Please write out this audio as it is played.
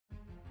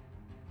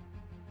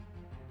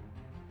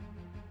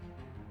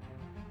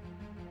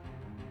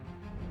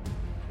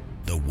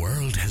The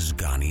world has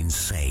gone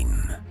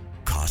insane.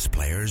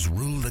 Cosplayers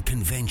rule the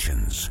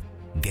conventions,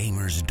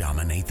 gamers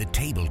dominate the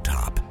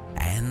tabletop,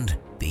 and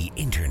the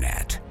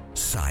internet.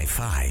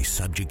 Sci-fi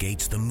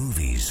subjugates the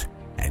movies,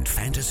 and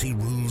fantasy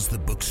rules the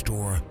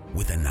bookstore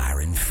with an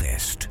iron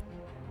fist.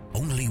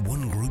 Only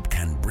one group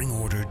can bring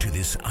order to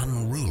this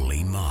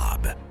unruly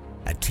mob.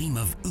 A team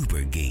of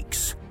uber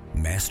geeks,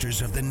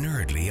 masters of the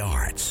nerdly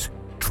arts,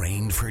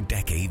 trained for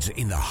decades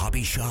in the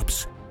hobby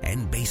shops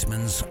and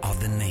basements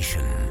of the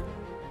nation.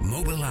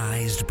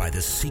 Mobilized by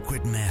the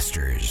secret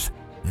masters,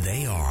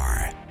 they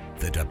are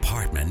the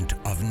Department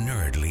of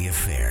Nerdly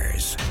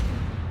Affairs.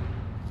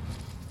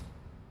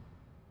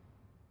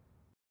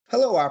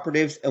 Hello,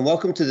 operatives, and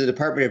welcome to the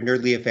Department of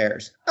Nerdly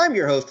Affairs. I'm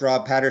your host,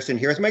 Rob Patterson,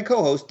 here with my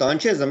co-host, Don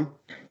Chisholm.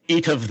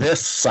 Eat of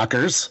this,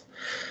 suckers.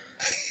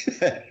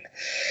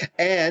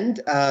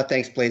 And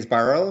thanks, Blaze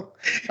Barrow.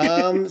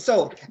 And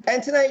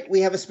tonight we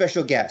have a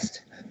special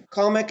guest.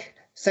 Comic,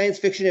 science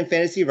fiction, and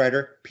fantasy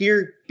writer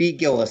Peter B.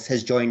 Gillis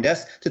has joined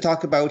us to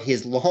talk about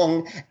his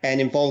long and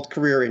involved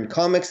career in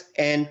comics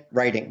and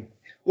writing.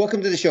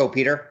 Welcome to the show,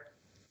 Peter.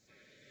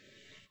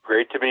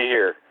 Great to be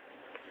here.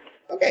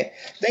 Okay,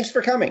 thanks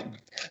for coming.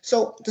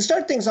 So, to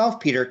start things off,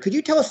 Peter, could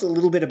you tell us a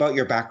little bit about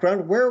your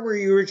background? Where were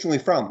you originally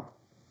from?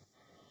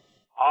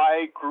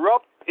 I grew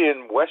up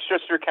in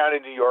Westchester County,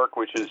 New York,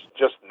 which is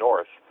just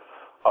north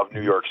of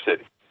New York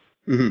City.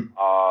 Mm-hmm.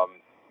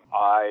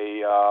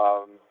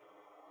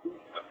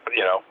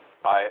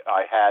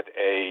 I had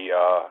a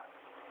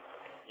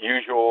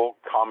usual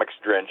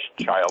comics-drenched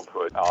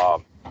childhood.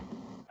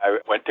 I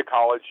went to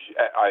college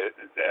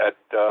at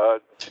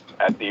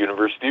the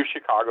University of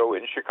Chicago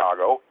in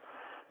Chicago,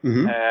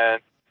 mm-hmm.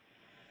 and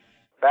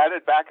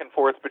batted back and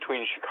forth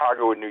between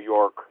Chicago and New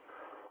York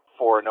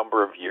for a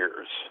number of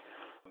years.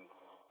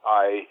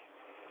 I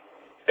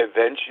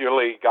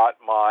eventually got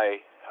my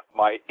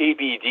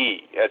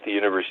ABD at the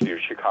University of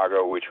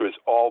Chicago, which was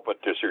all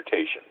but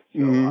dissertation. So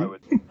mm-hmm. I was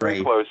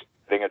very close to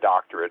getting a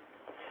doctorate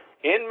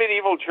in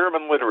medieval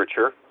German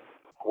literature,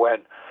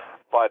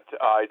 but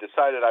I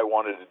decided I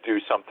wanted to do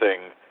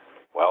something,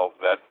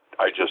 that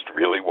I just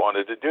really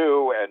wanted to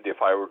do, and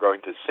if I were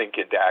going to sink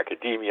into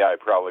academia, I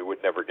probably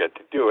would never get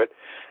to do it.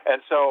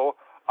 And so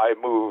I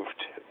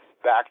moved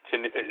back to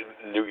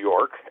New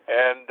York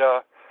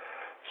and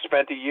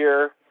spent a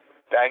year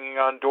banging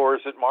on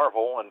doors at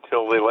Marvel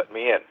until they let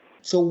me in.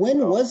 So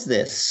when was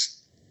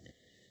this?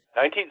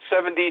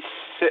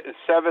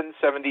 1977,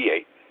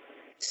 78.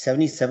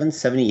 77,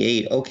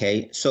 78.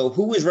 Okay. So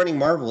who was running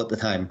Marvel at the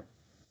time?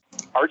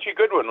 Archie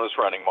Goodwin was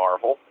running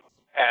Marvel.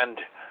 And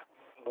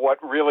what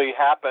really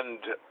happened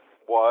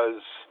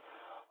was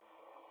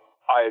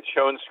I had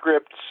shown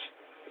scripts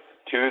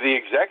to the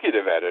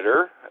executive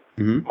editor,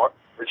 mm-hmm.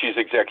 Archie's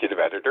executive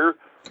editor,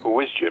 who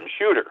was Jim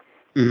Shooter.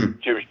 Mm-hmm.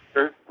 Jim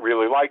Shooter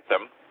really liked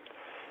them,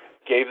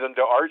 gave them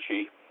to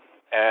Archie,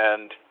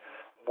 and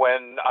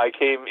when I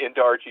came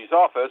into Archie's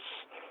office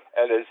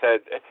and I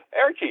said,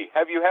 Archie,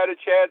 have you had a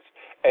chance?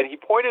 And he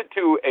pointed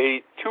to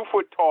a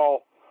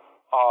 2-foot-tall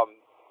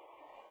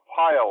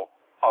pile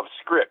of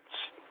scripts,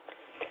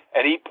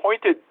 and he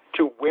pointed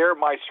to where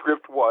my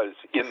script was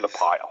in the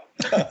pile.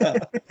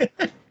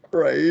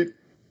 Right.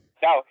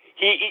 Now,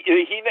 he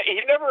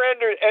never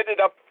ended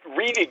up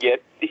reading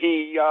it.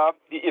 He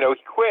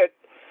quit.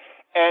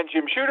 And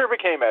Jim Shooter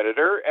became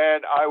editor,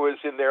 and I was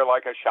in there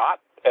like a shot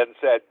and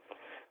said,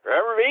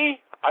 remember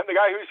me? I'm the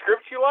guy whose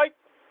script you like?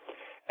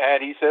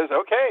 And he says,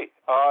 okay,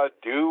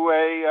 do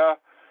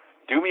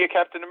me a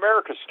Captain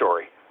America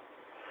story.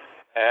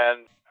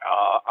 And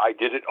I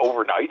did it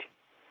overnight.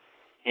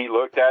 He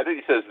looked at it.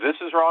 He says,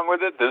 this is wrong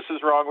with it, this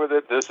is wrong with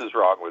it, this is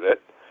wrong with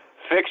it.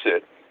 Fix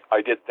it.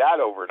 I did that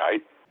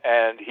overnight.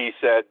 And he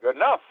said, good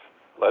enough.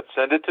 Let's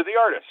send it to the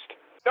artist.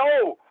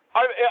 No,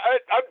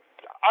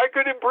 I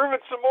could improve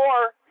it some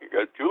more. He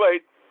goes, too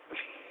late.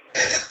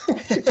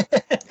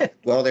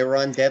 Well, they were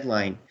on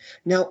deadline.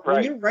 Now,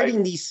 when you're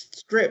writing these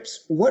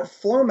strips, what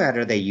format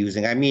are they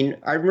using? I mean,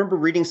 I remember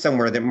reading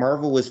somewhere that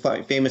Marvel was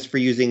famous for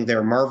using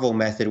their Marvel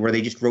method where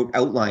they just wrote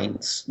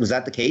outlines. Was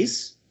that the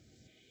case?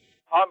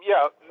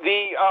 Yeah.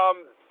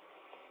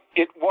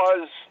 It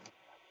was,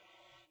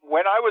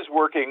 when I was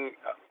working,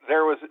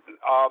 there was,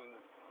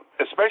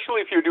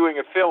 especially if you're doing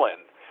a fill-in,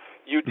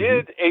 you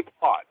did mm-hmm. a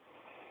plot.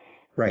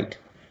 Right.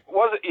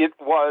 It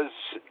was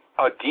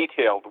a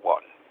detailed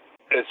one,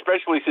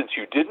 especially since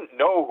you didn't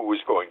know who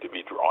was going to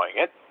be drawing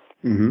it.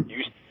 Mm-hmm.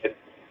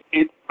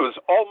 It was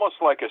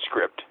almost like a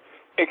script,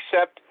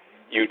 except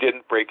you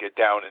didn't break it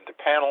down into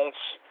panels.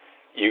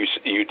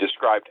 You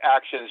described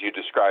actions, you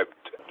described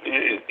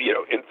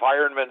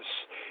environments,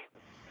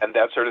 and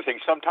that sort of thing.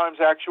 Sometimes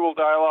actual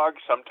dialogue,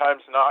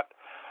 sometimes not,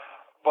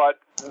 but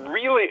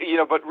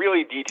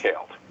really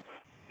detailed.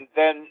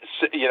 Then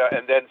sent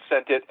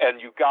it, and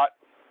you got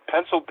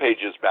pencil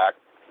pages back,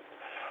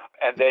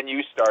 and then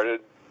you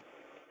started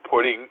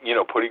putting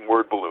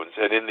word balloons.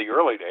 And in the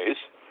early days,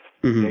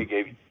 mm-hmm. they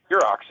gave you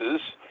Xeroxes,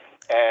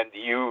 and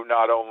you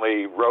not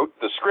only wrote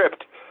the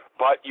script,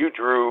 but you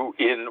drew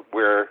in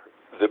where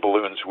the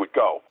balloons would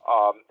go.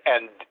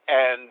 And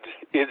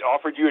it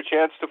offered you a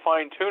chance to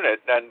fine tune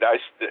it, and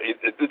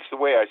it's the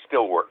way I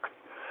still work.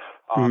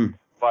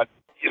 But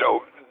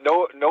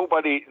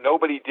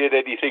nobody did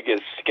anything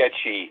as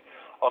sketchy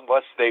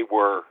unless they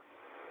were,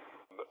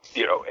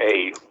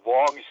 a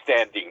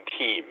long-standing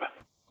team.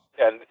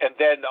 And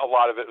then a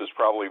lot of it was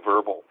probably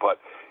verbal, but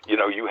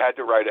you had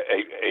to write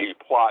a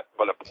plot,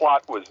 but a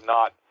plot was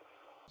not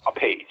a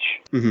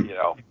page, and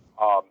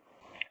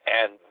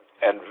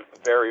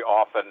very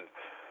often,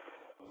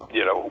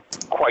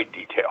 quite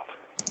detailed.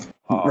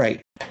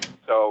 Right.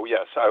 So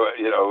yes, I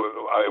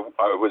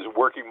was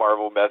working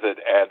Marvel Method,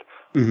 and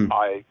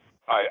I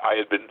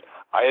had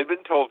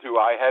been told to.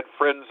 I had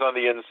friends on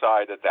the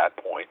inside at that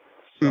point.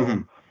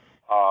 So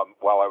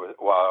while I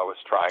was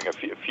trying, a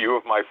few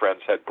of my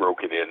friends had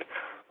broken in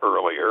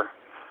earlier.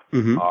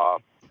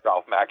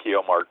 Ralph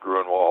Macchio, Mark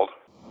Gruenwald,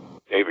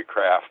 David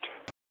Kraft,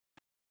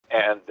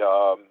 and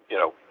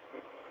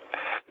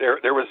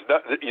there was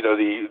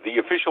the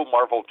official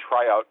Marvel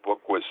tryout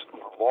book was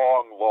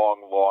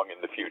long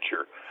in the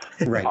future.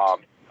 Right.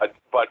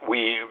 But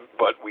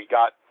we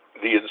got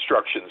the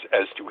instructions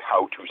as to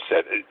how to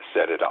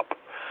set it up,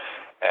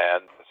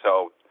 and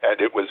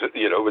it was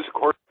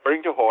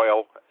according to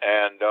Hoyle,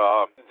 and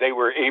they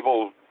were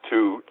able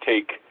to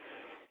take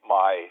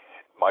my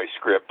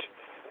script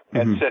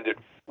and send it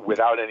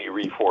without any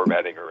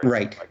reformatting or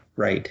anything.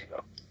 Right.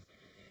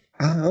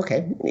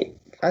 Okay.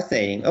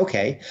 Fascinating.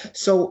 Okay.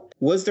 So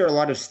was there a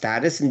lot of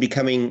status in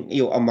becoming,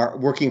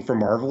 working for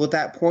Marvel at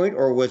that point,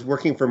 or was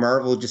working for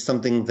Marvel just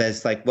something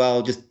that's like,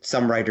 well, just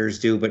some writers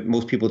do, but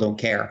most people don't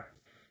care?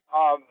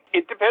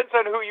 It depends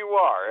on who you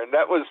are, and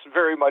that was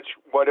very much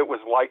what it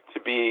was like to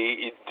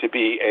be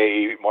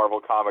a Marvel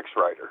Comics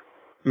writer.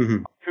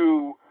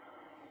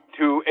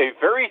 To a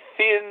very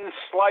thin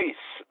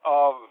slice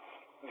of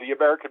the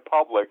American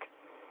public,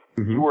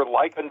 you were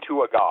likened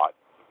to a god.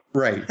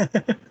 Right.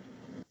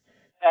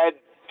 And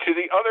to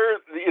the other,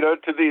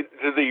 to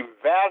the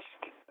vast,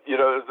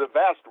 the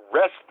vast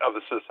rest of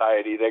the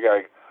society, they're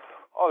going,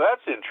 "Oh,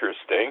 that's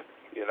interesting,"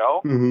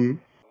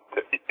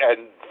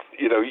 And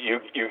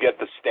you get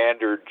the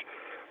standard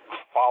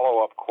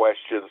follow-up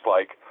questions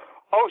like,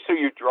 "Oh, so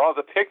you draw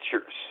the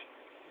pictures?"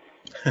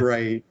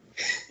 Right.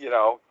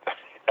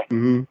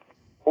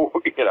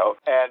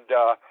 And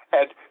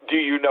do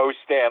you know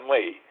Stan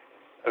Lee?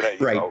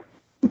 Right.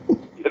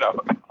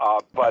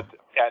 But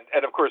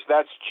of course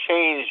that's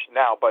changed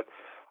now. But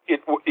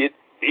it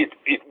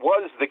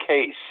was the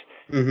case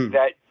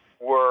that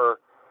we're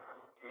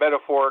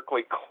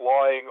metaphorically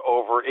clawing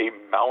over a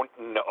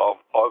mountain of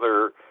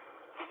other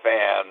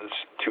fans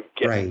to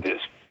get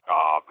this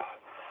job.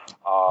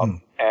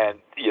 And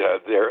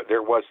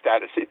there was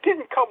status. It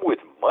didn't come with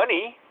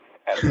money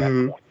at that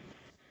point.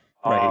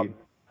 Right.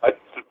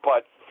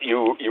 But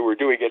you were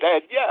doing it,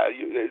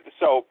 and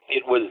so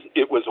it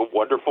was a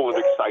wonderful and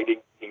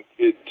exciting thing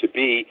to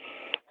be,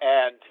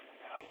 and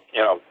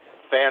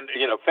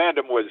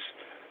fandom was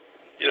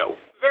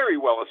very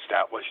well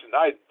established, and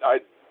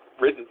I'd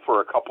written for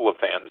a couple of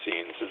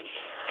fanzines and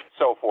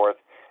so forth,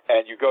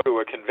 and you go to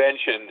a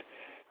convention.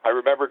 I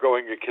remember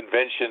going to a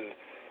convention,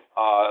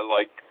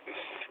 like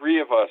three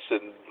of us,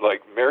 and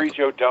like Mary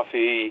Jo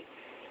Duffy,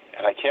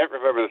 and I can't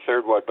remember the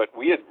third one, but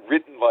we had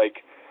written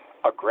like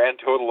a grand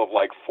total of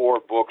like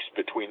 4 books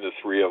between the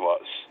three of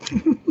us.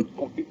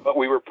 But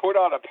we were put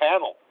on a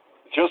panel,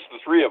 just the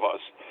three of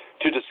us,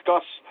 to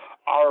discuss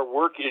our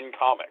work in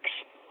comics.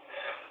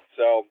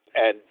 So,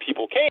 and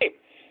people came.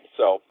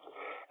 So,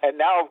 and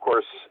now, of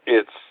course,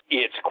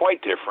 it's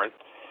quite different,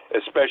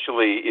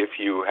 especially if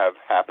you have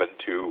happened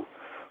to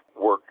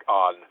work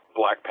on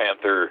Black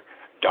Panther,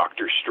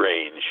 Doctor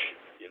Strange,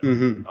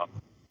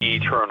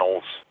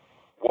 Eternals,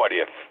 What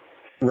If,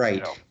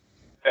 right?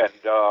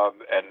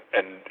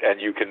 And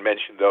you can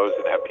mention those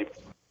and have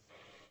people,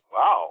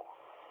 wow,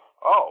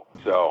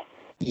 so.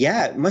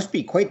 Yeah, it must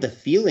be quite the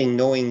feeling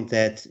knowing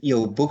that,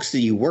 books that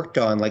you worked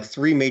on, like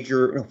 4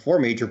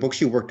 major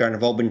books you worked on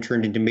have all been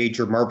turned into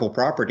major Marvel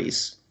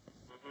properties.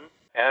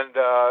 And,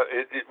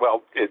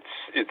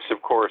 it's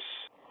of course,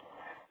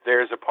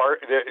 there's a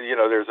part of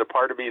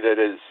me that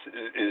is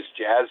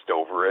jazzed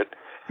over it.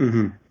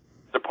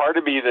 The part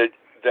of me that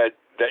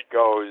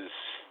goes,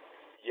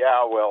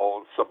 yeah,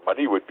 well, some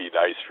money would be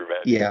nice for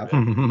that. Yeah.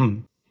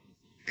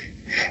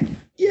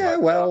 Yeah,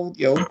 well,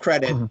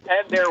 credit. And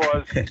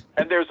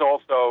there's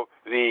also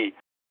this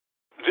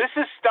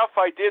is stuff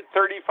I did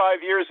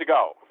 35 years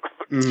ago.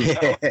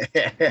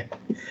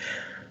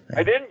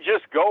 I didn't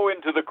just go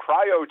into the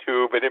cryo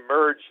tube and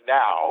emerge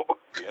now.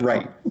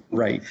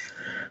 Right.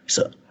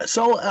 So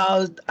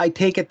I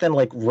take it then,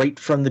 like right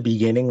from the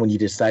beginning, when you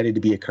decided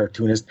to be a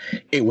cartoonist,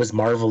 it was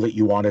Marvel that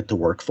you wanted to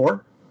work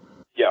for?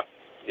 Yeah.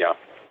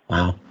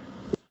 Wow.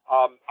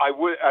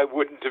 I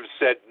wouldn't have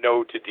said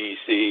no to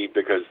DC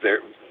because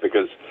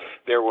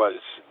there was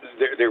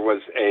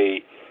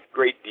a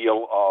great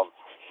deal of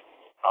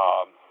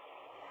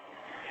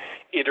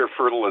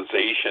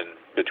interfertilization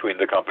between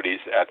the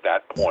companies at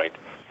that point.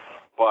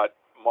 But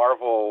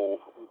Marvel,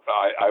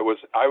 I was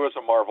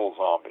a Marvel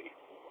zombie.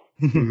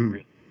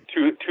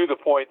 to the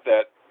point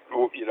that,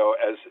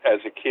 as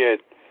a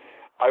kid,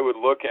 I would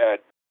look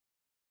at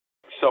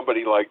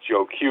somebody like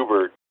Joe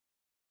Kubert,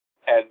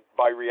 and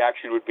my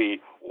reaction would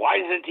be, why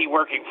isn't he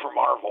working for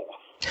Marvel?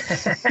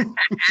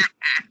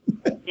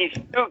 He's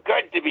too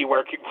good to be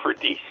working for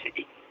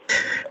DC.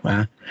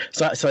 Wow.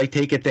 So I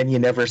take it then you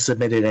never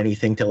submitted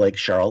anything to like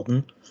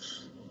Charlton?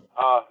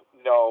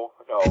 No.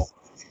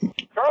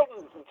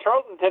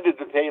 Charlton tended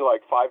to pay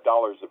like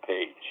 $5 a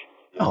page.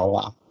 Oh,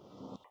 wow.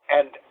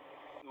 And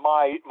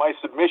my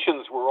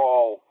submissions were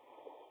all,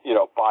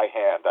 by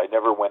hand. I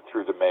never went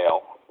through the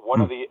mail.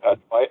 One of the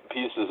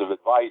pieces of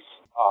advice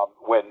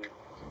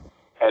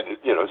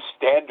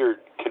standard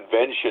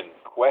convention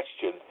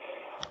question,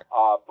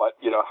 but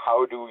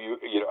how do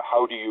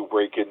you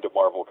break into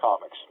Marvel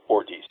Comics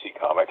or DC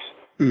Comics?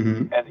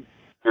 Mm-hmm. And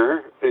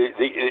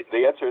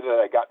the answer that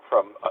I got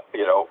from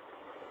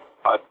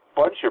a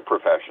bunch of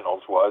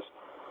professionals was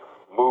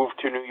move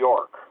to New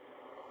York.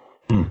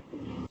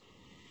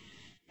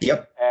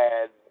 Yep.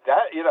 And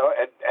that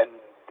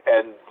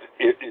and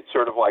it's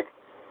sort of like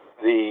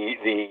the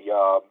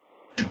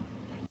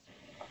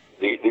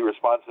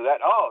response to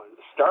that. Oh, it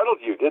startled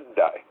you, didn't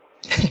I?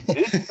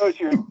 This shows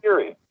you're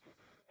serious.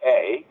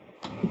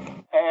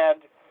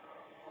 And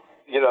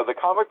the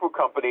comic book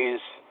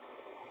companies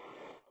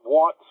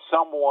want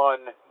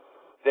someone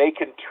they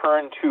can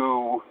turn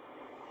to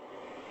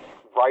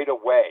right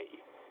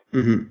away.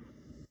 Mm-hmm.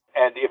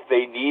 And if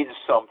they need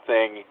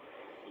something,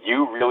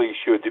 you really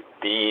should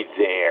be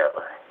there.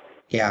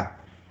 Yeah.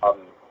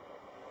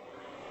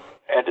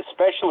 And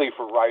especially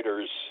for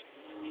writers,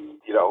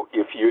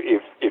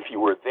 if you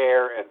were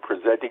there and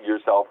presenting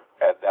yourself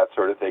and that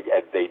sort of thing,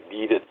 and they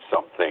needed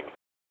something,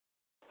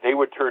 they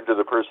would turn to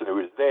the person who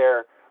was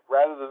there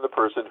rather than the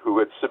person who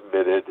had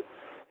submitted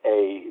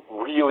a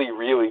really,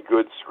 really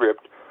good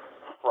script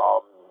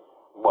from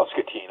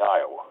Muscatine,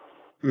 Iowa,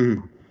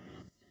 Mm-hmm.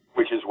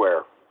 which is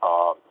where.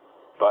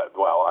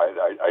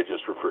 I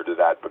just refer to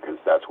that because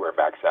that's where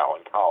Max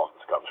Allan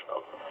Collins comes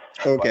from.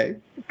 Okay.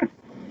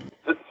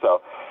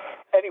 So,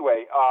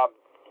 anyway,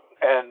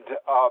 and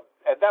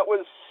that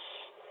was,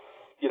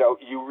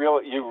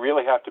 you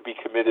really have to be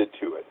committed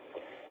to it,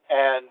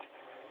 and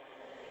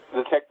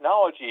the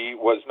technology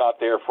was not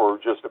there for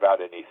just about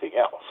anything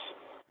else.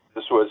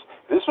 This was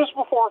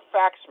before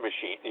fax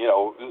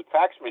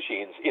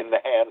machines in the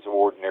hands of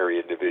ordinary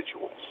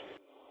individuals.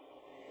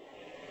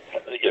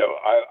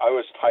 I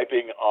was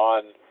typing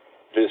on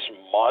this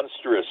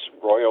monstrous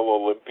Royal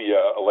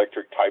Olympia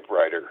electric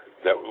typewriter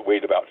that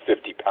weighed about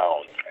 50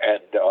 pounds,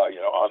 and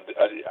on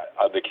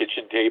the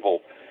kitchen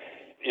table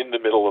in the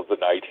middle of the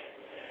night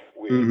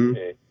with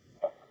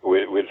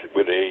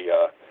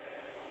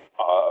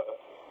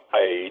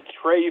a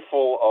tray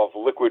full of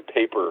liquid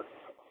paper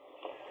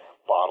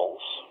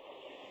bottles,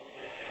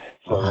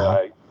 so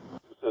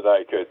that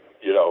I could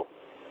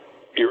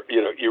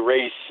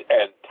erase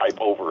and type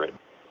over it,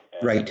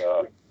 and, right,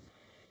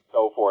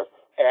 so forth,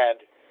 and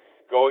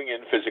going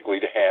in physically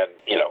to hand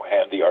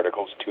the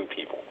articles to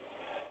people.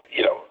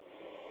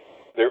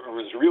 There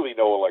was really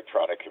no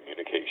electronic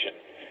communication,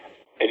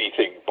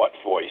 anything but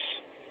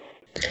voice.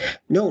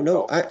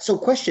 No. So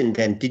question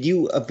then,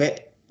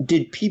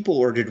 did people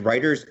or did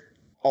writers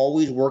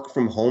always work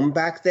from home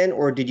back then,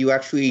 or did you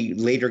actually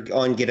later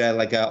on get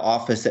a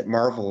office at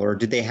Marvel, or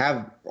did they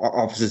have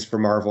offices for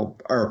Marvel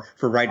or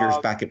for writers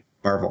back at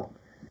Marvel?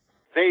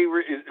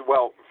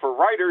 For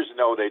writers,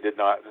 no, they did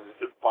not.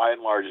 By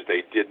and large,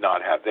 they did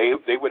not have.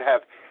 They would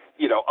have,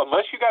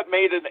 unless you got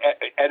made an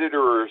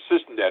editor or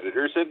assistant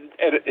editors, and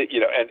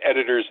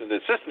editors and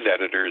assistant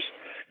editors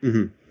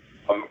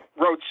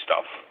wrote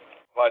stuff,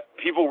 but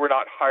people were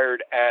not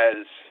hired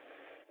as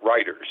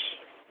writers.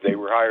 They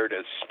were hired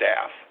as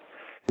staff.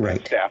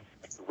 Right. Staff,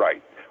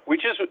 right.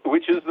 Which is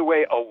the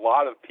way a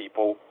lot of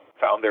people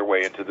found their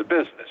way into the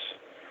business.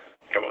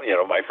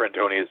 My friend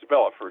Tony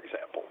Isabella, for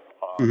example.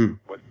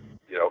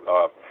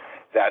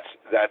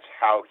 That's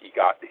how he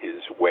got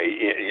his way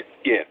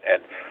in,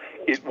 and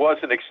it was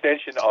an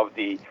extension of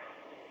the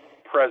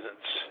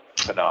presence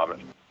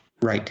phenomenon.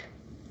 Right.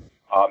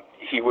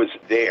 He was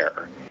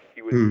there.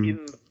 He was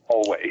in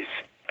always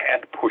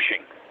and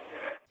pushing.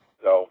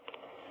 So,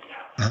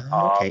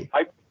 okay.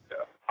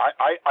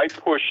 I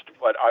pushed,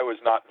 but I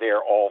was not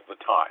there all the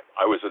time.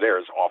 I was there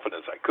as often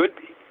as I could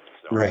be.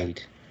 So.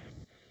 Right.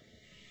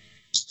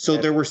 So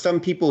there were some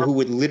people who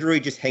would literally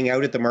just hang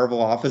out at the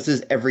Marvel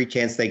offices every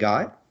chance they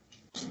got?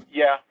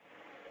 Yeah.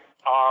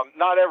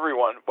 Not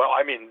everyone. Well,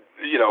 I mean,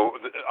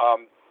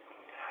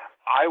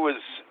 I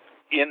was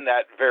in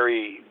that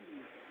very,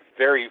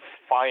 very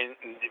fine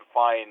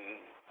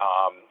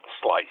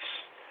slice.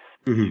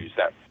 Use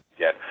that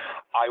again.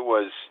 I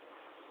was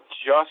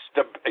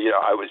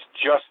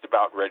just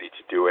about ready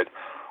to do it.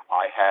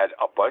 I had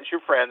a bunch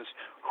of friends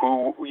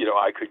who,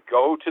 I could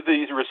go to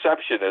the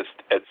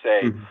receptionist and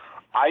say,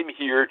 I'm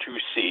here to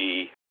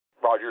see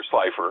Roger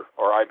Slifer,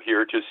 or I'm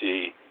here to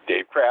see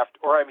Dave Kraft,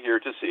 or I'm here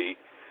to see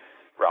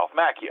Ralph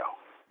Macchio.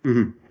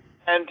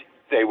 And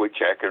they would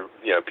check, and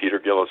Peter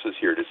Gillis is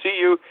here to see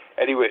you,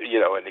 and he would,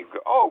 and he'd go,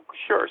 oh,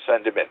 sure,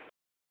 send him in.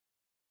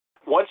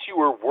 once you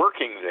were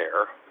working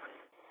there,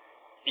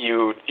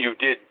 you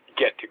did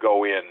get to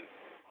go in,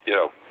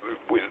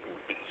 with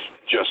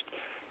just,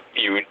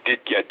 you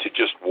did get to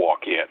just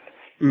walk in.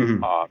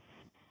 Mm-hmm.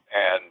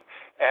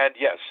 And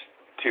yes,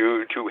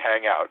 to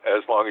hang out,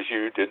 as long as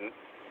you didn't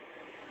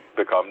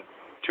become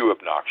too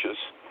obnoxious.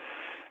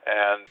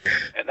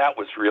 And that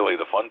was really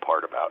the fun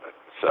part about it.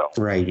 So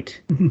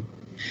Right.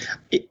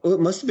 It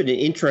must have been an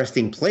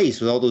interesting place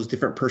with all those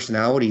different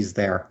personalities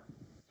there.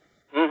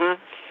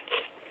 Mm-hmm.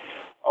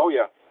 Oh,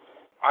 yeah.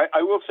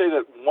 I will say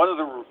that one of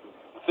the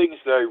things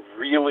that I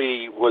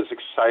really was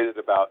excited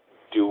about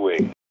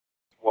doing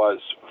was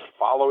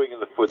following in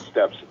the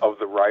footsteps of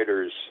the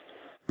writers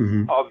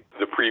Mm-hmm. of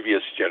the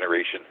previous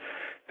generation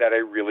that I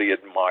really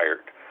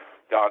admired.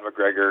 Don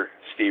McGregor,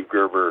 Steve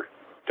Gerber,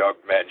 Doug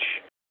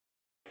Mensch,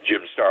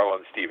 Jim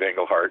Starlin, Steve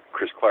Englehart,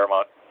 Chris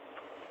Claremont.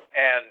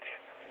 And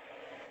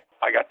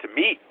I got to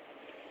meet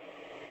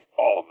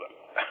all of them.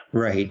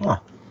 Right. Huh.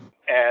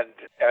 And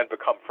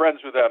become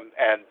friends with them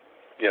and,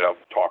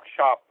 talk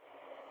shop.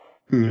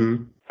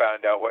 Mm-hmm.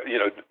 Found out what,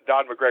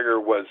 Don McGregor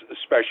was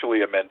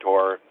especially a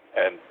mentor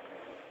and,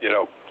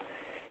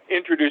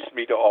 introduced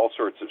me to all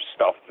sorts of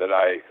stuff that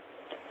I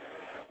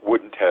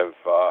wouldn't have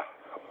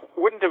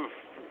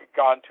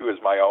gone to as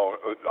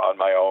on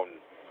my own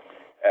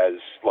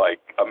as like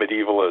a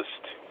medievalist,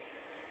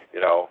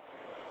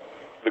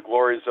 the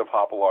glories of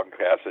Hopalong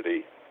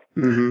Cassidy,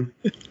 Mm-hmm.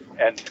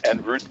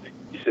 and Route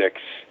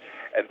 66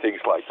 and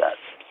things like that.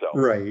 So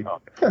Right.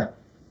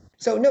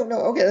 So no,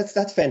 okay,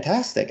 that's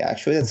fantastic.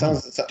 Actually,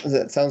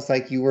 that sounds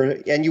like you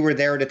were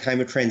there at a time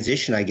of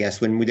transition, I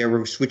guess, when they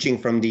were switching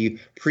from the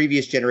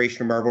previous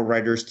generation of Marvel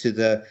writers to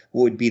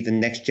what would be the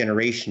next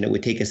generation that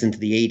would take us into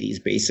the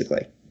 80s,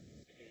 basically.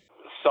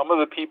 Some of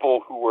the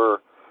people who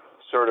were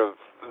sort of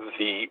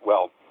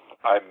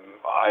I'm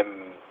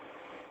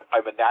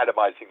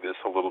anatomizing this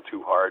a little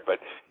too hard, but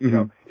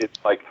it's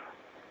like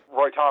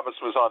Roy Thomas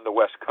was on the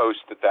West Coast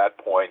at that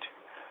point.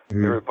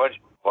 Mm-hmm. There were a bunch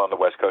of people on the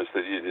West Coast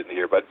that you didn't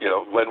hear, but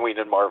Len Wein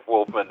and Marv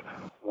Wolfman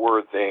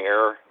were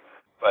there,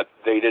 but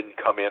they didn't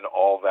come in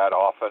all that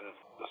often,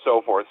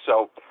 so forth.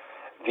 So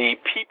the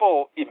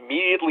people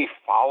immediately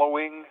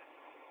following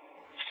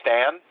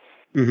Stan,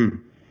 Mm-hmm.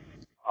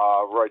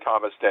 Roy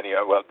Thomas, Denny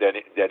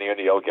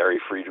O'Neil, Gary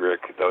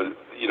Friedrich,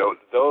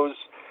 those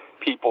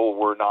people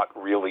were not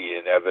really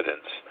in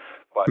evidence,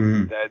 but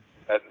Mm-hmm.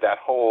 that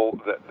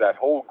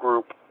whole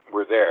group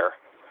were there,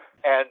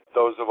 and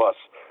those of us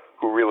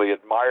who really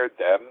admired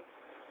them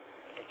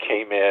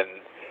came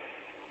in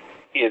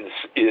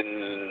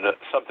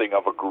something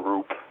of a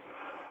group,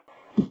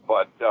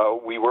 but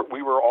we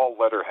were all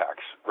letter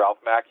hacks. Ralph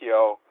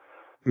Macchio,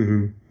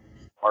 Mm-hmm.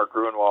 Mark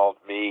Gruenwald,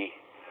 me,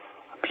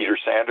 Peter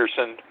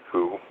Sanderson,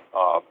 who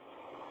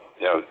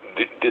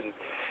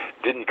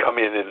didn't come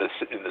in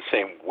the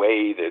same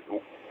way that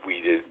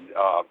we did,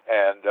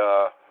 and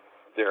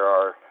there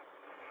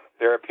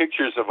are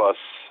pictures of us,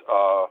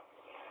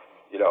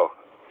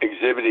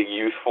 exhibiting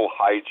youthful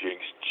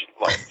hijinks,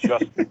 like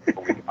just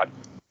before we got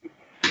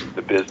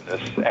the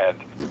business. And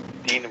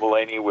Dean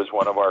Mulaney was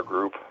one of our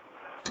group.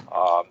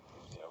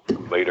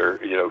 Later,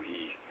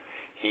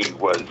 he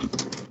was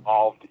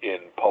involved in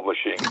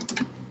publishing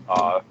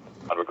Don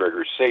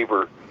McGregor's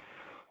Saber,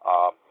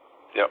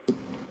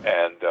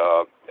 and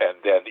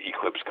then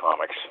Eclipse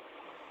Comics.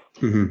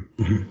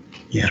 Mm-hmm. Mm-hmm.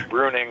 Yeah.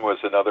 Bruning was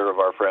another of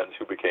our friends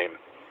who became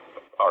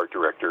art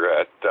director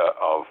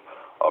of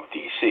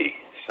DC.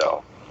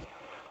 So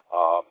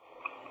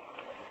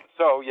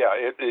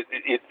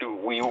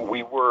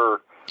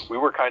we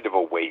were kind of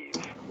a wave.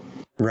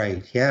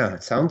 Right. Yeah.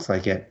 It sounds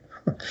like it.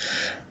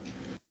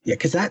 Yeah,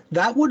 because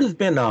that would have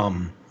been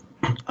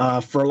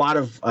for a lot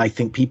of, I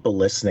think, people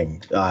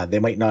listening, they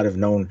might not have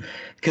known,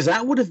 because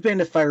that would have been,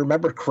 if I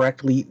remember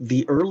correctly,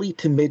 the early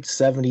to mid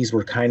 70s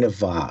were kind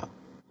of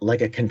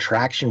like a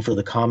contraction for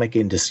the comic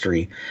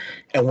industry.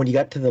 And when you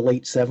got to the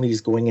late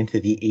 70s going into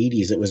the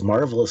 80s, it was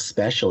Marvel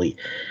especially.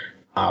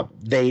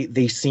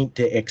 They seemed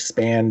to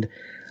expand.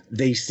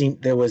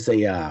 There was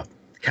a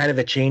kind of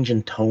a change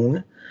in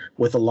tone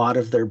with a lot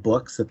of their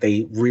books, that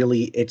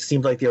it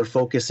seemed like they were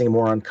focusing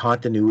more on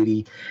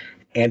continuity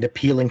and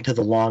appealing to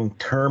the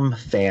long-term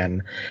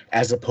fan,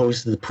 as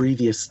opposed to the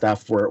previous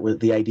stuff where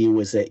the idea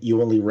was that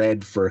you only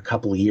read for a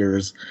couple of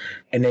years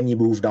and then you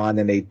moved on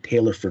and they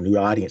tailor for a new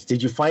audience.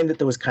 Did you find that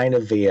there was kind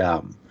of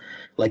a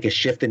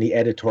shift in the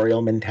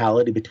editorial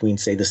mentality between,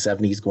 say, the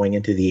 70s going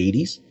into the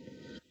 80s?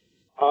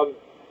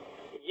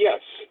 Yes.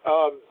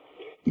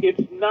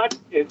 It's not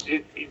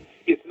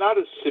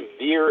as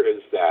severe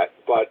as that,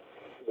 but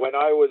when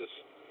I was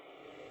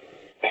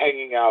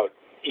hanging out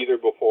either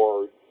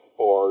before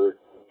or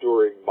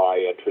during my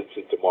entrance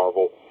into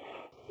Marvel,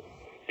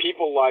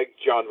 people like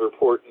John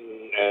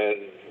Verpoorten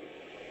and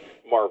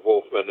Marv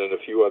Wolfman and a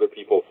few other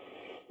people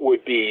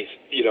would be,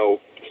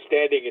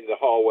 standing in the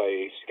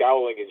hallway,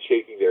 scowling and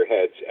shaking their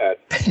heads at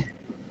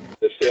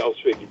the sales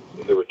figures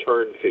and the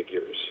return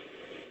figures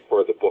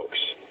for the books.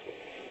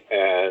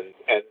 And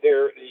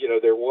there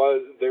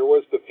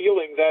was the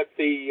feeling that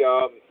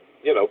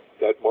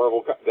that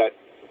Marvel, that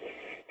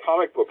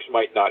comic books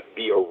might not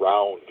be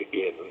around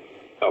in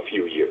a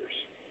few years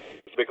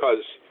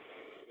because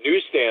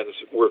newsstands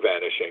were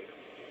vanishing,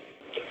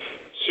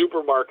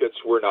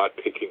 supermarkets were not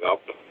picking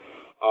up,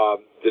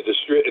 the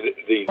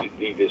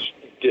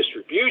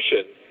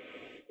distribution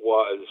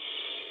was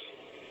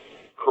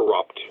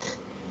corrupt.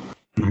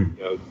 You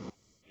know,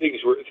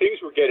 things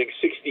were getting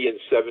 60 and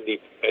 70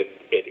 and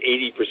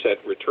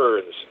 80%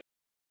 returns.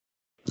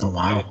 Oh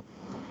wow! And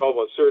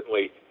almost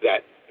certainly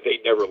that they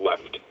never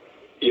left,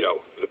 you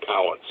know, the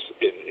pallets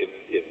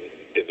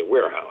in the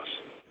warehouse.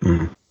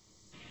 Mm.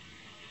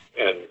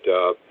 And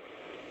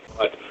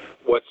but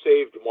what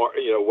saved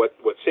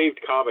what saved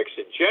comics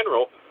in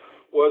general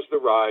was the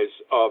rise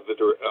of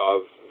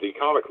the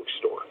comic book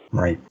store.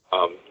 Right.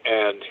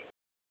 And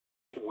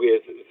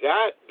with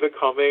that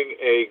becoming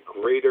a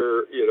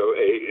greater,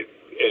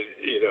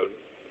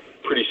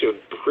 pretty soon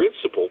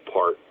principal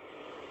part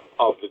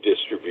of the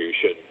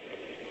distribution,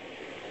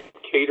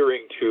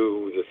 catering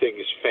to the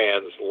things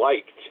fans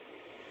liked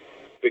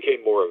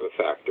became more of a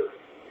factor.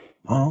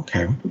 Oh,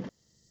 okay.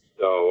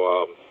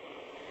 So,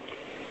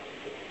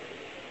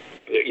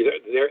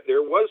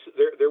 there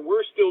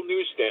were still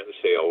newsstand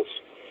sales,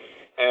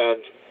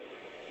 and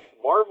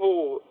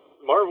Marvel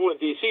and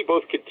DC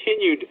both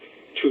continued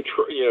to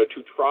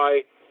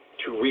try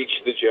to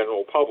reach the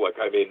general public.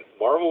 I mean,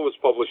 Marvel was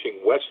publishing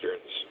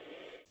westerns.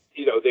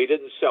 You know, they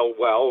didn't sell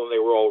well, and they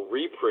were all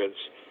reprints,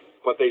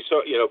 but they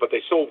sold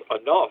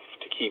enough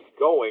to keep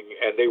going,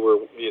 and they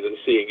were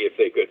seeing if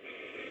they could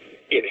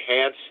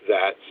enhance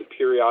that. So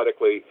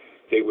periodically,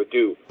 they would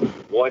do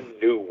one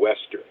new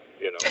western.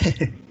 You know.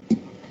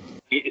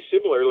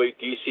 Similarly,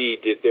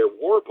 DC did their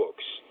war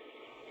books.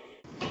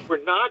 Were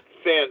not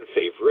fan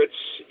favorites,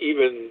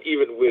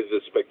 even with the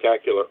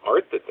spectacular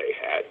art that they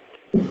had.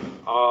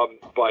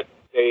 But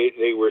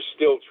they were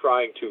still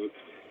trying to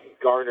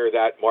garner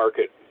that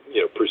market,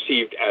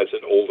 perceived as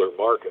an older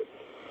market.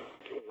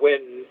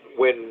 When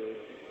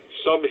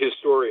some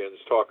historians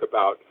talk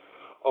about,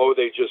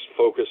 they just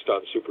focused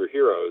on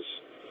superheroes.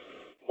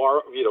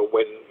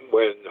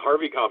 When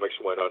Harvey Comics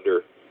went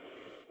under,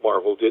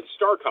 Marvel did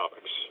Star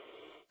Comics.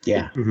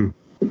 Yeah. Mm-hmm.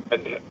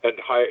 And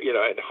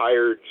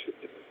hired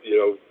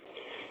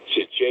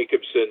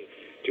Jacobson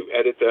to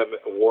edit them.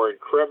 Warren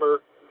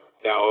Kremer.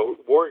 Now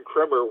Warren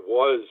Kremer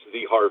was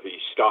the Harvey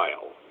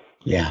style.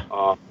 Yeah.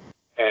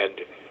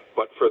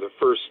 But for the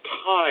first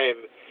time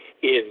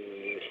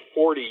in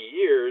 40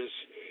 years,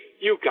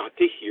 you got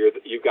to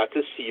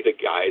see the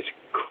guy's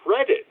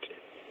credit.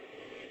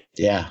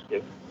 Yeah.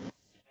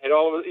 And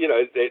all of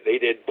they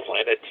did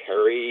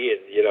Planetary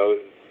and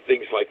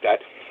things like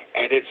that.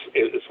 And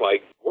it's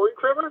like Warren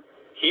Kremer,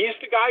 he's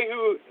the guy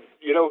who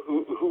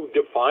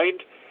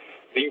defined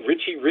the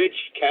Richie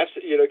Rich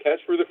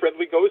Casper the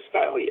Friendly Ghost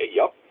style.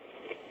 Yup.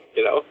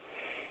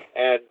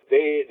 And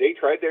they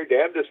tried their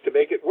damnedest to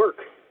make it work.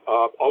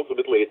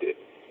 Ultimately, it did.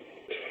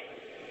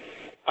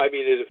 I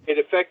mean, it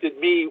affected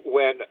me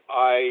when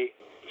I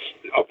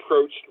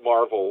approached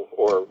Marvel,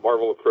 or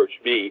Marvel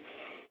approached me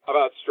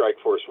about Strike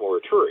Force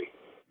Morituri.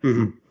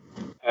 Mm-hmm.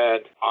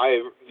 And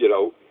I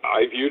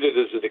viewed it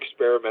as an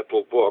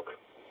experimental book,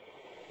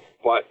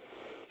 but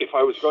if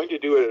I was going to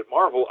do it at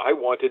Marvel, I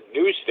wanted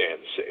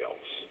newsstand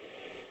sales.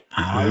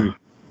 I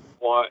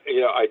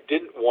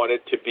didn't want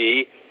it to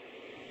be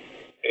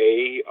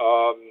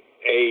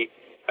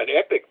an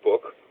epic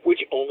book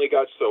which only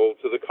got sold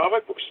to the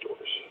comic book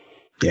stores.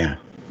 Yeah.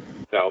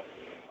 Now,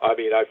 I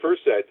mean, I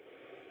first said,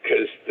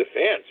 because the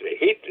fans, they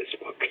hate this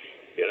book,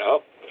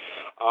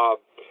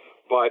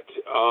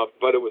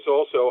 But it was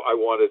also, I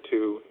wanted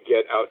to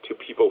get out to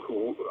people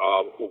who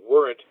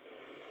weren't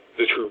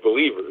the true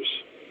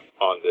believers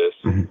on this,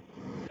 mm-hmm.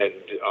 and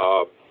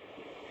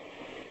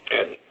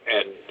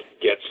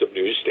get some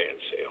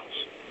newsstand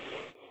sales.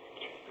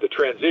 The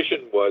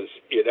transition was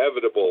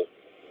inevitable,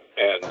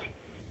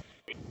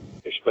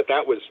 but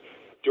that was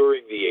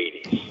during the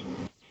 80s.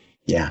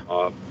 Yeah.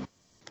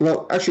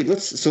 Well, actually,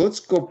 let's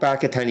go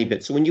back a tiny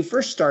bit. So when you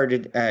first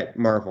started at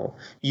Marvel,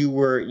 you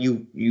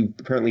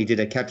apparently did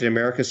a Captain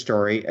America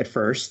story at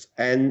first,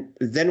 and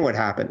then what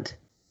happened?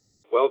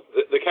 Well,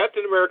 the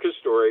Captain America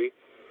story,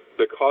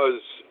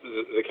 because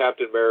the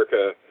Captain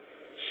America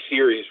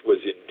series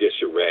was in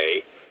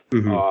disarray,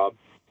 Mm-hmm.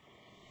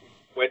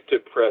 Went to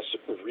press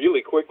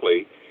really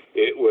quickly.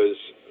 It was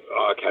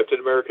Captain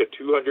America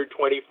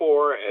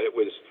 224, and it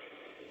was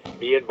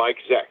me and Mike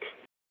Zeck.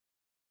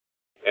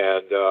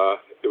 And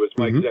it was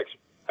Mike Mm-hmm. Zeck's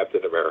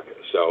Captain America.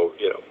 So,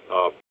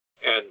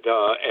 and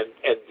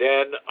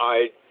then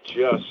I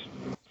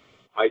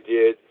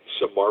did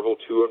some Marvel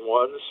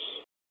 2-in-1s.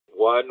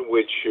 One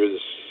which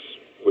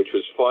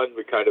was fun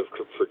but kind of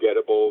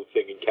forgettable,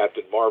 thing in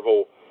Captain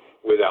Marvel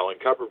with Alan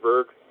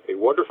Kupperberg, a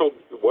wonderful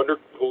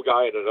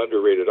guy and an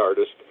underrated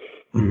artist.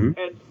 Mm-hmm.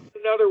 And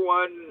another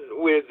one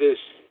with this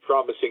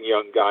promising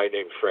young guy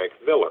named Frank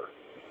Miller.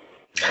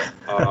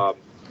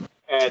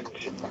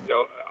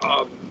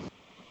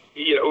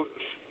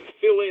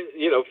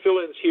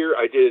 Fill-ins here.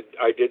 I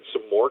did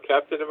some more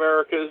Captain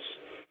Americas,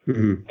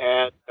 Mm-hmm.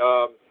 and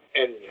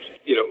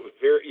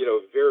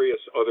various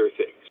other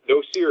things. No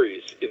no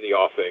series in the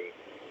offing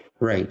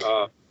Right.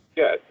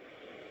 yet.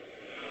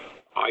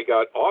 I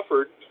got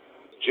offered,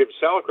 Jim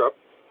Salicrup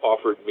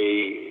offered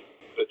me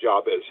a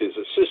job as his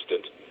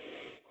assistant,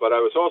 but I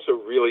was also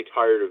really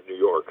tired of New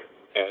York,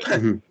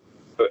 and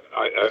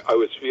I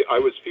was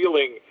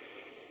feeling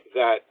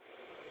that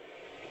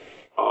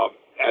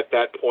at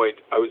that point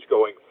I was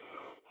going,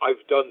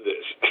 I've done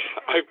this.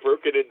 I've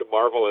broken into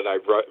Marvel and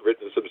I've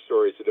written some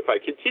stories, and if I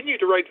continue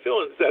to write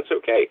villains, that's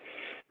okay.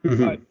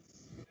 But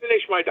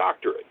finish my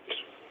doctorate.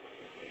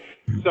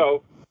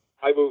 So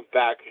I moved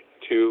back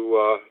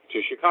to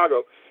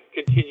Chicago,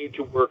 continued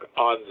to work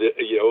on the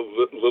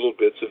little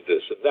bits of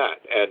this and that,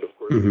 and of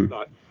course was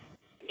not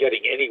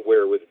getting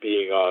anywhere with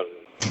being on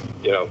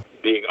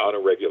a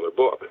regular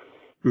book,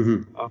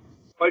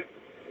 but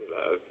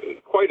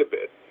quite a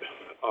bit.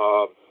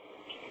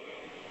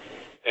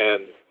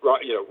 And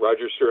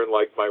Roger Stern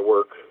liked my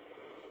work.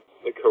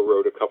 I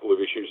co-wrote a couple of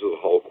issues of the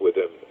Hulk with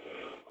him.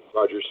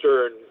 Roger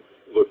Stern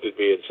looked at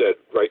me and said,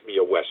 "Write me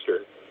a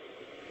Western."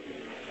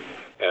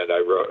 And I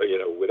wrote,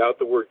 without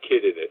the word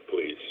kid in it,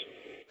 please.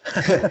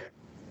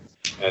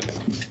 And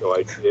so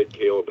I did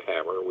Caleb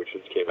Hammer, which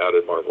came out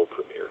in Marvel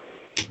Premiere.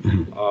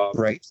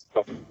 Right.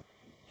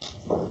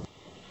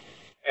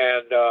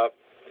 And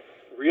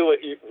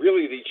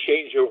really, the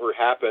changeover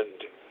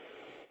happened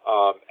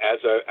as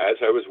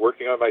I was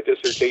working on my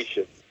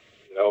dissertation.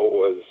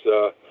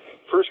 Was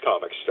First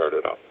Comics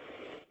started up,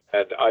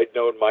 and I'd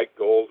known Mike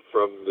Gold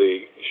from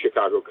the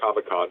Chicago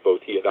Comic Con.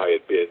 Both he and I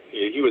had been.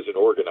 He was an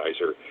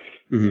organizer,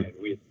 and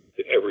we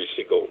did every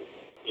single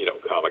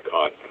Comic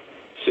Con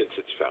since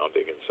its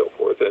founding and so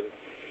forth. And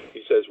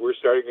he says, "We're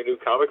starting a new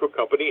comic book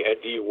company, and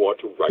do you want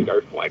to write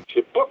our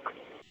flagship book?"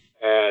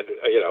 And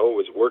it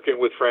was working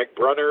with Frank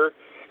Brunner,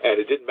 and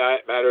it didn't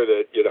matter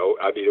that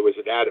it was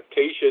an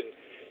adaptation,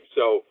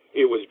 so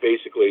it was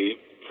basically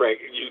Frank.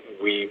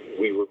 We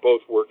were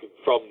both working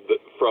from the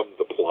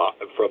plot,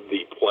 from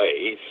the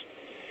plays,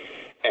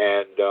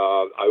 and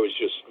I was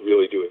just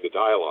really doing the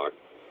dialogue.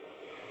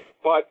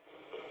 But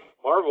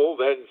Marvel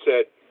then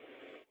said,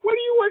 "What are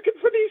you working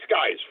for these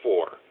guys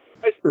for?"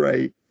 I said,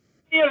 Right.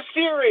 "A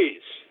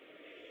series."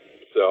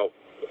 So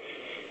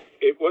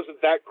it wasn't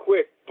that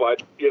quick,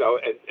 but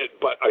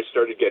but I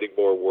started getting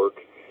more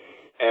work,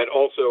 and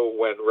also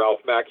when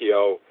Ralph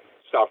Macchio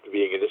stopped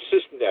being an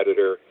assistant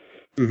editor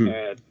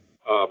and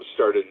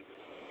started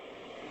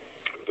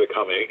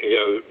becoming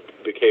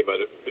became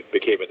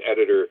an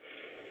editor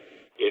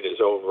in his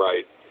own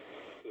right,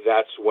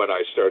 that's when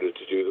I started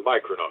to do the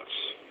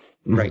Micronauts.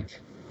 Right.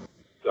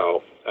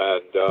 So,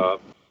 and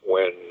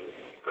when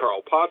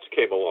Carl Potts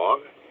came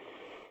along,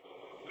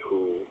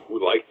 who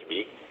liked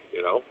me,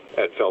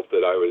 and felt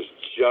that I was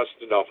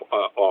just enough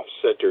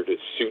off-center to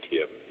suit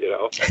him,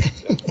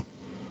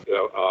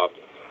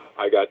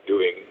 I got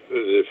doing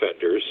the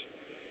Defenders,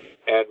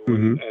 and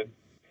when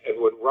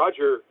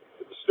Roger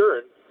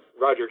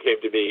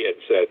came to me and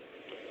said,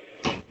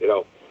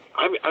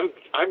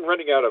 I'm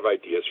running out of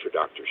ideas for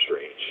Doctor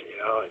Strange.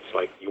 It's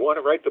like, you want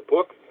to write the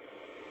book?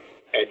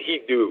 And he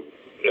knew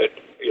that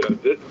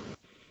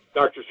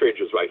Doctor Strange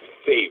was my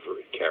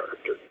favorite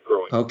character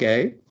growing up.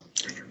 Okay.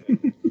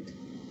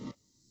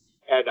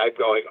 And I'm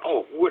going,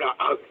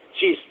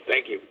 geez,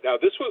 thank you. Now,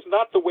 this was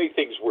not the way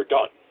things were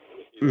done.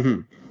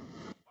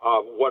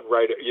 One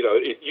writer,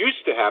 it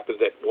used to happen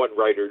that one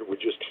writer would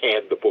just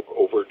hand the book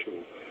over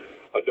to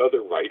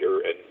another writer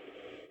and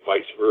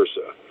vice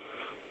versa.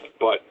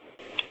 But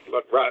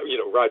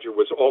Roger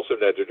was also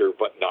an editor,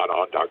 but not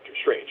on Doctor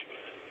Strange.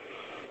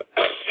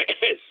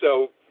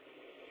 So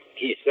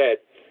he said,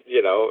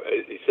 he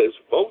says,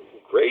 "Well,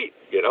 great,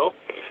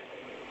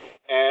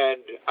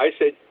 And I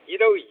said,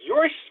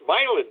 "You're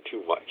smiling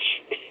too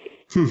much.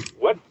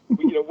 What's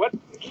the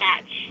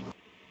catch?"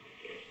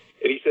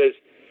 And he says,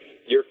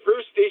 "Your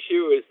first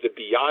issue is the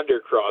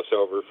Beyonder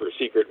crossover for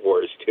Secret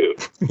Wars 2.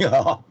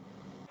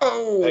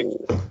 Oh. Like,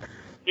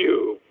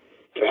 you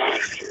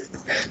bastard.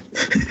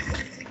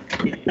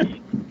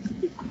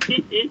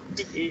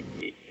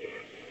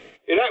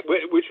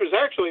 Which was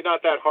actually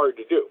not that hard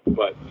to do,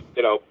 but,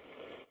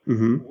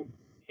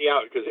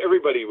 because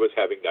everybody was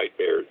having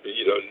nightmare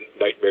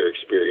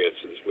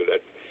experiences with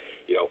it,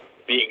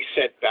 being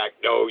sent back,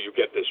 no, you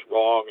get this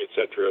wrong, et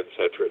cetera, et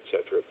cetera, et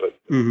cetera. But,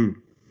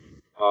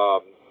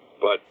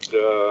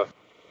 I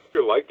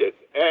liked it.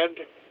 And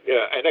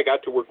I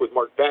got to work with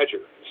Mark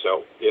Badger.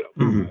 So, it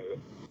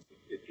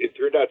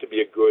turned out to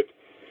be a good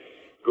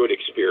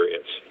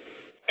experience.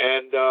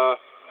 And,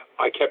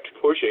 I kept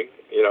pushing,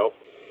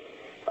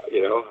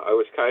 I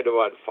was kind of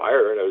on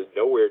fire and I was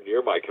nowhere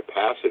near my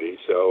capacity.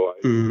 So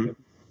I kept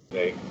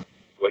saying,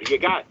 "What do you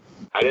got?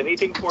 Got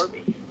anything for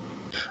me?"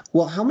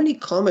 Well, how many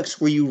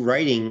comics were you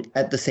writing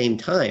at the same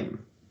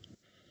time?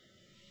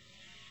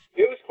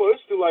 It was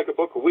close to like a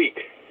book a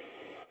week.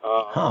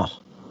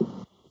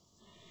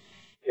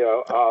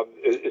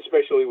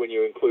 Especially when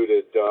you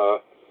included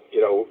the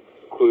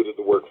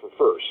work for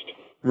First.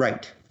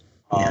 Right.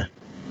 And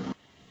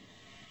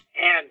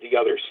the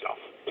other stuff,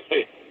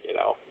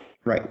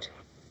 Right.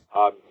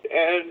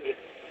 And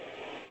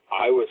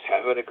I was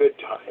having a good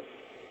time.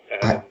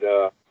 And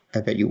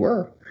I bet you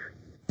were.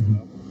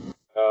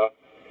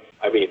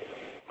 I mean,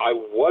 I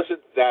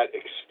wasn't that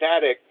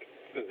ecstatic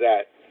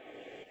that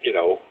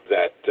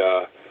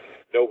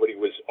nobody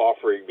was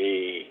offering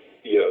me,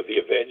 the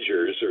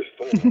Avengers or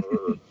Thor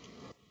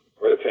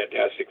or the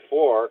Fantastic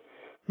Four.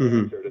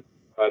 Mm-hmm.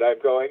 But I'm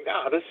going,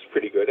 no, this is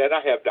pretty good. And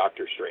I have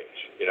Doctor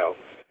Strange,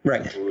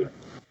 Right.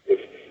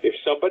 If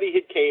somebody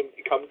had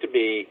come to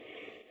me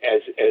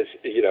as a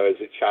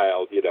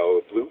child,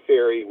 a blue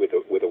fairy with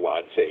a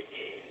wand saying,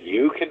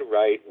 you can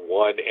write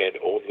one and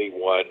only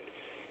one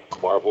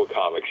Marvel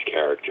Comics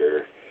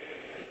character,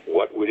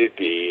 what would it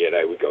be? And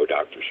I would go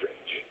Doctor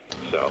Strange.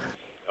 So,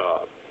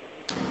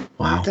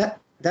 wow.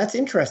 That's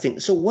interesting.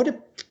 So what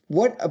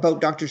about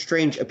Doctor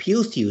Strange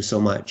appeals to you so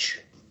much?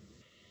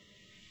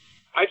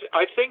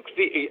 I think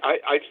the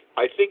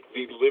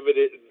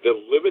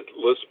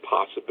limitless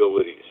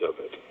possibilities of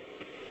it.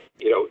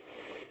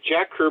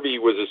 Jack Kirby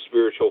was a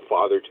spiritual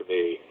father to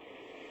me,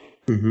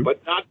 mm-hmm.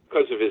 but not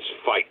because of his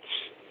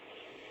fights.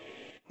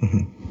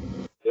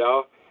 Mm-hmm.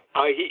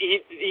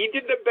 He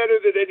did them better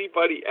than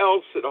anybody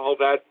else and all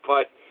that,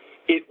 but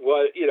it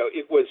was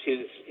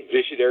his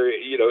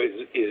visionary,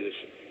 his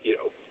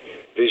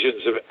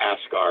visions of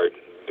Asgard,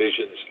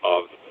 visions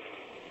of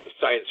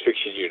science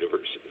fiction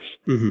universes,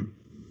 mm-hmm.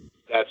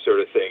 that sort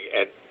of thing,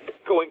 and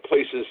going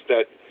places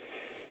that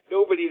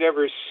nobody had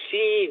ever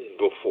seen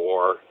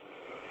before.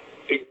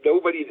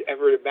 Nobody'd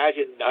ever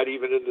imagined, not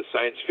even in the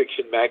science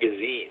fiction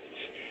magazines.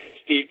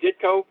 Steve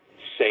Ditko,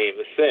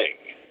 same thing.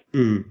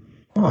 Mm.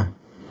 Huh.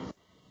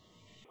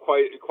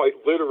 Quite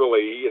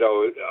literally,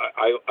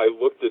 I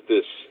looked at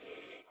this.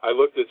 I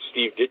looked at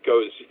Steve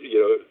Ditko's,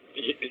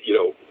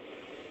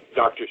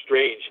 Doctor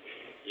Strange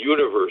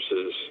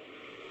universes,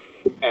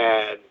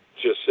 and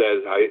just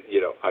said, I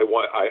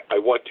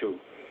want to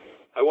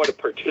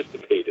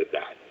participate in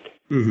that.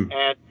 Mm-hmm.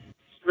 And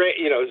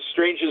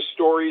Strange's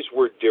stories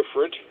were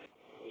different.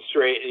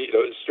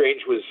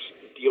 Strange was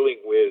dealing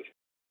with,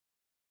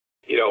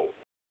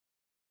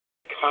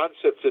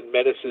 concepts and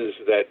menaces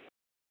that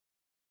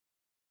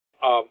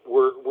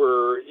were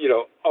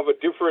of a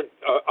different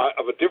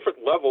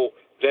level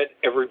than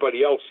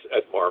everybody else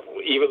at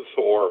Marvel, even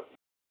Thor,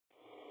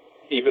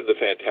 even the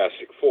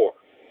Fantastic Four.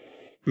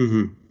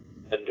 Mm-hmm.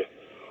 And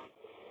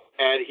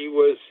he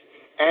was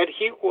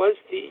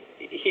the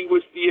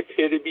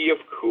epitome of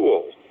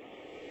cool.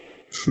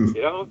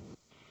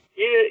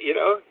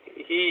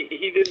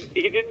 He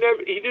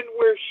didn't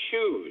wear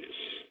shoes.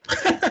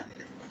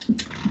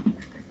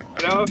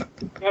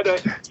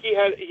 He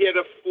had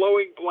a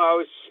flowing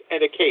blouse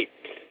and a cape,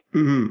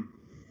 mm-hmm.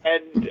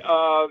 and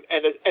a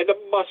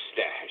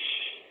mustache.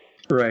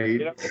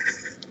 Right.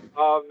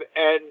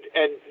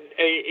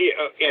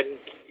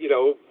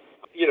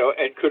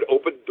 And could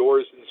open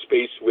doors in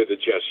space with a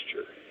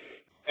gesture,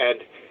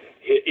 and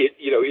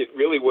it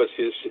really was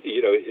his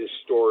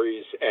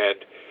stories,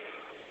 and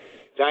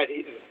that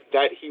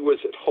he was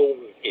at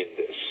home in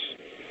this.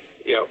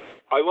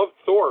 I love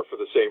Thor for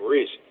the same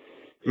reason.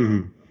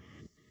 Mm-hmm.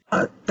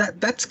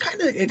 That's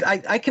kind of it.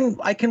 I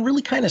can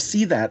really kind of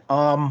see that.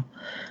 The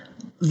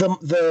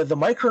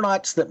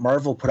Micronauts that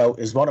Marvel put out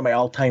is one of my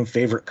all-time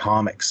favorite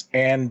comics,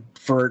 and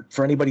for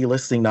anybody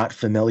listening not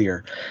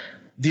familiar,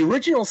 the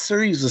original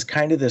series was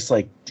kind of this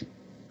like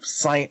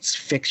science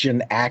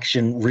fiction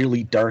action,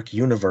 really dark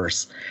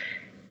universe,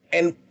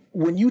 and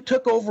when you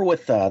took over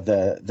with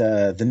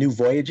the new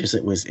Voyages,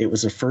 it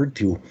was referred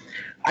to.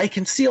 I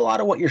can see a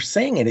lot of what you're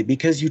saying in it,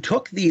 because you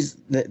took the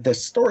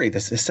story,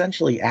 this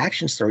essentially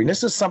action story, and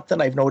this is something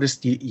I've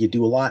noticed you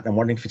do a lot, and I'm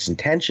wondering if it's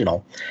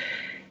intentional,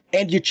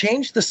 and you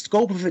changed the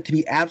scope of it to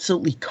be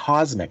absolutely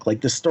cosmic.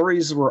 Like the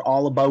stories were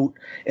all about,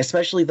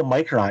 especially the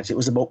Micronauts, it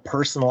was about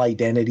personal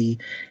identity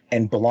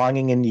and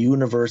belonging in the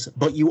universe,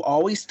 but you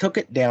always took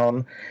it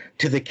down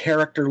to the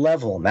character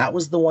level, and that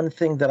was the one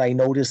thing that I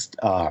noticed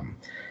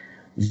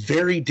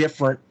very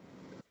different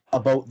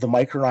about the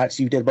Micronauts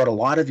you did about a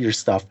lot of your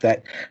stuff,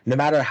 that no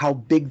matter how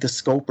big the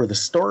scope or the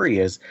story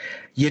is,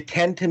 you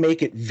tend to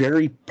make it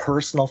very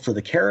personal for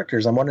the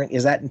characters. I'm wondering,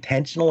 is that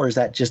intentional, or is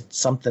that just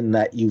something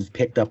that you've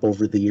picked up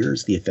over the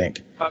years, do you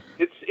think?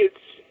 It's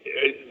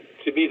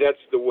to me, that's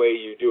the way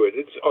you do it.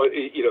 It's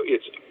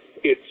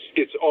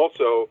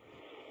also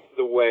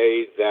the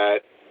way that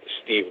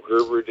Steve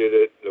Gerber did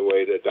it, the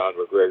way that Don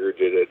McGregor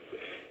did it,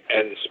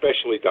 and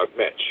especially Doug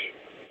Mitch.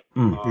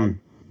 Mm-hmm.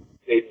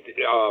 They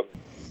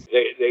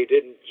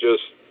didn't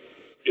just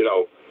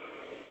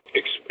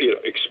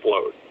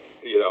explode,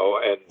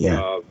 and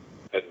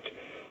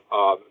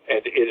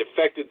it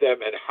affected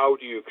them. And how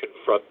do you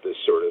confront this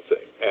sort of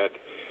thing? And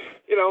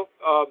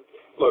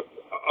look,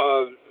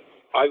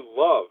 I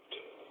loved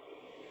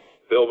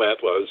Bill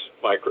Mantlow's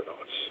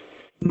Micronauts,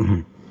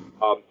 Mm-hmm.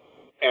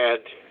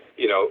 and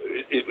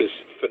it was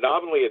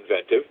phenomenally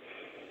inventive.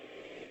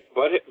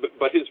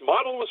 But his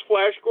model was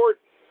Flash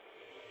Gordon.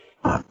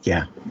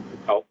 Yeah.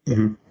 Oh.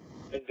 Mm-hmm.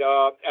 And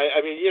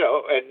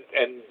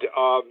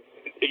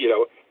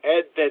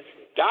and that's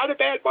not a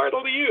bad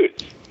model to use.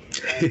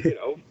 And,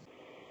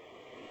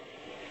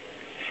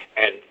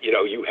 And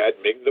you had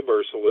Ming the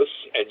Merciless,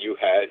 and you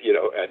had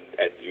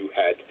and you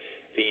had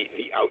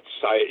the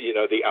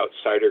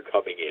outsider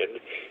coming in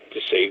to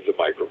save the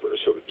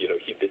microverse. So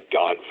he'd been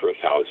gone for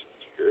 1,000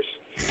 years,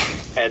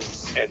 and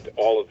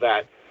all of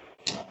that.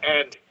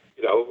 And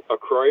a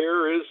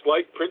Croyer is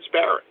like Prince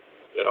Baron,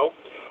 and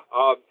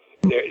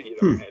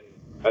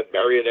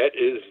Marionette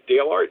is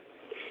Dale Arden.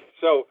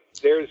 So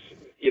there's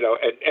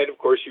and of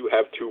course you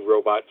have two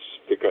robots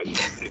because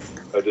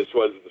this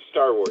was the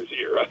Star Wars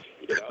era,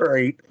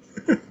 Right.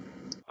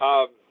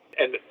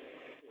 And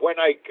when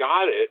I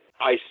got it,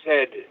 I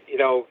said,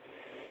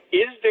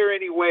 is there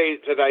any way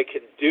that I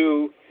can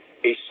do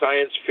a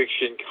science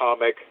fiction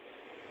comic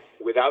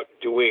without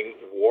doing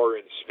war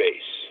in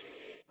space?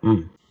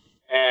 And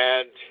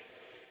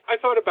I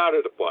thought about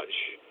it a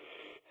bunch,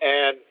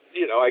 and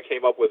I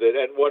came up with it.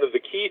 And one of the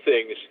key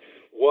things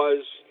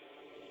was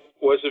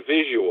a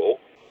visual,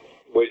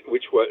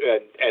 which was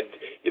and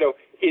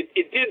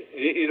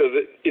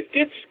it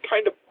did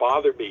kind of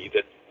bother me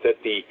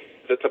that the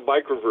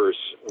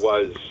microverse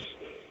was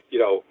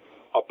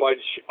a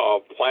bunch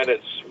of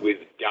planets with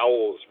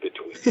dowels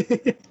between.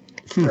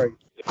 Right.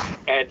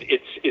 And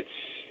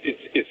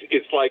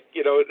it's like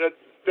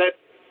that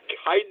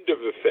kind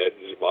of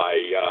offends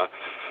my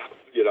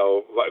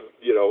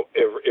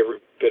every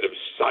bit of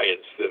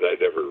science that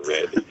I'd ever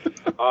read.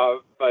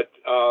 But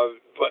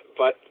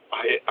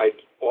I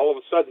all of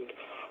a sudden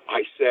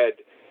I said,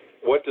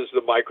 what does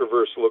the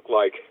microverse look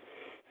like?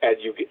 And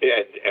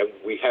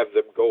we have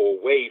them go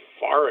away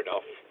far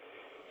enough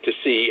to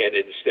see, and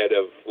instead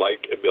of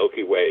like a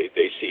Milky Way,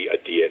 they see a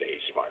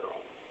DNA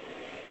spiral.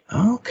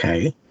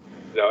 Okay.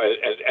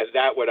 And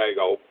that when I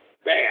go,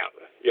 bam,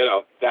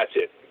 that's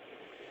it.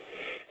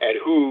 And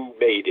who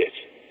made it?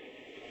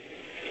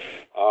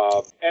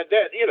 And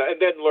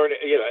then learn,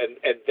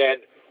 and then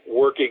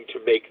working to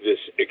make this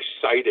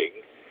exciting,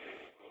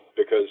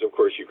 because of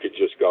course you could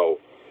just go,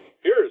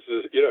 here's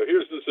this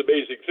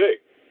amazing thing.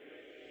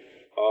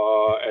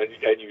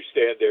 And you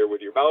stand there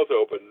with your mouth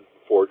open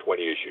for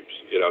 20 issues.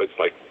 It's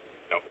like,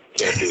 no,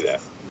 can't do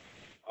that.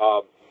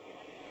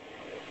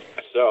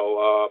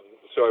 So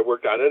I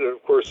worked on it, and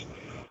of course,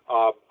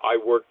 I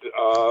worked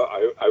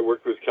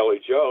with Kelly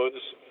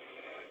Jones,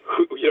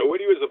 who, when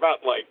he was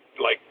about like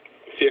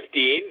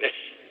 15.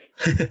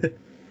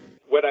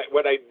 When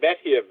I met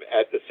him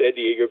at the San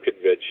Diego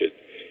convention,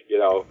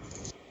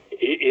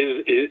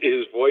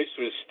 his voice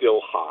was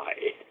still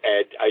high,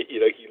 and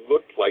he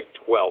looked like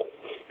 12.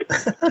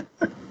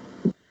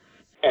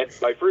 And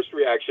my first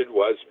reaction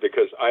was,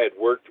 because I had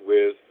worked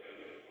with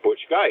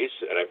Butch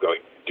Guice, and I'm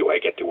going, do I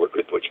get to work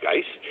with Butch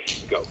Guice?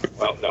 You go,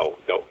 well, no,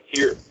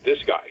 here,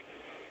 this guy.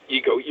 You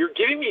go, you're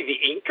giving me the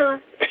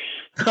inker?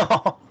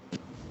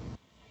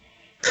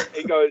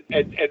 He goes,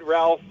 and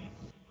Ralph,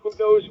 who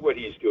knows what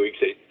he's doing,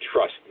 said,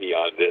 trust me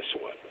on this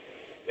one.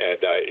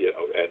 And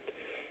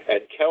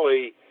and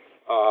Kelly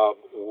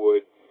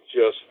would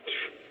just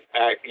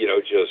act,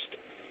 just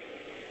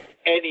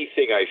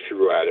anything I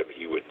threw at him,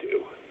 he would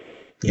do.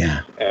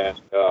 Yeah.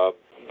 And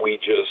we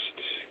just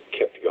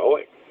kept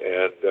going,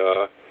 and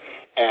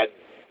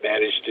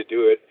managed to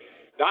do it.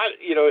 Not,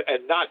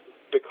 and not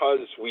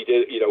because we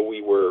did,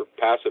 we were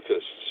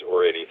pacifists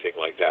or anything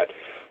like that,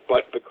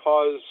 but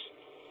because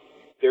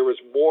there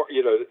was more,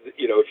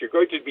 if you're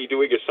going to be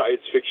doing a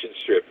science fiction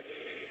strip,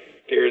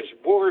 there's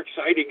more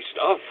exciting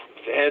stuff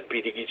than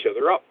beating each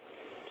other up.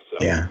 So.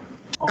 Yeah.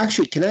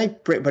 Actually, can I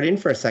butt in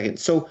for a second?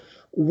 So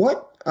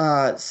what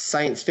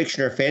science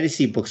fiction or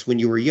fantasy books when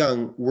you were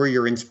young were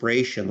your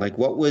inspiration? Like,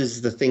 what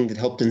was the thing that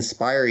helped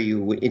inspire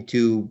you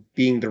into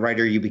being the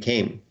writer you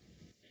became?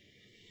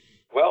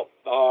 Well,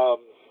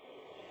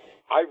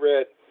 I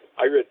read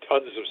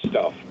tons of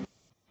stuff,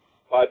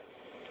 but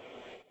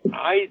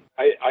I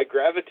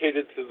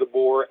gravitated to the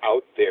more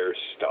out there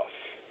stuff.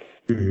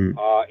 Mm-hmm.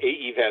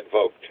 A.E. Van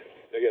Vogt,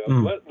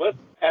 let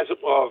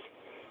Asimov,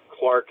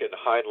 Clark, and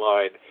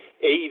Heinlein,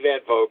 A.E. Van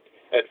Vogt,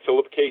 and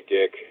Philip K.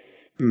 Dick,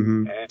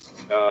 mm-hmm. and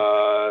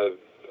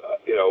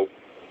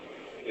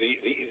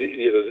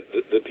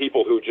the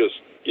people who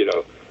just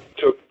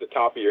took the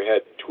top of your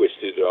head and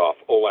twisted it off.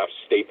 Olaf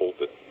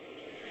Stapleton,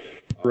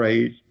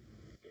 right?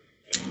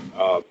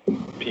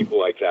 People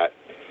like that,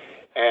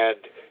 and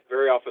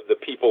very often the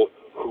people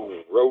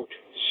who wrote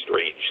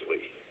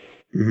strangely.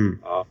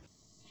 Mm-hmm.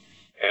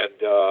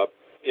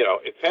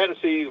 In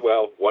fantasy,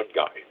 well, one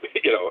guy,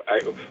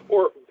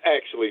 or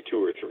actually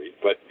two or three,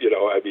 but,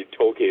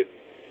 Tolkien,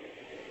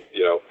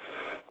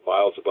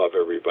 miles above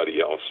everybody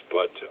else.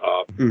 But,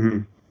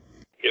 mm-hmm.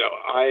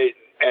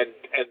 And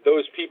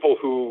those people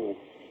who,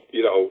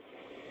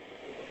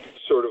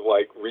 sort of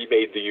like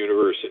remade the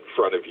universe in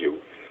front of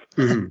you,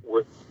 mm-hmm.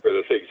 were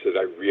the things that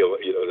I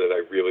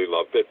really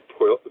loved,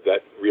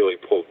 that really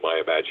pulled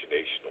my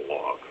imagination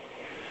along.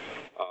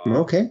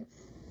 Okay.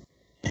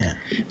 Yeah.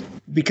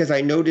 Because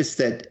I noticed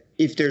that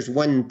if there's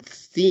one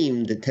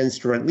theme that tends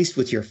to run, at least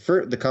with your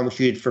the comics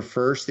you did for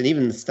First, and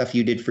even the stuff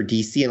you did for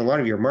DC and a lot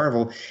of your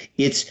Marvel,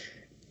 it's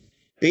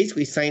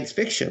basically science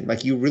fiction.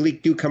 Like, you really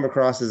do come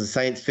across as a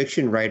science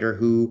fiction writer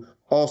who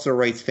also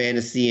writes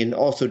fantasy and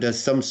also does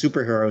some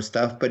superhero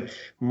stuff, but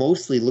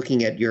mostly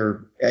looking at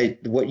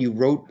what you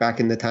wrote back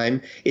in the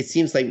time, it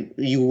seems like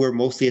you were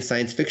mostly a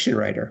science fiction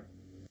writer.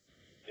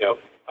 Yeah.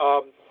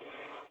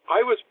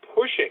 I was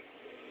pushing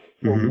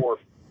for more.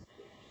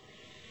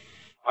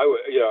 I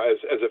was,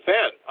 as a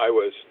fan, I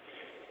was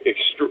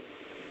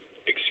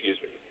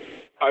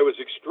I was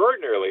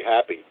extraordinarily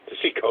happy to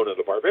see Conan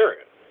the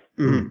Barbarian.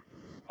 Mm-hmm.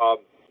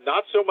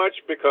 Not so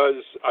much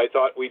because I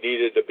thought we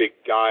needed a big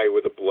guy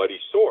with a bloody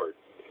sword,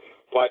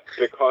 but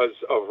because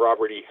of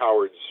Robert E.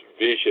 Howard's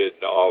vision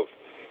of,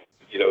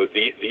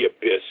 the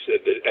abyss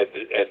and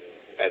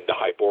the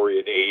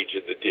Hyborian age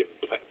and the dim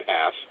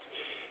past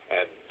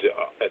and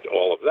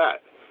all of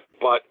that.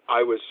 But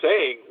I was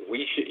saying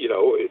we should,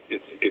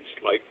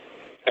 it's like,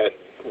 and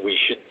we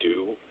should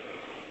do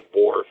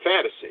more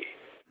fantasy.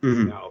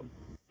 Mm-hmm. Now,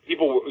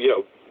 people,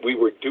 we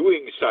were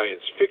doing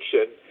science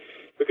fiction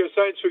because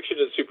science fiction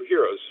and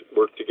superheroes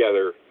work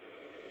together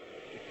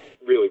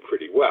really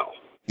pretty well.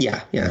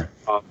 Yeah, yeah.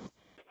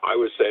 I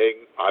was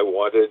saying I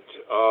wanted,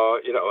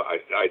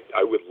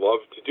 I would love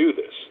to do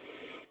this.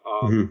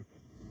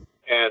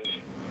 And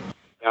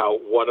now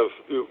one of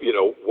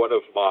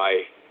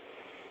my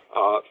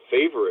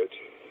favorite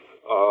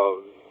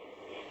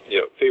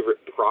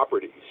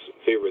properties,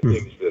 favorite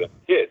things that I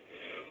did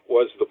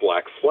was the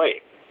Black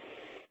Flame.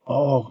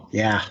 Oh,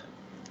 yeah.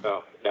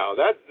 Now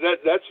that's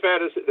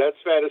fantasy. That's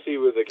fantasy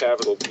with a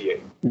capital T-A.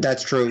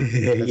 That's true.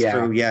 That's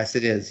true. Yes,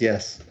 it is.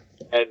 Yes.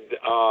 And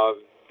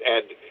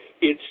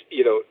it's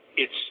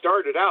it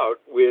started out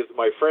with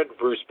my friend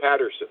Bruce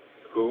Patterson,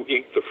 who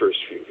inked the first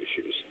few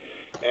issues,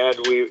 and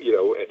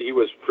and he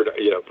was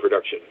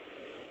production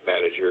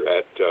manager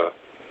at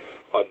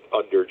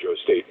under Joe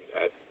Staton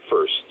at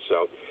first.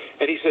 So,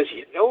 and he says,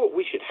 what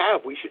we should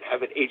have? We should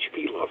have an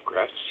H.P.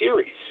 Lovecraft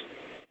series.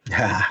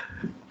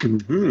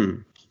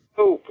 Mm-hmm.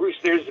 Oh, Bruce,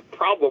 there's a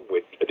problem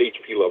with an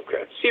H.P.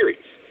 Lovecraft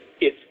series.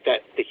 It's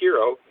that the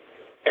hero,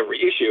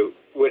 every issue,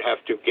 would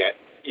have to get,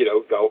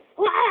 go,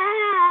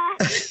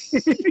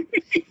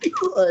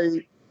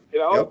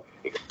 Yep.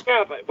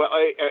 Yeah, but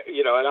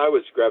and I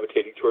was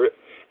gravitating toward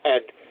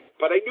it,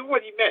 but I knew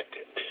what he meant.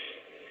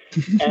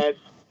 And,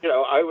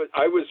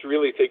 I was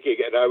really thinking,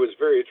 and I was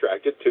very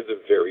attracted to the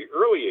very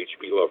early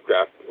H.P.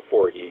 Lovecraft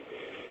before he,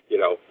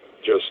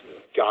 just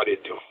got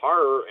into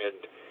horror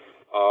and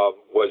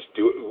was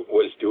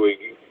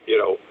doing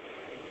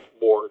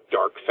more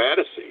dark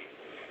fantasy,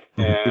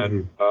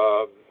 and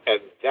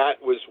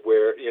that was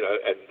where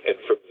and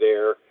from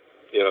there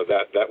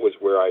that was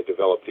where I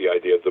developed the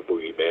idea of the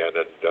boogeyman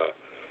and the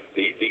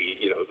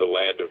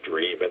land of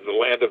dream and the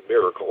land of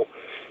miracle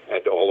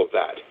and all of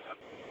that,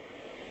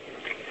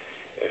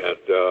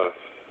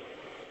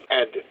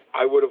 and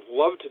I would have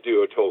loved to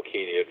do a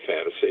Tolkienian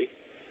fantasy,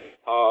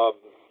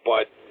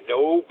 but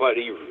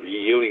nobody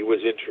really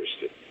was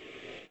interested.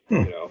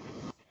 And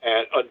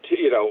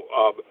until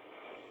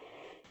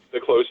the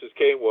closest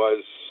came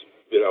was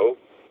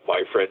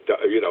my friend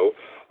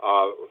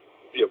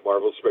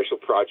Marvel Special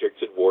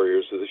Projects and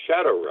Warriors of the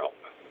Shadow Realm,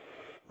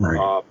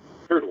 Right.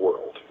 Third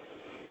World,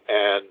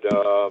 and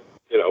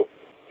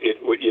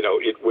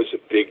it was a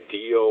big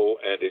deal,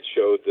 and it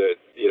showed that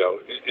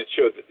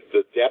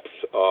the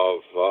depth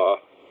of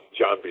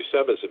John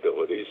Buscema's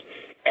abilities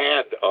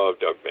and of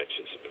Doug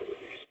Mensch's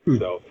abilities.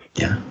 So,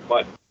 yeah,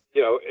 but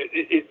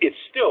it's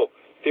still.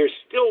 There's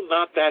still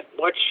not that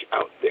much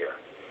out there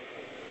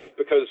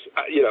because,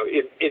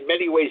 in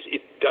many ways,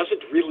 it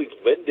doesn't really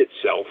lend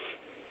itself,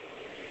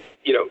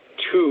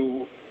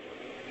 to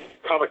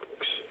comic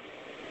books.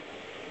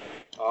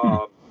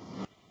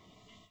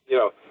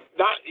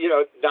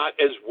 Not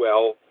as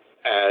well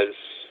as,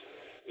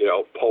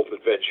 Pulp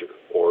Adventure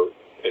or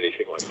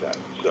anything like that.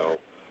 So,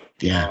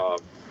 yeah,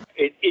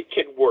 it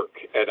can work,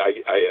 and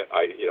I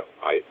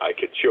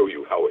can show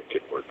you how it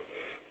can work,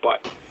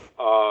 but.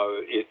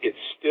 It's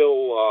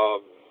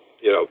still,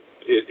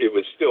 it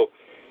was still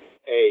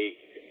a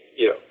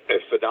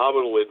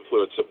phenomenal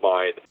influence of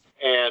mine,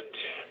 and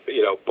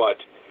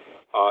but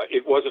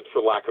it wasn't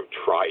for lack of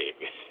trying.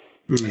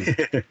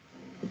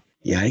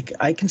 Yeah,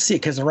 I can see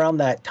it because around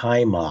that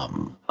time,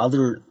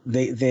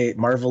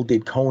 Marvel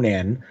did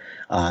Conan.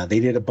 They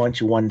did a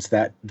bunch of ones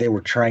that they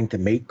were trying to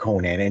make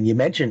Conan, and you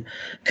mentioned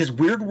because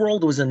Weird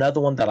World was another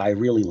one that I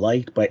really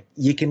liked, but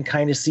you can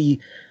kind of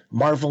see.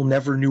 Marvel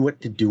never knew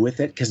what to do with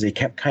it because they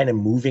kept kind of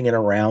moving it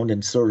around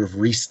and sort of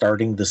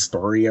restarting the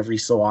story every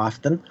so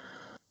often.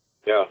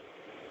 Yeah.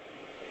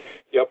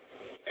 Yep.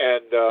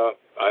 And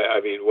I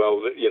mean,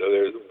 well,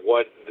 there's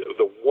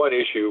the one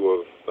issue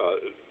of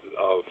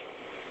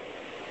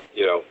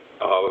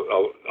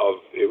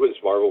it was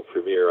Marvel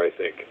Premiere, I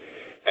think,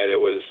 and it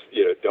was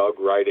Doug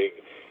writing,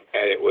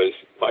 and it was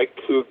Mike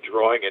Ploog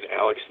drawing and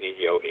Alex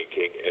Nino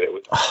inking, and it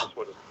was just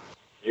one of the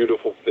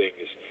beautiful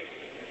things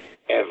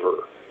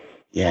ever.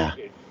 Yeah.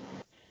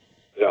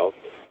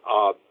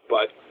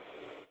 But,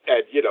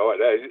 and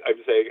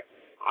I'm saying,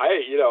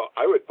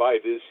 I would buy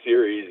this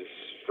series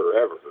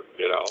forever,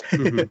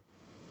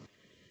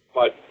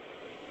 But,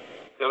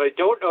 and I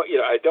don't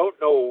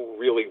know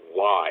really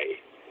why,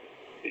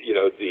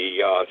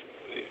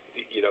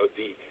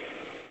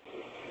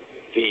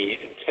 the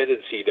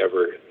tendency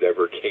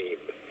never came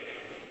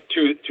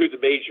to the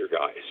major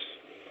guys.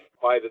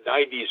 By the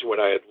 90s, when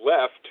I had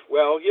left,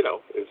 well,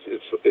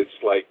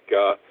 it's like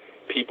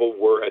people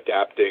were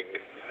adapting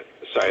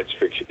science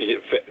fiction,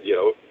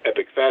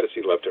 epic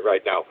fantasy left and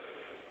right. Now,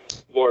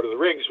 Lord of the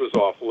Rings was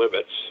off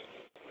limits.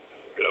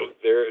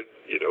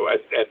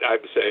 And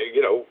I'm saying,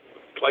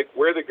 like,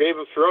 where are the Game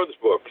of Thrones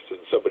books? And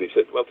somebody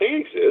said, well, they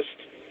exist.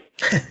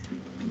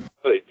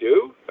 They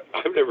do?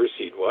 I've never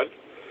seen one.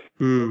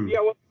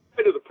 Yeah, well, that's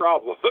kind of the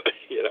problem.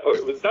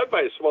 It was done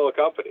by a small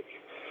company.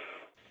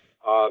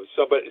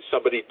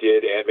 Somebody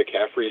did Anne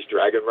McCaffrey's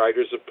Dragon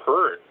Riders of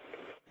Pern,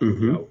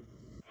 and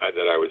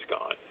then I was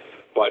gone.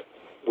 But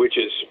which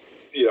is,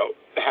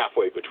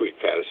 halfway between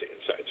fantasy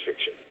and science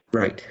fiction.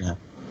 Right. Yeah.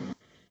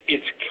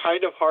 It's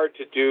kind of hard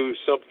to do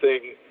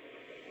something.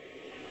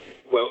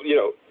 Well,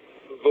 the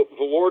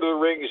Lord of the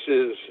Rings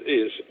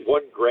is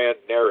one grand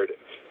narrative,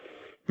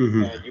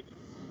 and you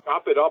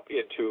chop it up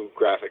into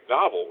graphic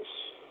novels,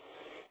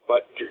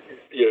 but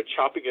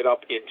chopping it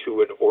up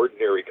into an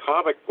ordinary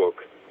comic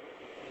book,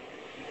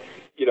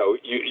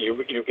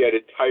 you get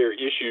entire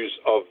issues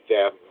of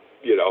them,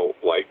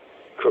 like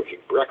cooking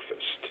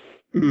breakfast,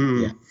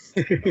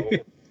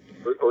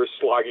 or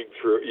slogging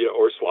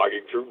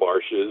through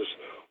marshes,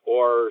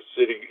 or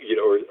sitting,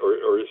 or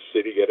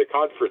sitting at a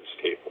conference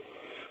table.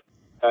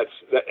 And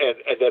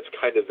that's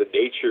kind of the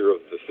nature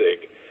of the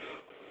thing.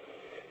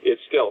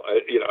 It's still,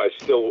 I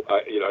still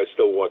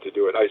want to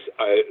do it.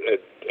 And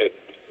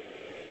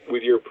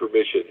with your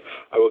permission,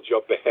 I will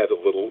jump ahead a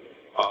little.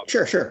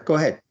 Sure. Go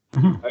ahead.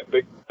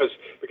 Because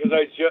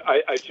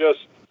I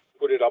just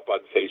put it up on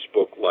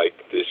Facebook like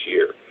this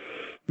year,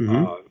 a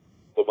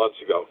couple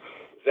months ago,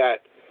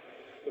 that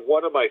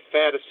one of my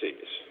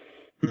fantasies,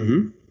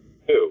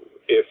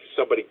 if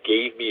somebody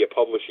gave me a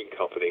publishing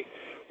company,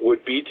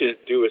 would be to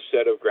do a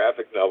set of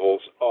graphic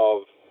novels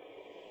of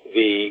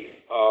the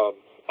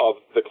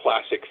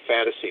classic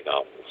fantasy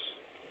novels,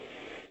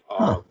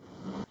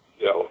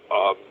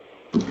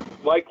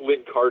 like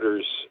Lynn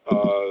Carter's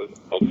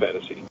old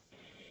fantasy,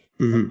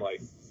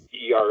 like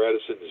E.R.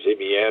 Edison's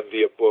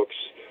Zimianvia books,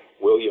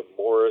 William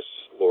Morris,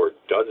 Lord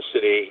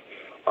Dunsany,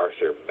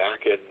 Arthur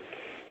Machen,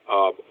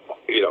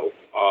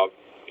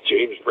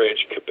 James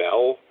Branch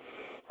Cabell,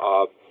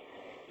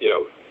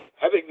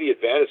 having the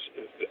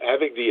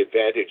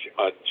advantage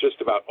on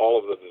just about all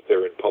of them that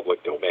they're in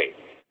public domain.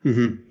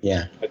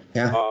 Yeah.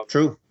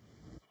 True.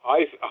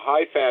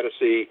 High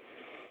fantasy,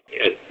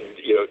 and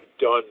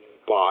done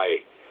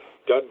by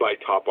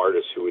top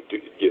artists who would do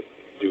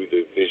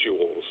the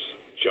visuals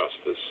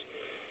justice,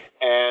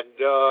 and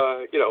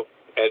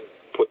and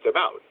put them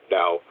out.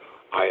 Now,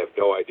 I have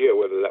no idea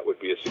whether that would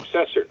be a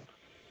successor,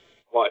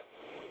 but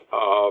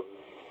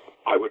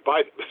I would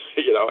buy them,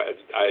 and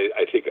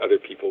I think other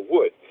people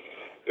would,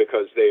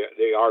 because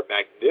they are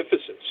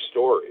magnificent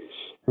stories.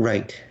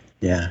 Right.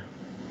 Yeah.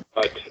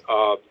 But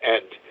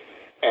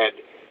and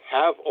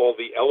have all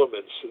the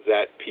elements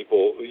that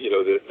people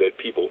that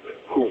people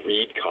who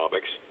read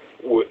comics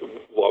would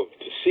love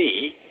to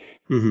see.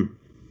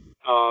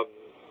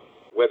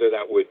 Whether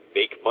that would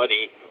make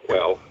money,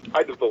 well,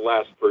 I'm the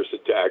last person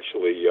to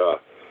actually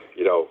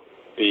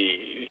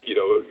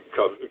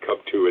come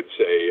to and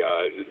say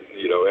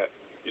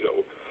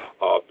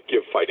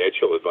give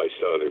financial advice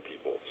to other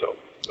people. So.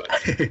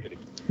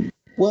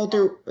 Well,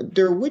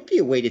 there would be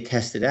a way to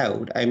test it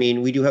out. I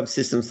mean, we do have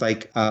systems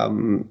like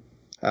Patreon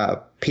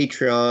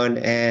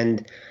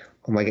and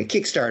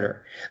Kickstarter.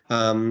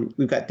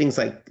 We've got things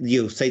like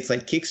sites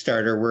like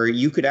Kickstarter where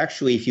you could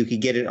actually, if you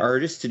could get an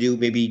artist to do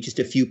maybe just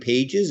a few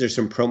pages or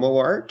some promo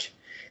art,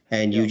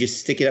 and you just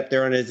stick it up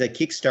there on as a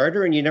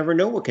Kickstarter, and you never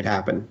know what could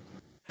happen.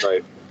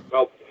 Right.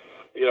 Well,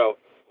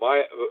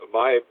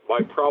 my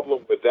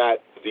problem with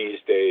that these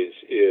days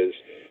is,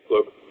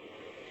 look,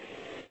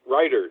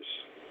 writers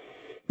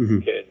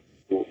can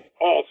do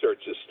all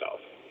sorts of stuff,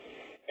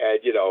 and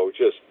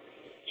just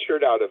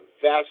churn out a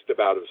vast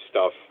amount of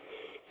stuff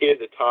in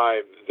the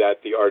time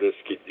that the artist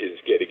is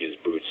getting his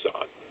boots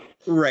on.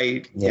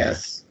 Right.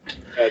 Yes.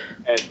 And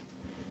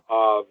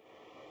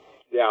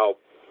now,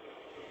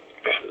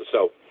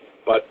 so,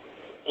 but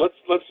let's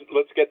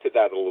get to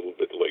that a little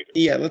bit later.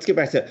 Yeah, let's get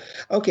back to that.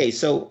 Okay,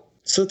 so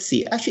let's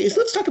see. Actually,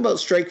 let's talk about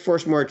Strike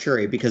Force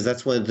Mortuary, because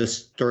that's one of the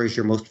stories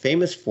you're most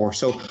famous for.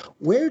 So,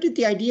 where did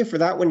the idea for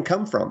that one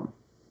come from?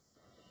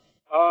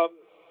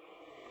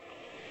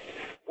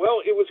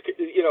 Well, it was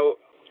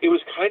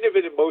kind of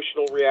an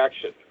emotional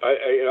reaction.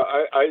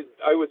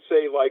 I would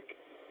say, like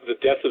the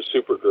death of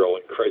Supergirl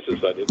in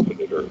Crisis on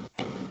Infinite Earth.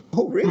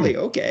 Oh, really?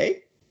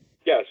 Okay.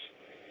 Yes.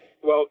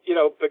 Well,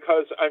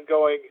 because I'm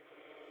going,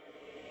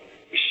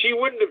 she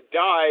wouldn't have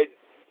died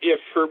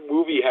if her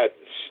movie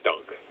hadn't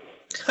stunk.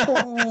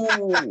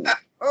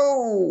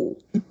 Oh.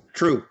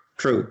 True.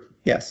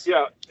 Yes.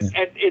 Yeah.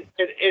 And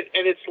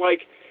it's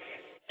like,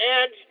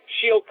 and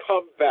she'll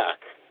come back.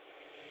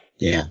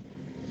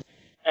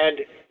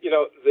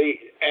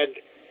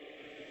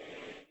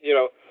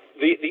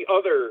 the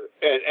other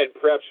and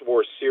perhaps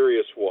more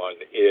serious one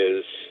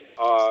is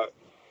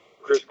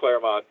Chris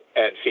Claremont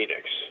and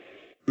Phoenix.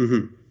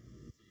 Mm-hmm.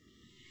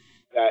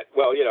 That,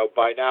 well,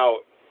 by now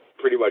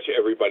pretty much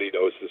everybody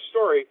knows the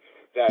story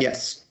that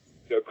Yes.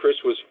 Chris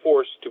was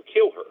forced to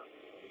kill her.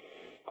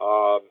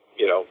 I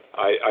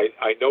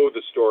know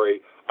the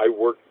story. I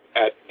worked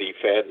at the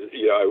fan.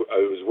 I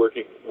was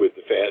working with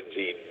the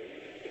fanzine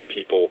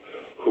people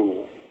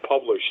who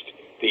published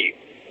the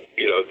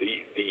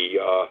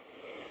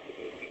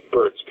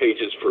Burns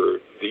pages for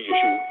the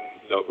issue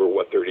number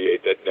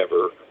 138 that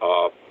never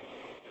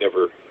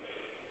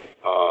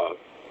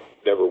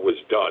was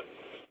done.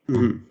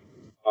 Mm-hmm.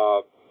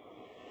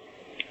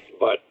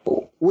 But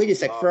wait a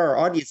sec. For our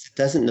audience that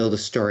doesn't know the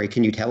story,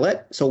 can you tell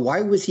it? So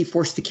why was he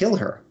forced to kill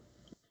her?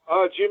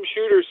 Jim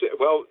Shooter said,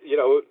 well,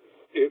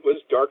 it was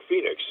Dark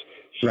Phoenix.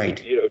 She, Right.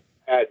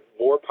 had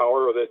more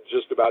power than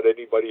just about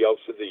anybody else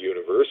in the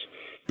universe,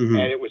 Mm-hmm.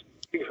 and it was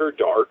making her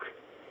dark.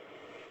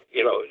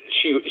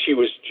 She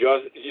was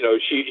just,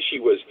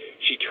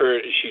 she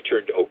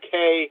turned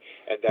okay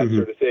and that Mm-hmm.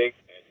 sort of thing,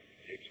 and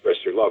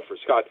expressed her love for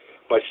Scott,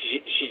 but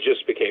she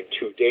just became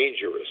too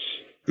dangerous.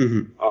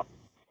 Mm-hmm.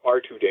 Far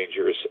too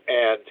dangerous.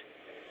 And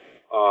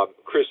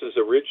Chris's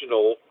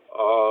original,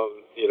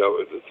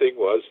 the thing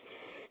was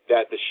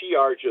that the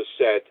Shi'ar just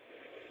said,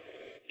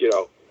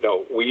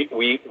 no, we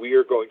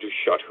are going to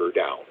shut her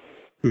down.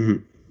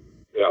 Mm-hmm.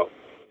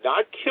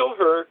 Not kill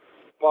her,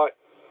 but,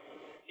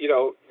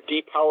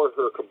 depower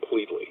her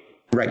completely.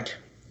 Right.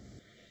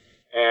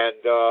 And,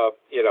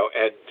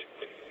 and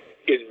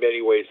in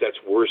many ways that's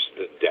worse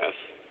than death.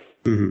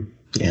 Mm-hmm.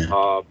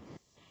 Yeah.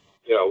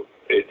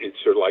 It's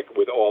sort of like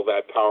with all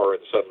that power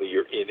and suddenly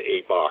you're in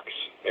a box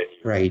and you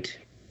Right. can't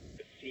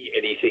see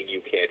anything,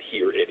 you can't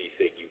hear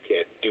anything, you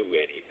can't do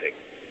anything.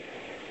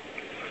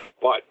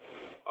 But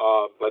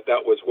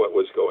that was what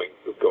was going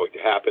to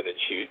happen, and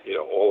she,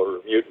 all of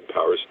her mutant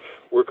powers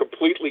were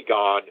completely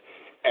gone,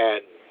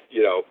 and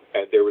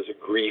and there was a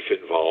grief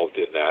involved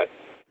in that,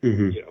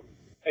 Mm-hmm.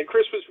 and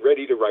Chris was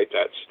ready to write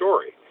that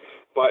story,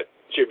 but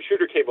Jim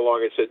Shooter came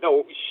along and said,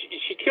 no,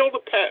 she killed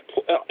an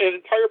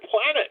entire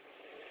planet.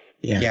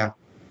 Yeah. Yeah.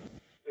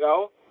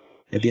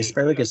 Yeah, the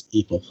asparagus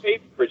people.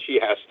 But she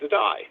has to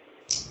die.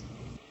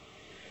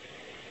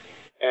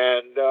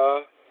 And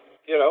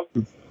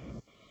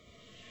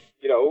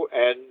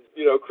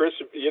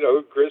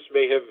Chris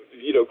may have,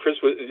 Chris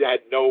had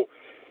no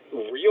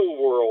real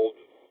world,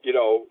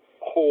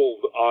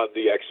 hold on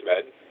the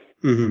X-Men.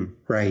 Mm-hmm.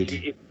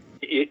 Right.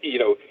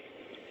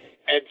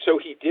 And so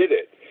he did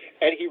it.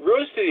 And he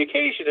rose to the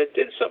occasion and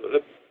did some of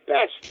the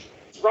best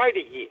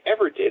writing he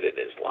ever did in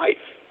his life.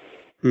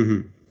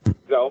 Mm-hmm.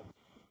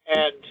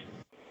 And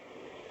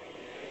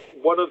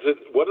one of the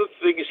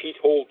things he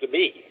told to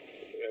me,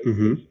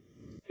 Mm-hmm.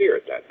 clear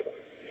at that point,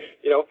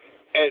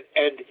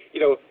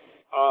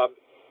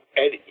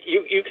 and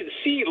you can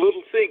see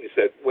little things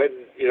that when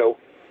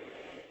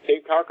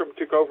Dave Cockrum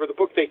took over the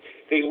book, they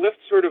left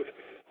sort of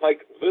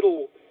like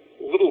little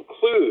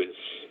clues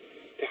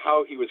to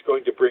how he was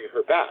going to bring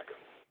her back.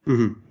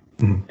 Mm-hmm.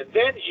 And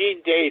then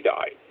Jean Day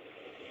died.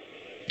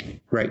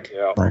 Right.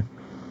 Right.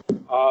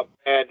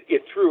 And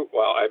it threw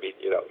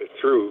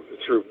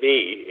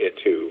me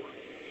into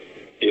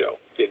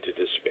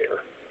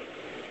despair.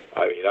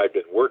 I mean, I've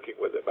been working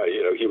with him.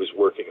 He was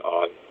working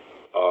on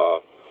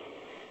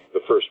the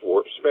first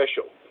Warp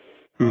special.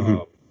 Mm-hmm.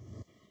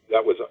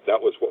 That was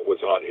what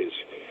was on his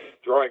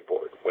drawing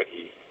board when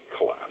he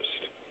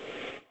collapsed.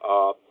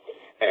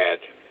 And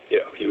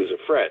he was a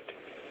friend.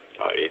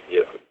 Doug,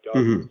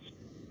 Mm-hmm.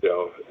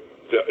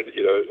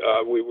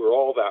 we were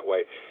all that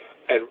way.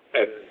 And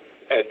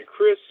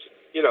Chris,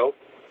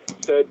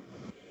 said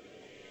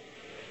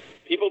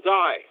people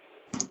die,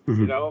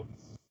 Mm-hmm.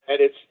 and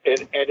it's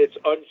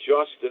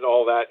unjust and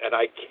all that, and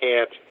I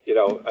can't,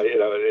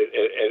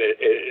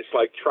 it's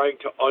like trying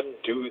to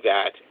undo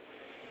that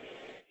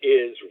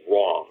is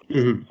wrong.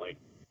 Mm-hmm. Like,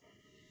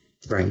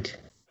 Right.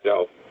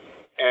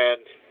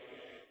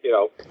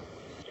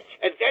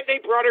 and then they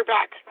brought her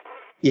back.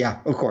 Yeah,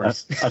 of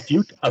course. A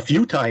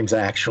few times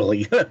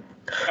actually. Yeah,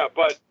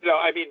 but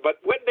but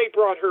when they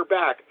brought her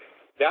back,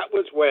 that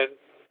was when,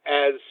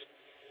 as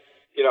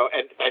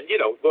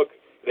look,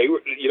 they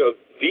were,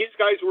 these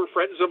guys were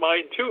friends of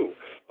mine too.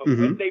 But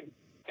Mm-hmm. when they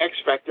X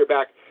Factor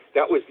back,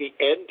 that was the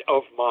end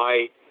of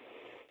my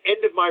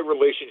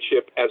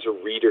relationship as a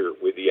reader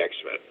with the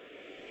X-Men.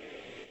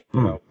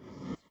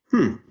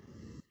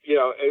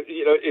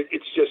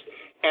 It's just,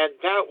 and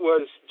that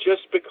was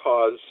just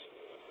because,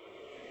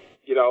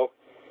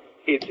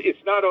 it's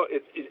not,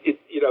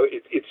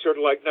 it's sort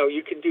of like, no,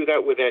 you can do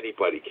that with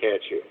anybody,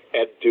 can't you?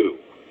 And do.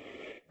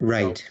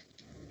 Right.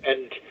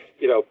 And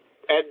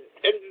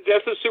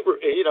Death of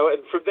and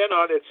from then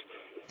on it's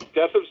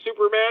Death of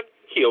Superman,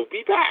 he'll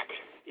be back,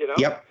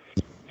 Yep.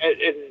 And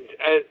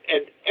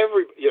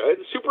every, and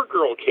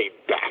Supergirl came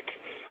back.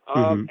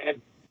 Mm-hmm.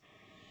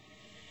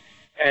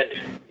 And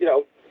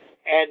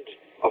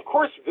of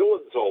course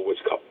villains always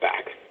come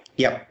back.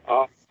 Yep.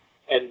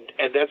 And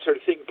that sort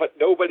of thing, but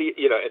nobody,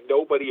 and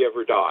nobody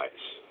ever dies.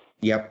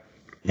 Yep.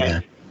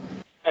 Yeah.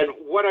 And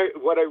what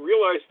I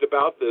realized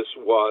about this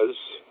was,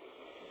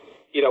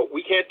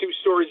 we can't do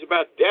stories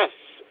about death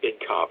in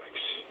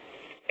comics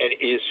and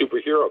in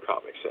superhero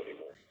comics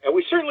anymore. And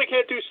we certainly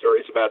can't do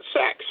stories about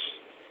sex.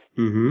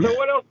 Mm-hmm. So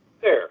what else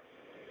is there?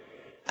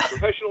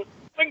 Professional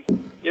thing,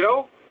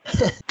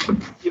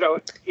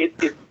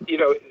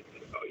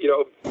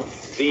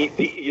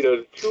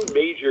 the two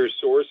major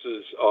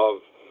sources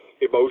of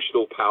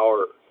emotional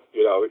power,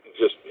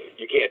 just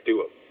you can't do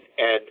them.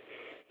 And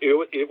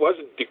it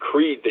wasn't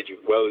decreed that you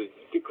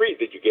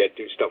can't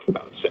do stuff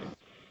about sex.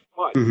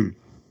 But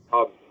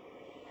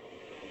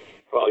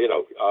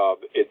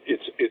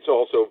it's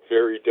also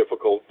very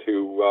difficult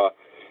to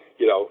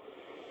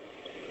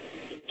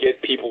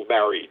get people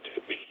married,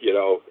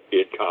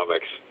 in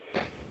comics.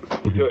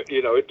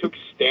 It took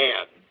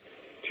Stan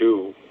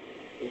to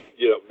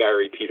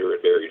marry Peter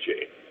and Mary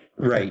Jane.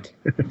 Right.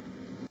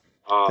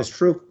 That's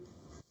true.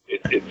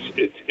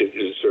 It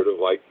is sort of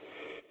like,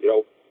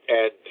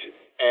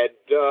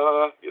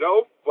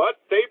 but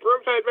they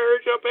broke that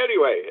marriage up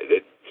anyway. And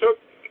it took,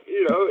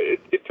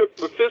 it took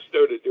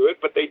Mephisto to do it,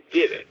 but they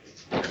did it.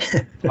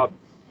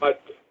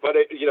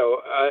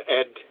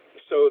 And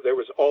so there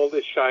was all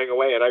this shying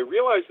away. And I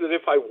realized that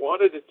if I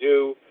wanted to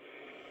do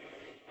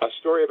a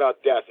story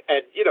about death,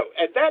 and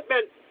that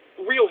meant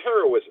real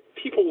heroism,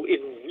 people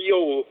in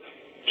real,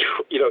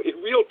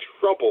 in real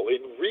trouble,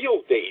 in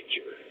real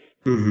danger.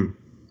 Mm-hmm.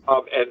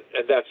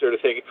 And that sort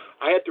of thing.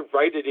 I had to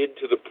write it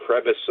into the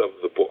premise of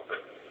the book.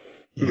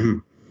 Mm-hmm.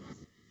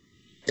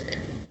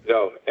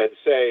 And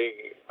saying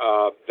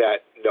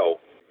that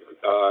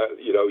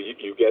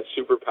you get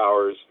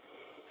superpowers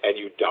and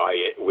you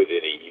die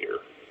within a year.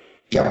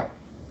 Yeah.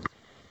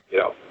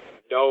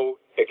 No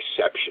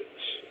exceptions.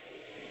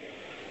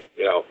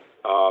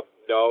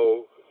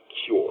 No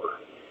cure.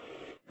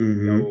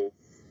 Mm-hmm. No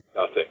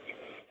nothing.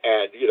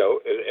 And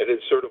and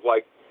it's sort of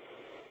like.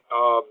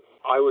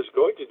 I was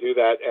going to do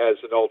that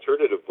as an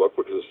alternative book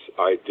because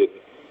I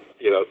didn't,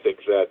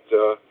 think that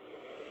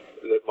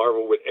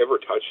Marvel would ever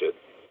touch it.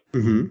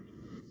 Mm-hmm.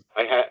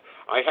 I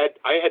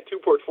had two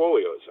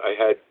portfolios. I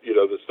had,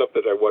 the stuff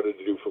that I wanted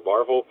to do for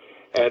Marvel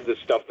and the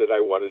stuff that I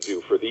wanted to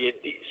do for the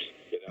indies.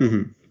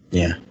 Mm-hmm.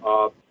 Yeah.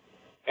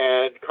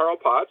 And Carl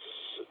Potts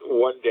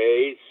one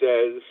day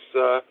says,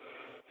 "Let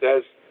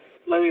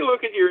me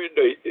look at your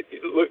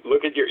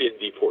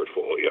indie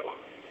portfolio."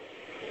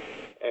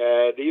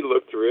 And he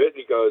looked through it, and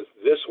he goes,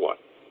 "This one."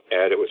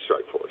 And it was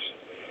Strikeforce.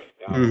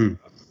 Now,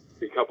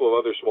 a couple of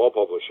other small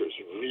publishers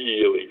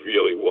really,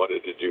 really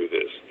wanted to do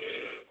this.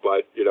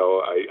 But,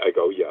 I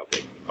go, "Yeah,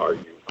 but are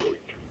you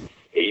going to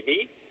pay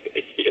me?"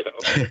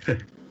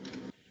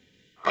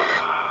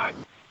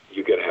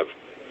 You got to have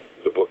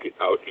the book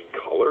out in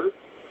color.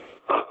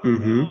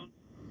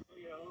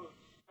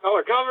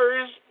 Color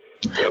covers.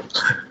 Yep.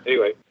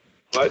 Anyway,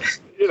 but,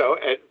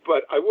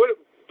 but I would have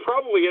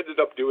probably ended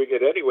up doing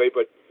it anyway,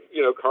 but,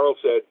 Carl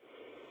said,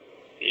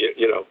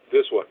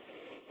 this one,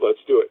 let's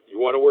do it. You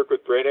want to work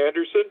with Brent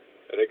Anderson?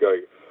 And I go,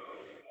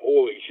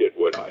 holy shit,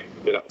 would I?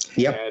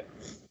 Yep. And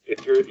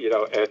it turned,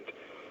 and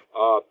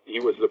he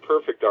was the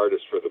perfect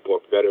artist for the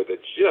book, better than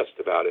just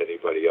about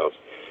anybody else,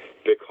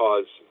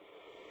 because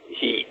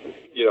he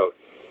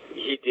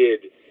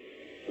did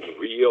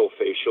real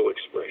facial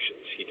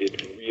expressions. He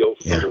did real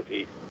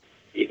subtlety.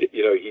 He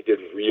did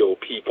real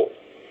people.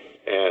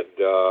 And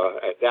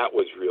that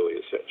was really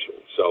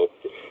essential. So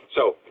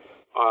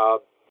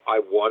I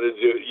wanted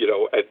to,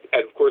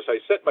 and of course I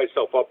set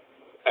myself up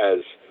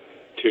as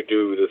to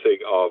do the thing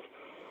of,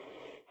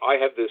 I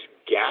have this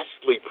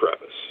ghastly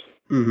premise,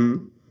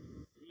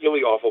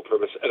 really awful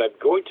premise, and I'm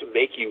going to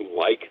make you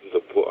like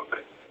the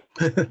book.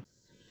 And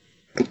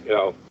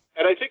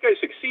I think I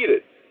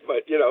succeeded,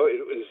 but it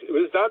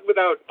was not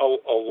without a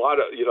lot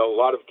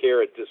of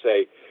care to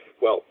say,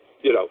 well,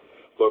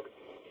 look.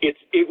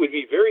 It would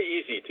be very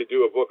easy to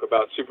do a book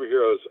about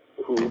superheroes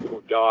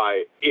who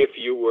die if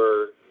you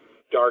were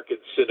dark and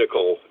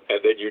cynical,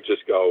 and then you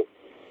just go,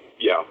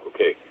 yeah,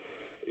 okay,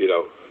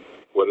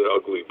 what an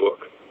ugly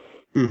book.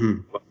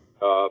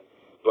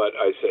 But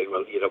I said,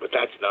 well, but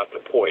that's not the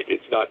point.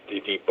 It's not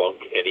to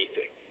debunk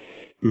anything.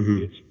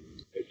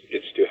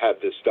 It's to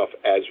have this stuff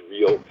as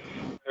real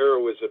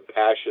heroism,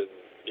 passion,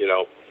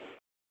 and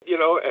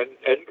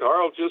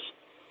Carl just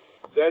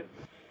said,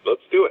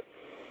 let's do it.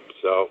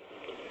 So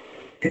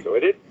I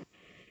did.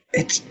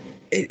 It's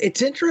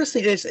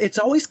interesting. It's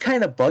always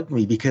kind of bugged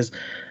me because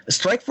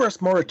Strikeforce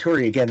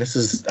Morituri, again, this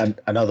is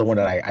another one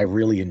that I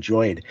really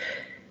enjoyed.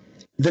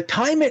 The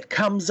time it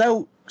comes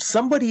out,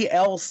 somebody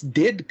else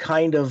did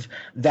kind of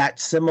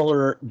that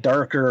similar,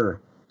 darker,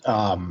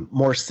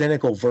 more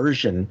cynical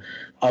version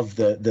of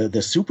the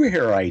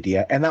superhero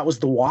idea, and that was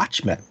The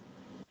Watchmen.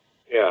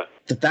 Yeah.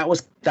 That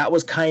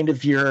was kind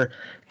of your,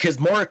 because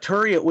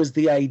Morituri, it was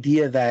the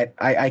idea that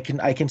I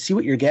can see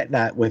what you're getting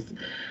at with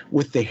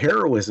the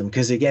heroism,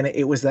 because again,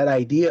 it was that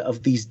idea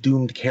of these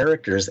doomed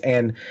characters,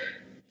 and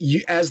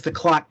you, as the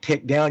clock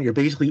ticked down, you're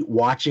basically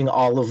watching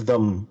all of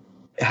them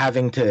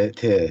having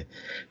to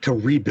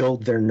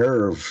rebuild their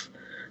nerve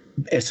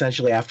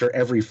essentially after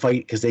every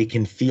fight because they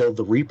can feel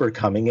the Reaper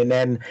coming. And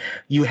then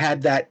you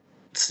had that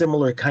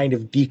similar kind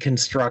of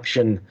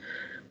deconstruction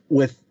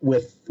with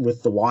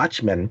the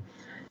Watchmen,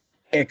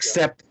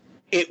 except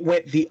it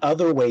went the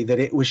other way, that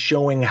it was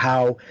showing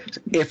how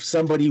if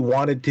somebody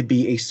wanted to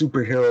be a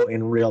superhero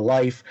in real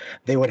life,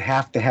 they would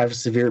have to have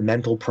severe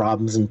mental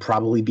problems and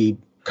probably be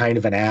kind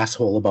of an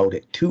asshole about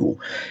it too.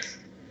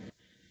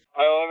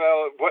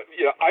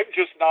 I'm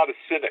just not a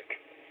cynic.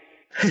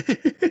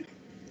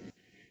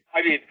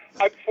 I mean,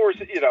 I'm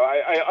forced,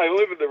 I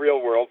live in the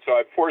real world, so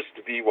I'm forced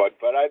to be one,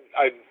 but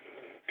I'm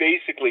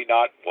basically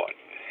not one.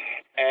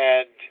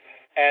 And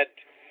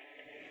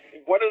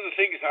one of the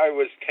things I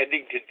was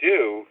tending to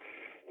do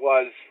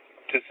was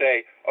to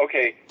say,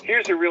 okay,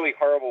 here's a really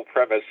horrible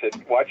premise,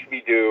 and watch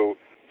me do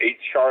a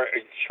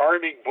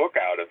charming book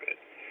out of it.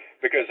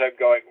 Because I'm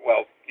going,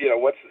 well,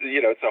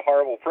 it's a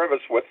horrible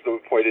premise. What's the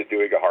point in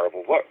doing a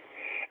horrible book?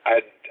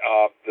 And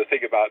the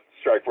thing about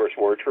Strike Force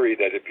Morituri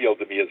that appealed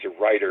to me as a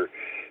writer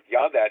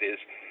beyond that is,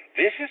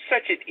 this is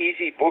such an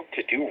easy book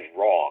to do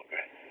wrong.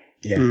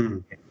 Yeah.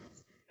 Mm.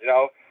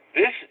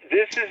 This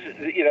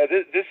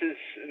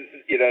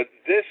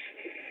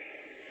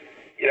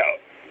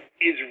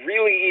is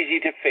really easy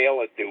to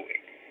fail at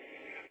doing,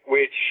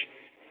 which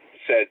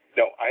said,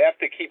 no, I have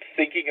to keep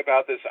thinking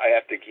about this. I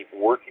have to keep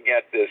working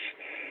at this.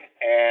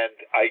 And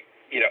I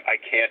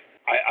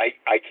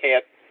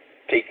can't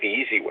take the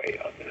easy way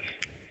on this.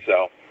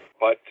 So,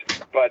 but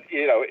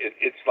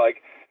it's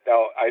like,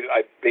 now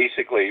I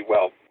basically,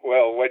 well,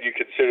 when you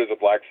consider the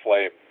Black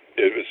Flame,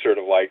 it was sort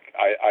of like,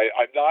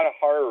 I'm not a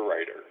horror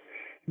writer.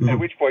 Mm-hmm. At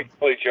which point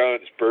Kelly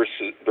Jones bursts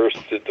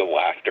into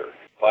laughter.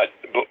 But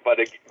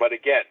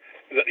again,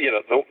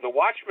 the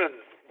Watchmen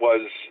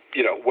was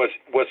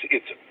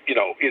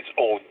its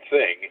own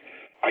thing.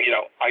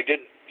 I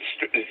didn't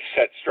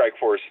set Strike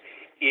Force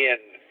in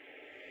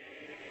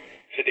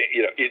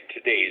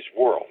today's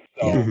world.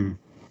 So, mm-hmm.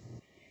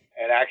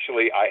 And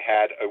actually, I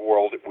had a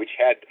world which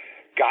had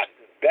gotten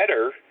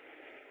better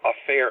a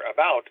fair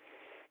amount,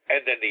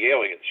 and then the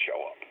aliens show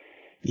up.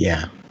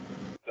 Yeah.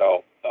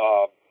 So,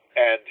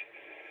 and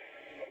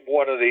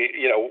one of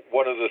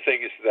the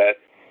things that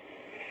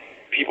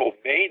people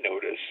may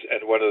notice,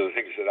 and one of the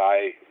things that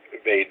I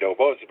made no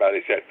bones about,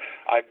 he said,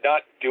 I'm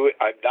not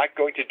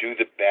going to do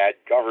the bad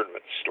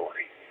government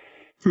story.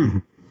 Hmm.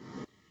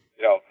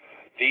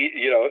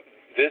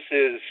 This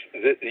is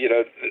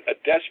a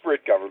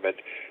desperate government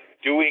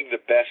doing the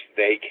best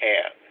they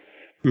can,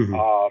 mm-hmm.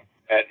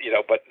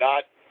 But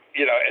not,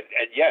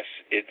 and yes,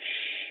 it's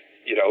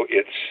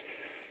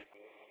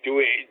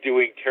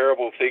doing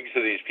terrible things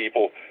to these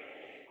people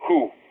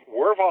who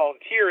were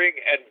volunteering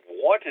and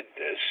wanted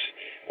this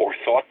or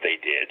thought they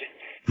did,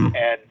 mm-hmm.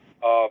 and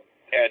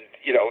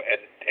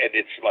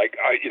it's like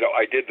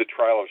I did the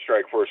trial of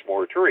Strike Force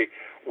Morituri,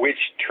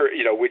 which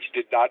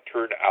did not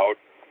turn out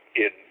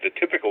in the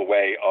typical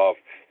way of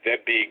them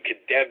being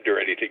condemned or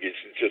anything. It's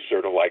just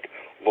sort of like,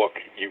 look,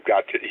 you've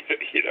got to,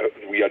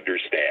 we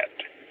understand,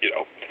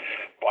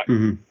 but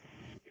mm-hmm.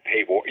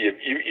 pay more.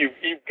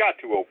 You've got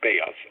to obey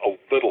us a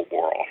little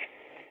more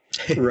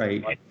often,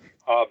 right?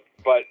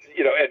 But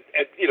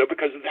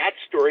because that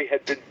story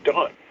had been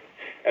done,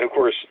 and of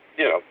course,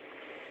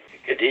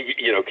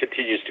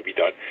 continues to be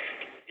done.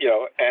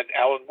 And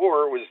Alan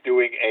Moore was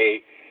doing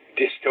a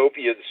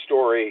dystopian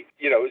story,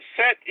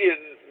 set in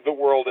the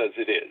world as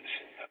it is.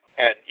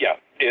 And yeah,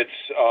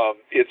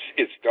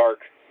 it's dark,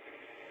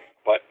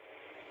 but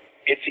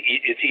it's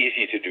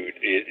easy to do.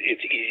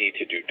 It's easy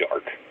to do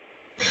dark.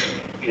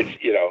 It's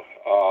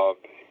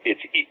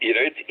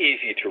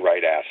easy to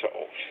write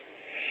assholes.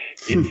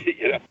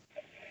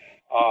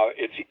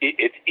 It's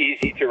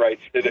easy to write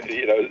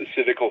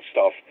cynical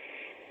stuff.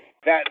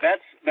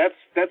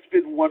 That's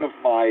been one of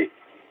my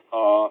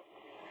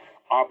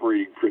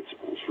operating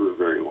principles for a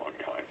very long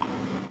time.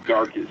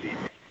 Dark is easy.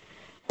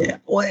 Yeah,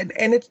 well,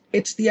 and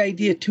it's the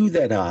idea too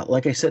that,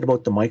 like I said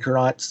about the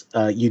Micronauts,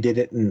 you did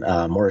it in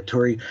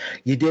Morituri,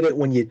 you did it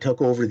when you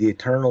took over the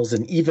Eternals,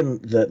 and even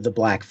the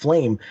Black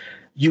Flame.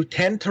 You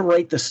tend to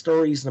write the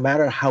stories, no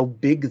matter how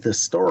big the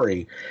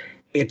story,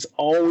 it's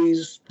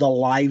always the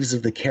lives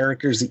of the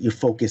characters that you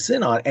focus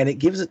in on, and it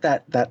gives it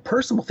that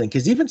personal thing.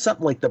 Because even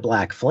something like the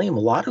Black Flame, a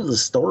lot of the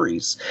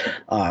stories,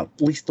 at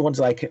least the ones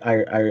I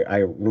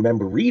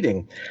remember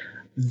reading,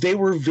 they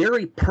were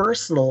very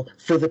personal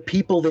for the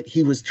people that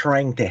he was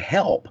trying to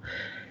help.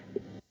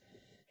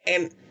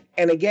 And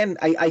again,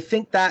 I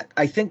think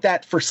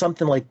that for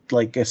something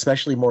like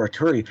especially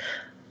Morituri,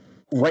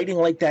 writing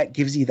like that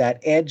gives you that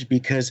edge,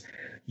 because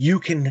you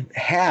can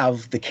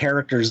have the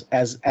characters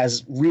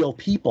as real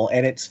people,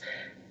 and it's,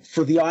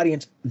 for the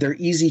audience, they're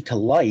easy to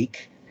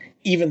like.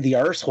 Even the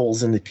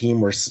arseholes in the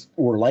team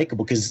were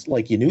likable because,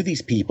 like, you knew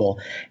these people,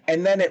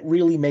 and then it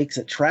really makes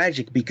it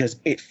tragic because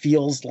it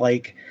feels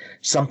like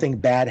something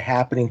bad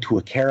happening to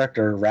a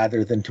character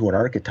rather than to an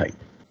archetype.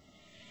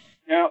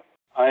 Yeah,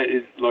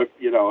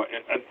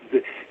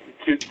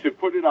 to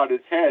put it on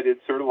its head,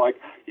 it's sort of like,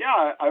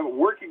 yeah, I'm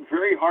working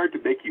very hard to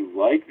make you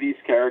like these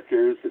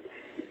characters,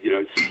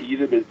 see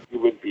them as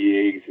human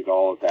beings and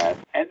all of that,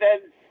 and then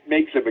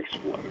makes them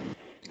explode.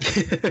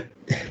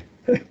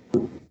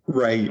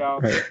 Right.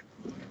 Right.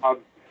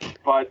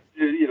 But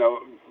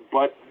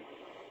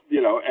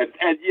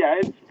and yeah,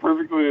 it's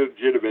perfectly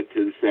legitimate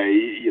to say,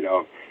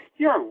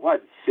 you're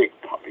one sick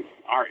puppy,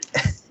 aren't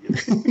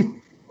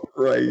you?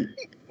 Right.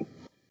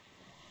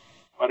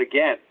 But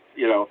again,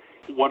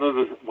 one of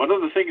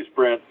the things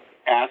Brent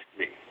asked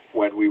me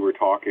when we were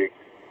talking,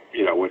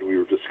 when we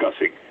were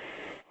discussing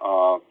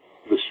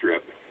the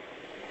strip,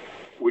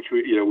 which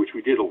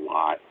we did a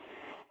lot.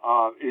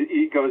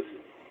 He goes,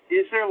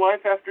 "Is there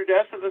life after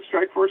death in the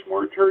Strikeforce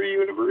Mortuary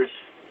universe?"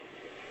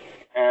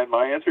 And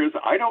my answer is,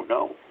 I don't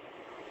know.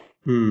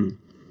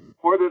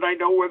 More than I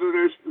know whether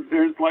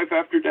there's life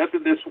after death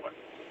in this one.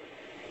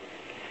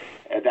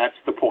 And that's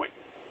the point.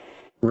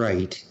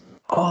 Right.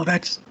 Oh,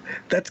 that's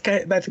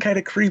kind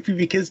of creepy,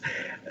 because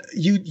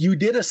you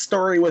did a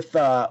story with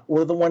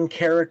where the one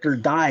character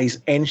dies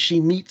and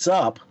she meets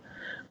up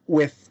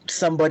with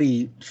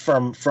somebody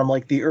from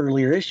like the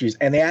earlier issues,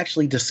 and they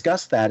actually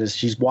discuss that as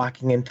she's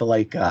walking into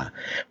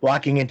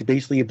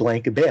basically a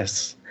blank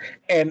abyss.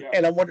 And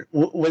I'm wondering,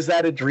 was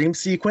that a dream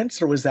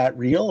sequence, or was that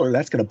real, or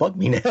that's going to bug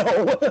me now?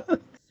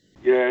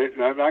 Yeah,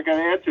 I'm not going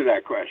to answer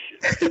that question.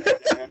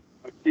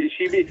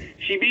 She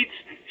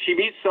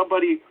meets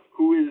somebody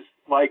who is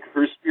like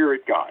her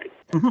spirit guide.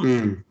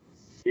 Mm-hmm.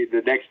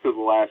 The next to the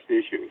last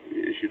issue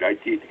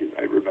 19, because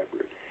I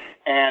remember it,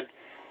 and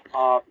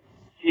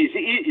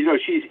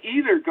she's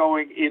either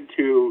going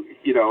into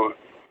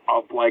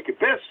a blank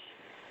abyss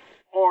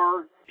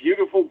or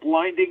beautiful,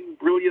 blinding,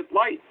 brilliant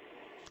light.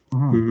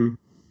 Mm-hmm.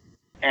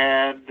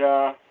 And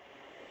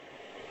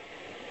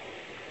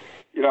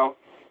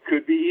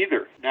could be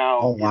either. Now,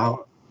 oh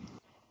wow.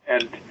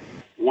 And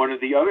one of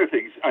the other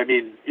things, I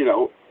mean,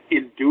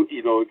 in doing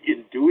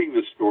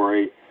the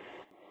story,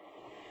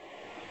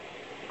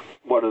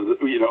 one of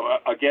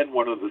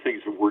the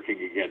things of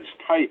working against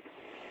type,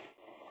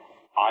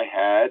 I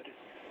had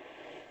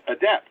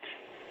Adept,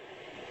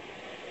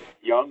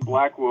 young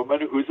black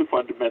woman who's a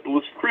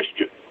fundamentalist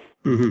Christian.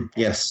 Mm-hmm.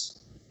 Yes.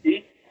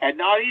 And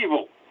not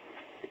evil,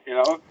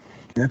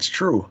 That's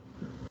true.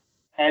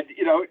 And,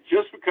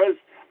 just because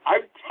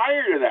I'm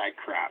tired of that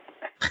crap,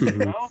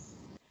 Mm-hmm.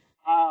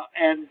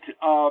 And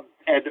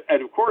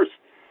of course,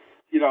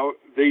 in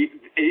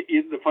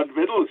the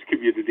fundamentalist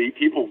community,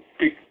 people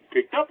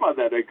picked up on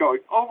that and going,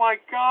 oh my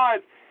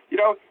God,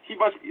 he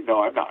must be,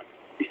 no, I'm not,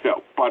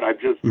 but I'm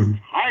just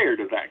tired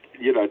of that,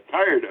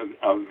 tired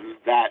of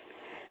that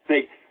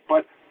thing.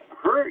 But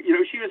her,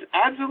 she was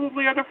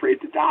absolutely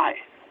unafraid to die,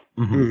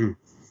 Mm-hmm.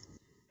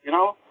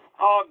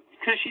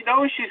 because she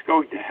knows she's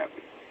going to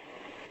heaven.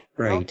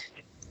 Right.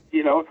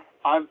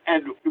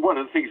 And one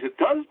of the things that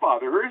does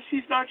bother her is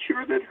she's not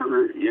sure that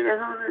her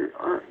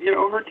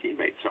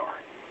teammates are.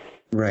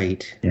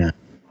 Right. Yeah.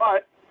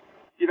 But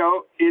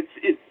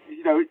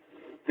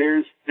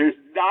there's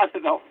not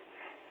enough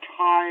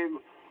time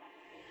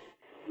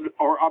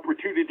or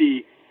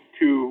opportunity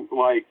to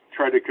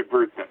try to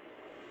convert them.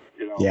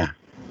 Yeah.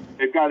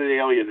 They've got an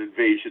alien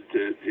invasion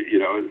to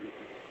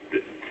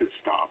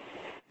stop.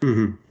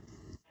 Mm-hmm.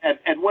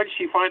 And when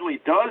she finally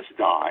does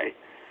die,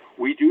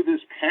 we do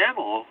this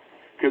panel,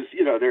 because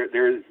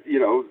there's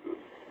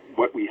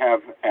what we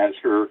have as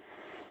her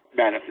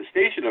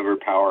manifestation of her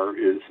power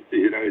is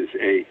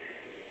a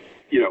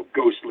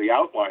ghostly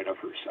outline of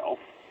herself.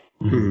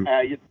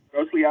 Mm-hmm.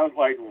 Ghostly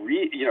outline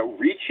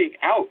reaching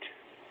out,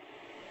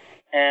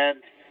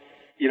 and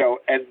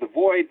the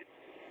void.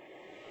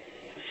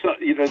 So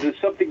there's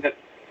something that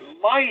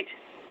might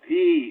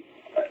be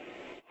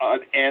an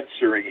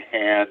answering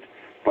hand,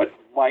 but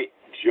might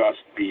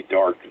just be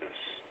darkness.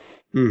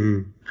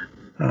 Mm-hmm.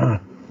 And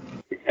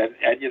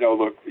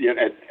look,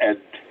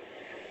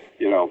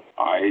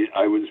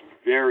 I was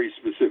very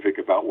specific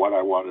about what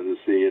I wanted to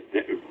see, and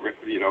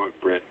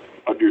Brent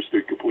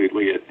understood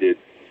completely and did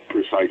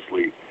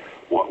precisely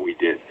what we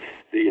did.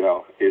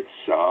 It's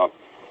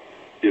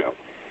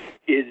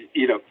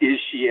is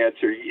she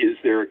answering? Is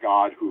there a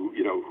God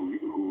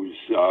whose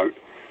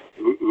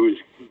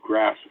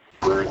grasp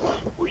burns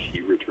or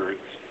she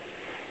returns?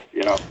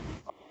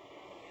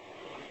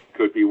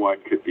 Could be one,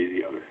 could be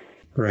the other.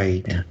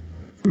 Right.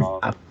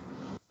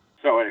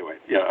 So anyway,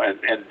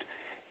 and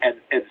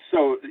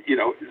so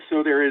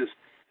so there is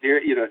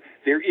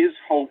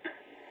hope.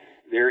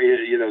 There is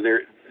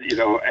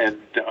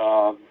and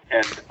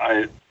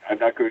I'm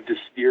not going to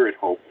sneer at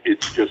hope.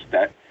 It's just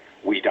that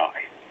we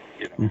die.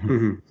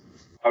 Mm-hmm.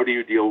 How do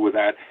you deal with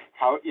that?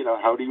 How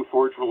do you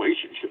forge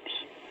relationships?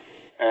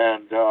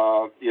 And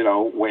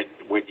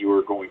when you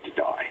are going to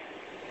die,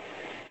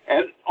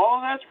 and all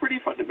of that's pretty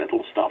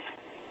fundamental stuff.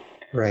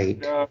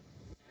 Right.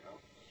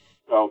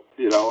 So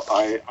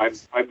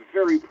I'm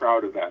very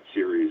proud of that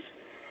series.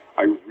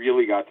 I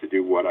really got to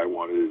do what I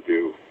wanted to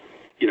do,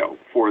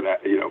 for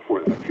that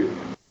period.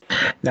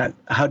 Now,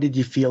 how did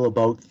you feel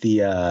about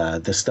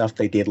the stuff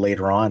they did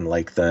later on,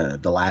 like the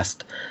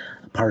last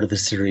part of the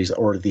series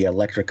or the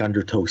Electric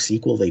Undertow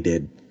sequel they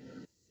did?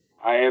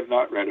 I have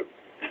not read them.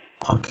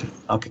 Okay.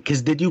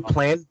 Because did you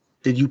plan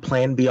Did you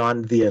plan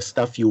beyond the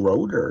stuff you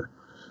wrote, or?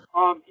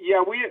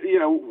 Yeah, we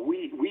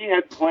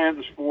had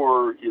plans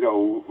for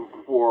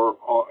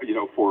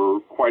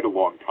quite a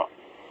long time.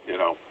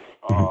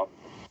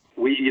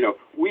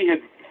 We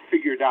had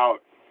figured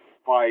out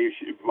by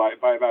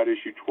about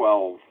issue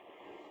 12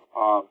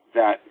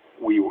 that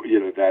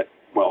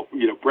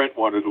Brent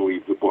wanted to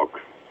leave the book.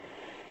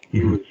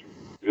 He was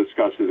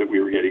disgusted that we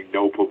were getting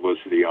no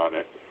publicity on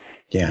it.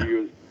 Yeah. He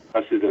was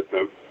disgusted at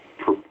the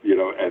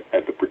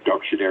at the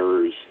production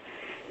errors,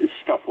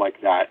 stuff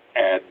like that,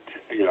 and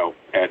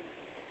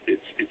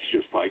it's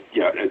just like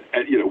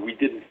we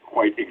didn't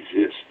quite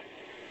exist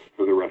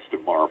for the rest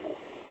of Marvel,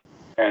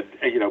 and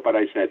but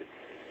I said,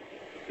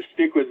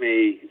 stick with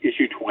me,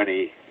 issue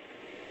 20.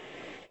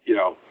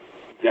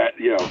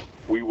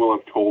 We will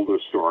have told the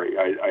story.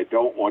 I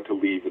don't want to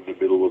leave in the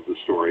middle of the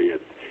story,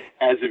 and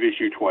as of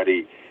issue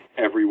 20,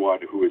 everyone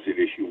who was in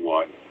issue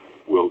 1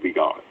 will be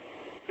gone.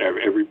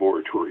 Every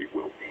moratorium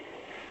will be.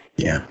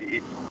 Yeah.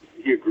 He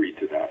agreed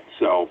to that.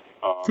 So,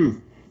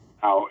 and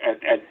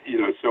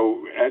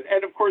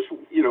of course,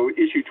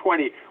 issue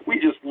 20, we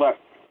just left.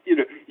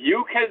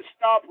 You can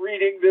stop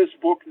reading this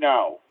book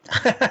now.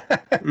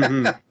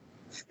 Mm-hmm.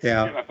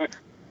 Yeah.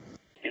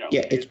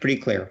 Yeah, it's pretty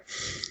clear.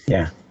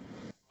 Yeah.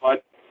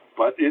 But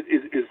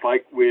it's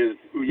like with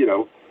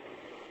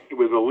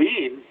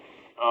Aline,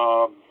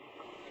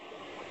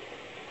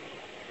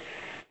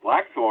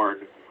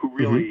 Blackthorn, who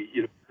really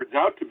turns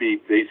out to be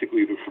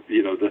basically the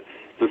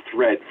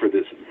thread for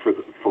this for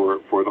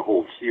the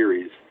whole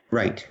series.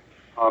 Right.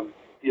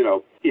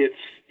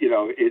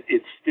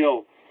 It's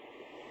still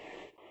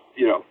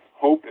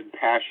hope and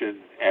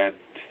passion and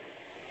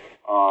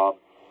all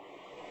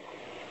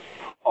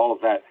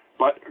of that.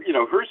 But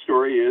her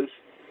story is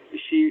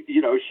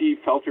she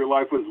felt her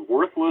life was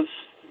worthless,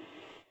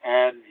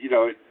 and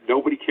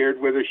nobody cared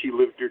whether she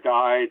lived or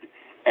died,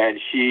 and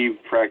she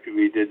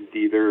practically didn't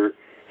either,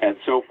 and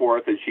so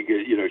forth. And she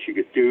could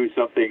do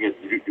something and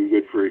do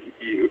good for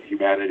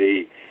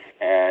humanity,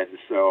 and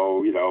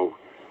so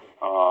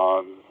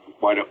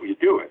why don't we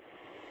do it?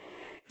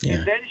 Yeah.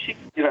 And then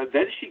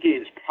she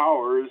gains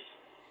powers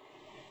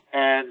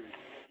and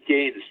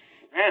gains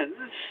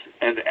friends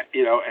and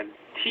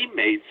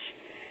teammates,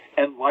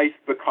 and life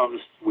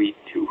becomes sweet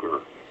to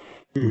her.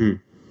 Mm-hmm.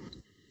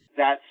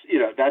 That's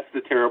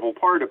the terrible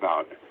part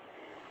about it.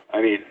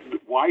 I mean,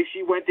 why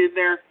she went in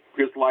there?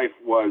 Because life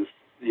was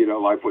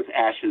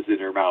ashes in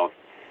her mouth,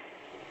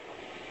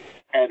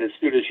 and as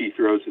soon as she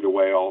throws it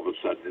away, all of a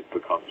sudden it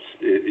becomes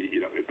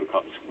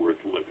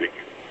worth living.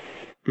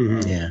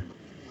 Mm-hmm. Yeah.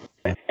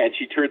 And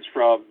she turns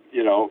from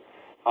a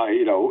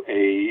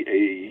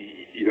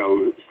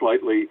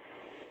slightly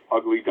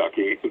ugly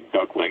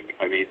duckling.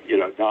 I mean,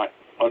 not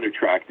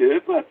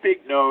unattractive, but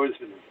big nose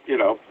and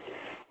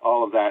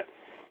all of that,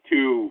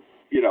 to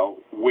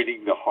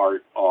winning the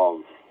heart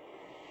of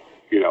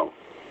the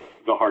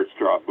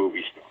heartthrob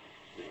movie star.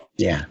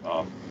 Yeah.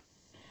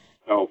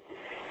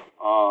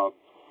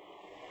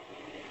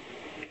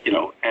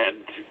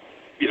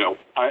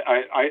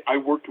 I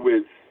worked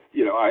with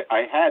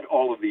I had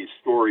all of these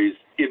stories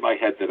in my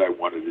head that I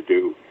wanted to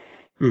do.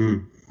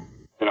 Mm-hmm.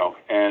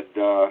 And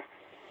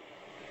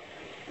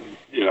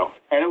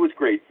it was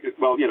great.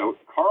 Well,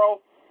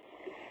 Carl,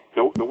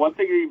 the one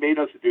thing that he made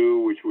us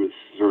do, which was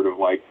sort of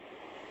like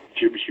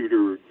Jim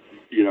Shooter,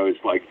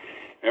 it's like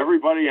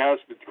everybody has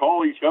to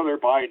call each other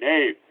by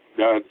name,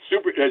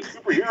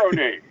 superhero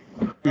name,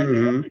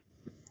 Mm-hmm.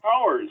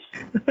 powers.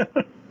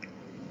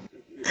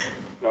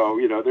 So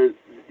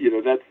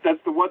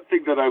that's the one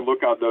thing that I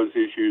look on those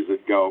issues and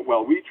go,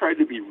 well, we tried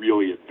to be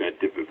really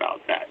inventive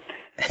about that.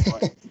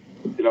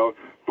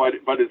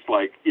 But it's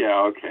like,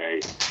 yeah,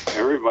 okay.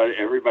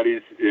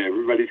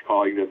 Everybody's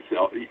calling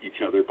themselves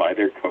each other by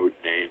their code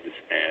names,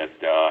 and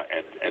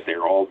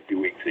they're all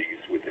doing things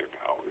with their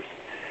powers.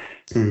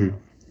 Mm-hmm.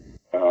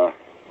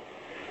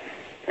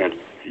 And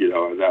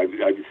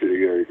I'm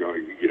sitting there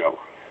going,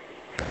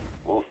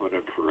 Wolfman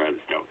and Perez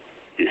don't,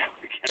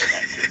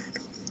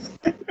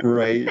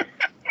 Right.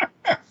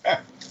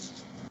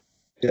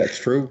 That's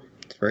true.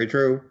 It's very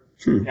true.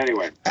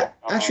 Anyway.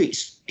 Actually,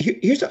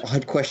 here's an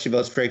odd question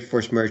about Strike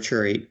Force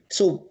Mercury.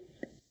 So,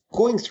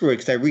 going through it,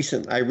 because I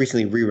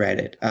recently reread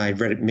it. I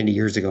read it many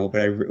years ago,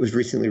 but I was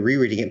recently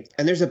rereading it.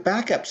 And there's a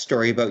backup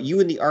story about you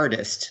and the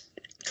artist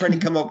trying to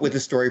come up with a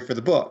story for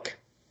the book.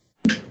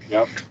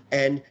 Yep.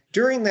 And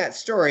during that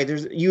story,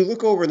 you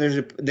look over and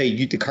there's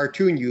the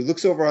cartoon. You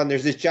looks over on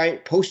there's this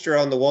giant poster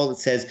on the wall that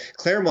says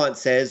Claremont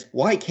says,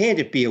 "Why can't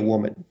it be a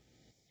woman?"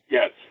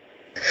 Yes.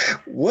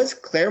 Was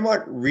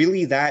Claremont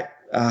really that?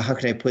 How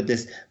can I put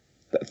this?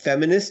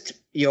 Feminist,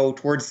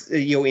 towards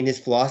in his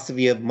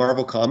philosophy of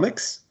Marvel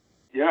Comics.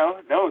 He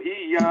was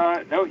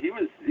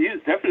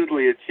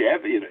definitely a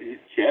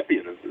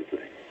champion of the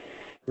thing.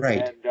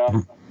 Right. And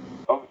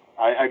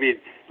I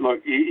mean,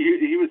 look,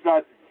 he was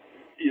not.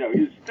 He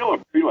was still a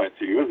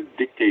freelancer. He wasn't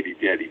dictating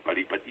to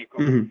anybody, but he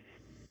goes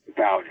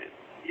about it.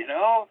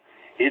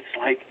 It's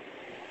like,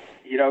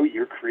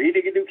 you're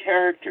creating a new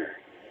character.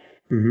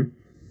 Mm-hmm.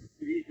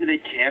 The reason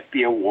it can't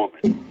be a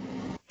woman.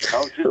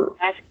 Just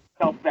ask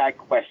yourself that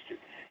question.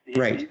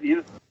 Right.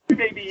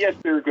 Maybe, yes,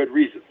 there are good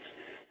reasons,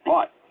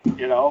 but,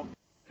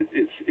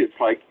 it's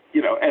like,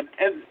 and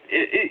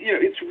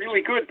it's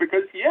really good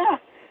because,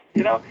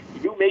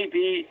 you may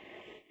be,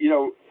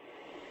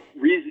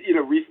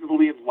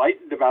 reasonably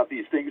enlightened about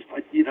these things,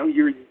 but,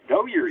 your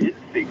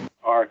instincts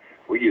are,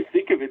 when you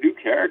think of a new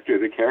character,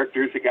 the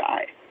character is a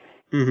guy.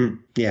 Mm-hmm.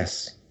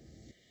 Yes.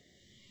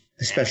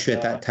 Especially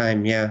at that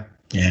time, yeah.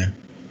 Yeah.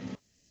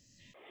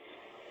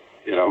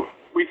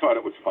 We thought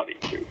it was funny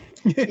too.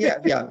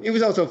 yeah. It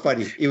was also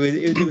funny. It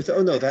was.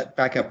 Oh no, that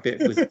backup bit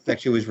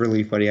was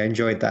really funny. I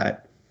enjoyed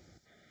that.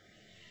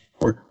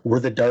 Were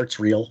the darts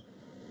real?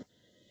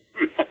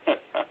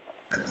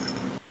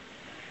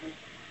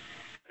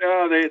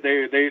 No,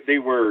 they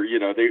were.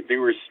 They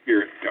were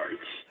spirit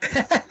darts.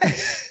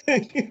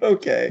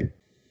 Okay.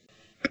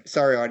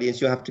 Sorry, audience.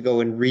 You'll have to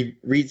go and read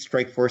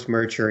Strikeforce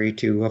Mercury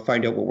to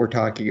find out what we're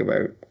talking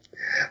about.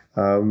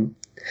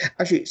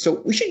 Actually,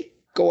 so we should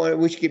go on.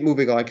 We should get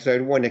moving on because I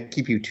don't want to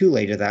keep you too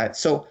late to that.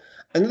 So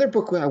another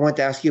book I want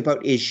to ask you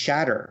about is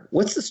Shatter.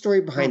 What's the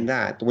story behind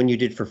that, the one you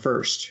did for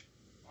First?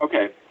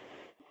 Okay.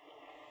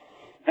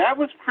 That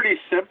was pretty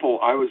simple.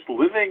 I was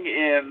living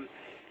in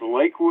the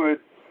Lakewood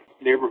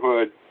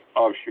neighborhood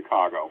of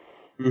Chicago.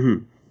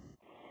 Mm-hmm.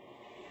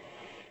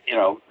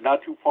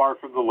 Not too far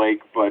from the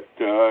lake, but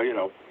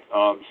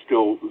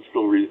still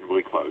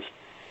reasonably close.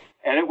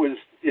 And it was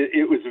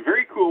a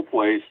very cool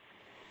place.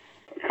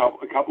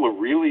 A couple of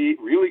really,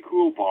 really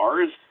cool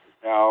bars.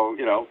 Now,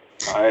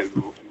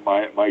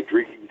 my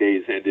drinking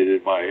days ended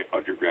in my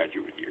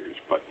undergraduate years,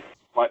 but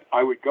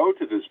I would go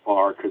to this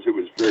bar because it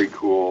was very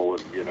cool,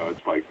 and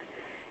it's like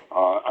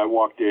I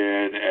walked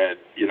in, and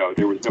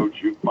there was no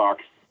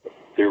jukebox.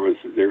 There was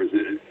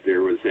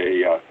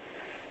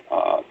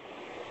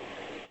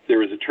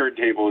a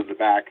turntable in the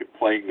back and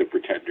playing the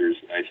Pretenders,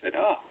 and I said,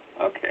 "Oh,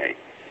 okay,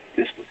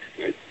 this looks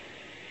good."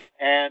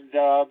 And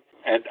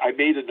I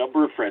made a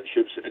number of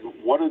friendships, and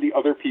one of the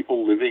other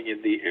people living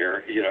in the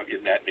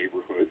in that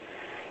neighborhood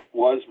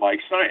was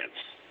Mike Science.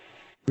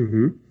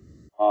 Mm-hmm.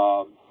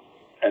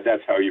 And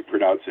that's how you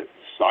pronounce it,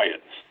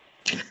 Science.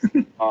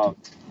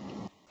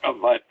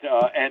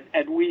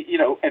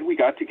 And we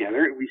got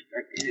together, and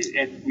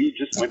we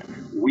just went,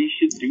 we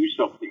should do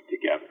something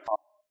together.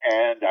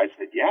 And I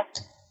said, yeah,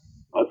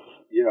 let's,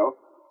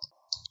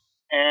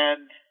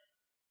 and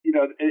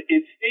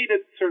it stayed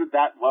at sort of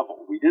that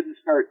level. We didn't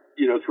start,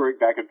 throwing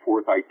back and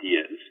forth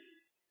ideas.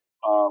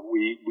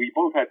 We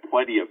both had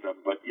plenty of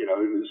them, but it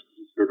was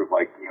sort of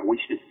like, we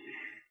should.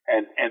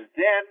 And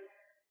then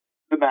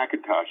the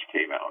Macintosh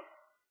came out,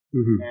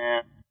 mm-hmm.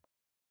 and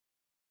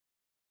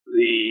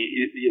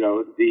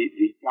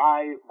the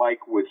guy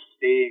Mike was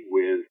staying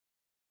with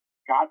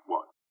got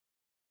one,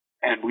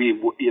 and we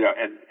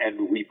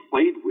we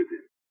played with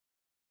it,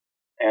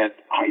 and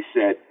I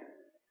said,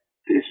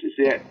 this is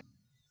it.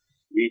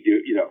 We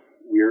do,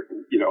 we're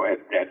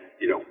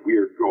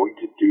going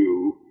to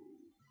do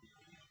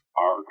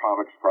our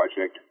comics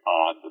project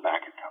on the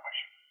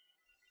Macintosh.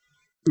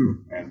 Mm.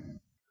 And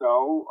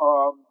so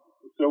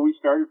we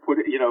started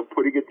putting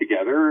it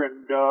together,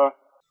 and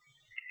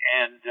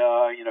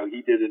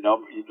he did a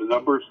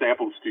number of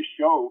samples to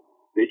show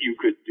that you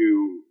could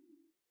do,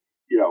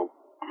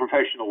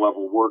 professional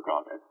level work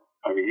on it.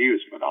 I mean, he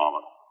was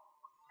phenomenal.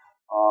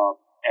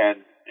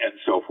 And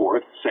so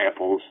forth,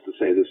 samples to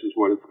say this is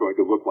what it's going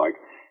to look like.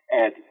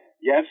 And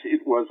yes,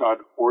 it was on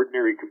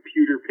ordinary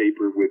computer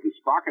paper with the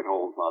sprocket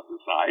holes on the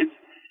sides,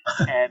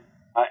 and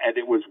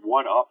it was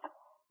one up,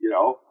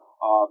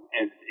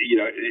 and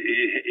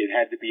it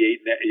had to be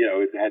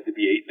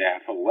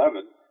 8.5,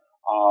 11,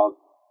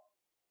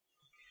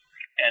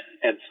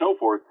 and so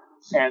forth.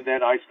 And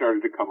then I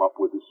started to come up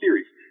with a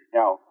series.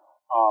 Now,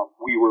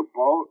 we were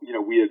both,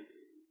 we had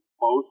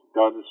both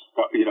done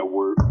stuff,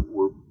 we're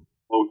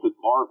both at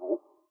Marvel,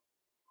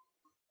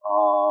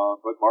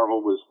 but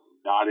Marvel was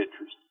not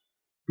interested.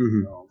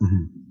 Mm-hmm.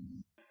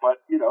 But,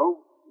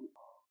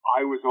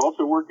 I was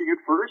also working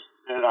at First,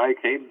 and I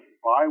came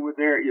by with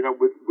their,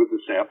 with the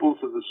samples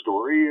and the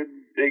story,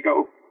 and they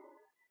go,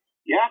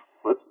 yeah,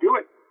 let's do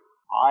it.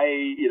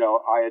 I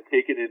had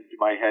taken it into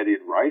my head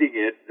in writing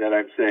it that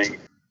I'm saying,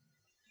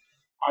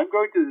 I'm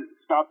going to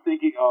stop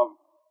thinking of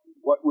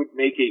what would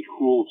make a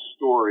cool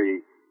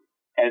story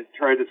and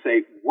try to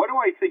say, what do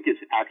I think is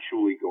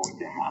actually going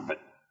to happen?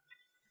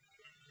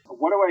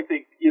 What do I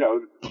think,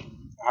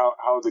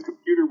 how the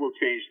computer will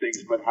change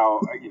things, but how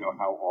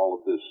all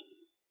of this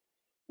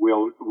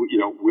will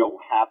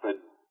happen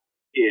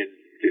in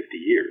 50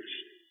 years.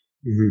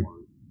 Mm-hmm.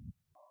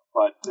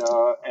 But,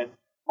 and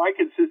Mike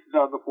insisted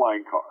on the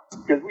flying car,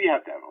 because we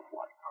have to have a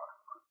flying car.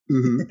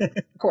 Mm-hmm.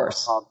 Of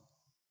course.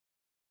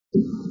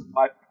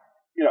 But,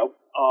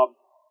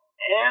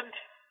 and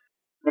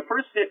the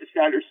first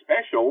Shatter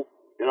special,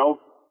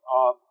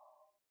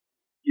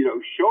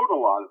 showed a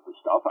lot of the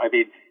stuff. I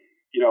mean,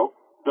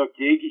 the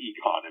gig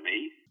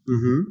economy.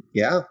 Mm-hmm.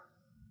 Yeah.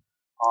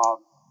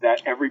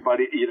 That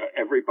everybody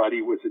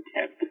was a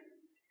temp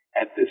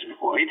at this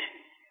point.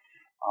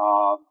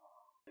 I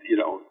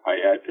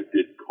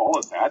didn't call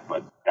it that,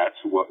 but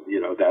that's what,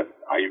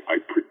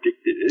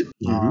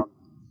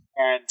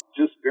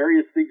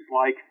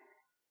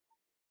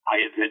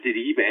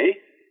 invented eBay,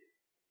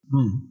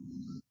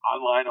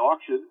 online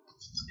auction,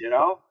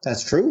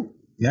 That's true.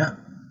 Yeah.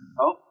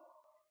 Oh,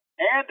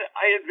 and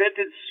I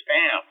invented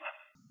spam.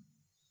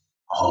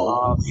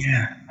 Oh,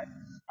 yeah.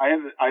 I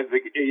have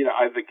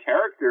the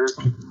character,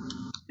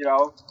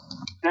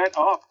 set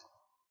up.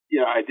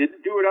 I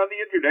didn't do it on the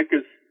internet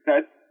because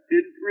that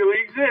didn't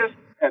really exist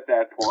at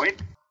that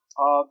point.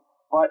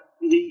 But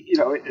he,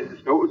 so it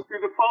was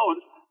through the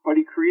phones. But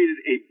he created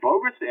a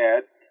bogus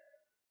ad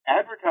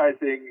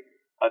advertising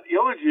an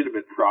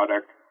illegitimate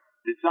product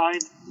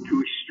designed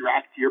to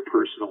extract your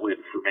personal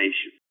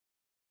information.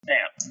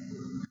 Spam.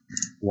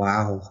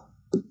 Wow.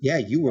 Yeah,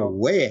 you were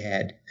way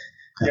ahead.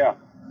 Yeah.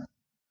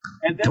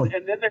 And then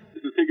there's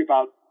the thing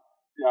about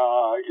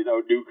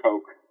New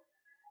Coke.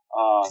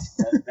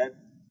 That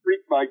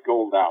freaked my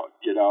gold out.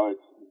 It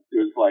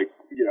was like,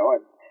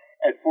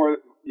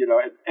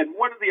 and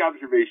one of the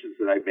observations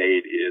that I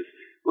made is,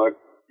 look,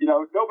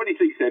 nobody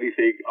thinks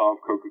anything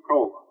of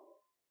Coca-Cola,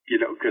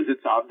 because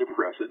it's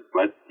omnipresent.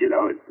 But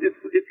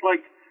it's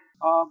like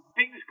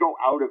things go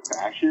out of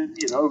fashion.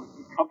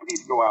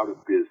 Companies go out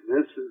of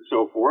business and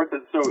so forth.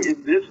 And so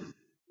in this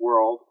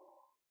world,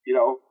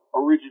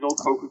 original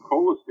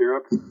Coca-Cola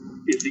syrup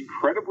is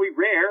incredibly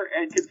rare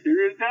and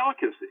considered a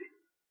delicacy.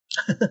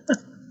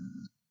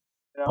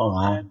 Oh,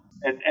 wow.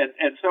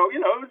 And so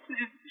it's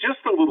just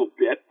a little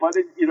bit, but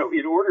in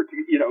order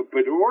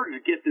to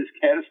get this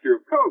canister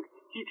of Coke,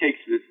 he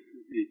takes this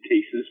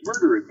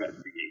murder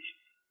investigation.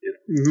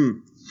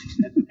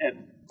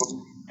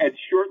 And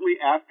shortly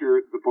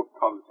after the book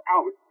comes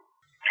out,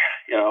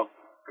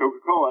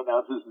 Coca-Cola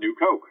announces new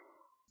Coke,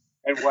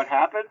 and what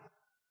happened?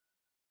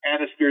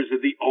 Canisters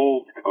of the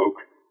old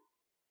Coke,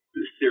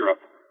 the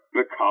syrup,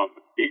 become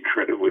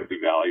incredibly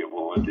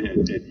valuable, and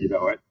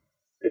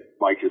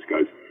Mike just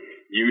goes,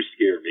 "You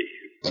scare me."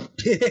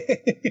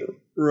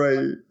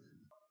 Right.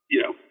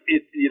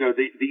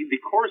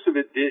 The course of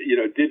it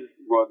didn't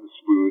run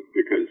smooth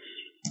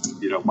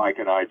because Mike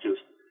and I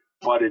just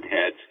butted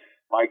heads.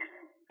 Mike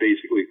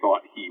basically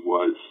thought he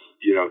was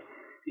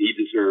he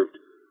deserved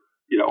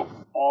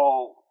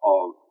all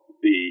of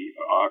the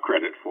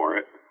credit for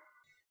it.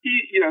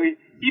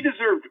 He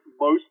deserved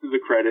most of the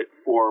credit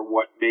for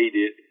what made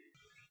it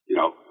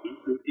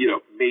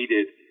made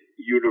it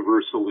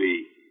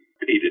universally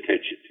paid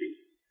attention to.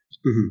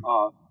 Mm-hmm.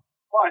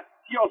 But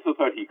he also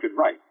thought he could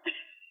write.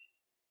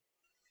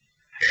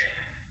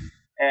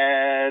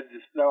 And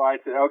so I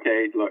said,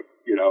 okay, look,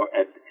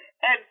 and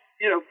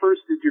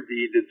first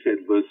intervened and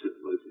said, listen,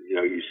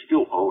 you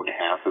still own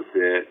half of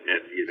it,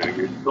 and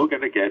you're still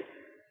going to get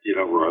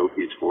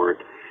royalties for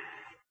it.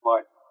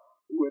 But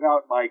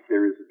without Mike,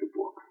 there isn't a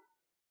book.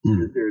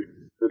 Mm-hmm. There's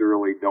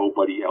literally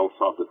nobody else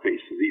on the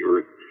face of the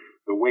earth.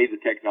 The way the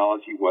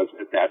technology was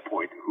at that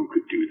point, who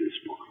could do this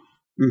book?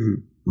 Mm-hmm.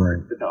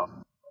 Right.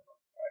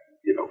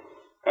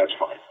 That's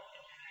fine.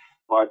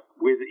 But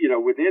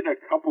within a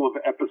couple of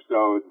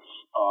episodes,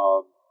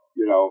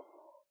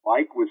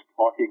 Mike was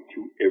talking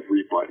to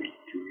everybody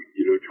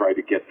to try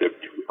to get them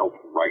to help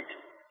write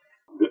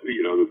the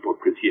book,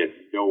 because he had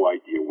no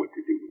idea what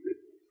to do with it.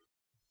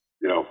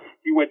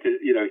 He went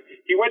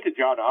to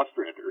John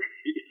Ostrander.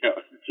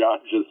 John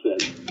just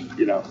said,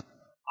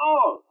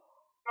 oh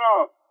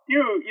no,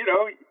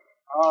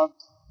 I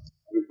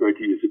was going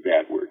to use a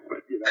bad word,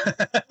 but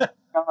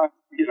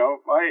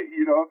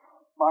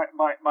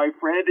my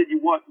friend, and you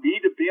want me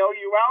to bail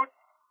you out?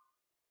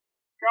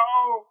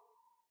 Go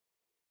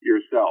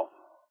yourself.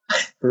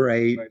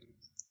 Right.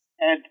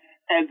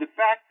 And the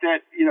fact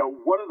that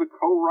one of the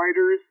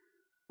co-writers,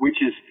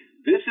 which is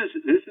this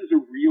is a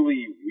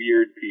really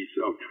weird piece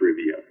of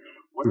trivia.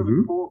 One of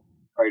the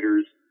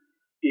co-writers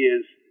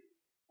is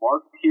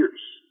Mark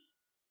Pierce.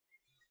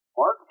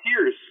 Mark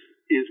Pierce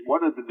is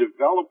one of the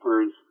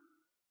developers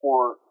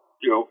for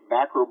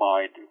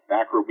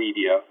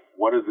Macromedia,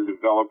 one of the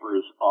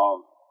developers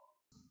of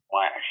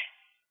Flash.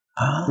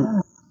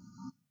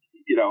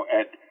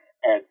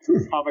 And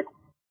comic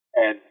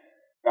and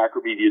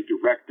Macromedia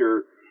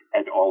director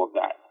and all of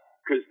that,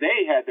 because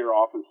they had their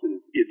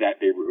offices in that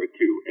neighborhood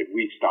too, and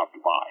we stopped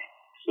by.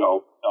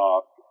 So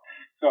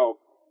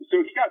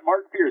he got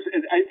Mark Pierce,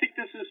 and I think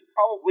this is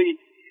probably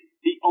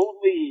the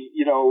only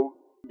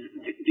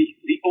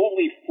the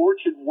only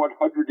Fortune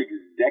 100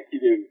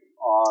 executive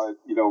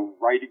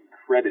writing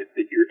credit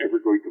that you're ever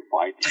going to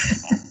find.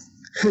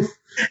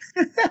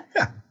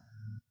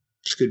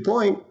 That's a good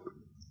point.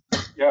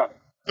 Yeah.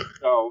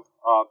 So,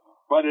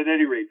 but at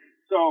any rate,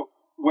 so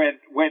when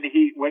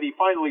he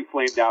finally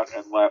flamed out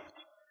and left,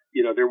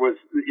 there was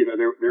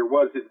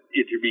an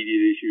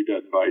intermediate issue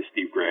done by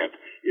Steve Grant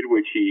in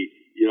which he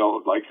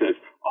says,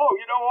 oh,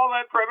 all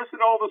that premise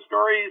and all the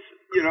stories,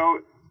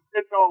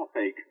 it's all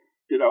fake,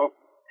 and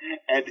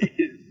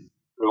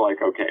they're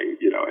like, okay,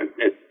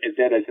 and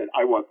then I said,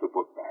 I want the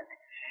book back.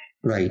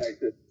 Right. And I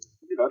said,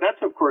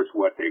 that's of course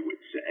what they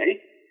would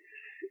say.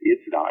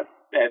 It's not.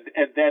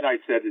 And then I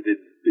said it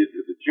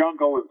into the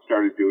jungle and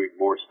started doing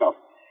more stuff,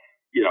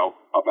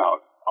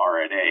 about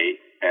RNA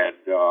and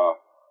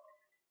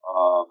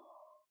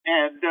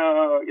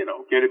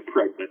getting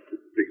pregnant and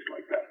things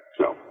like that.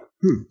 So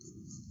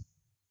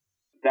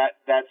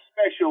That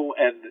special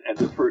and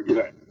the first,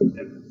 the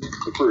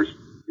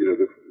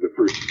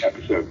first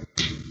episode.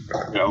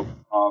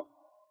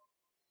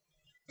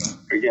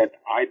 Again,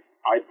 I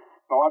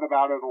thought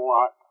about it a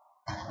lot.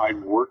 I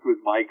worked with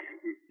Mike,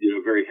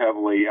 very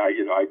heavily.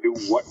 I knew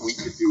what we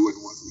could do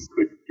and what we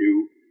couldn't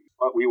do,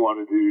 but we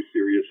wanted to do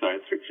serious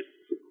science fiction.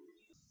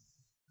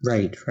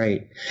 Right.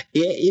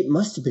 It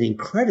must have been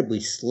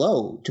incredibly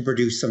slow to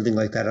produce something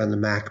like that on the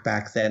Mac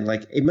back then.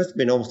 Like, it must have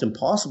been almost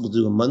impossible to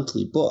do a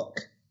monthly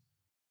book.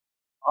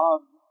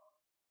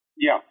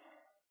 Yeah,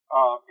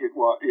 it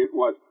was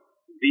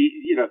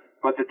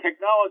but the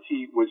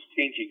technology was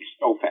changing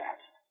so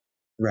fast.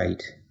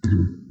 Right.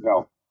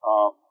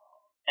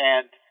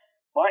 And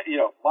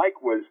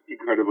Mike was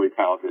incredibly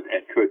talented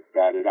and could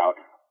bat it out,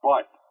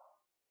 but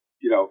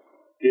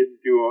didn't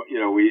do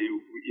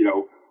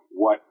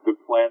what the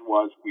plan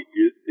was. We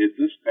did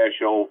the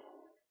special,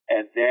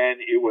 and then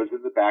it was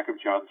in the back of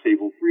John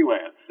Sable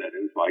Freelance, and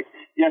it was like,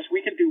 yes,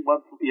 we can do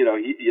monthly,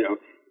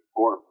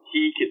 or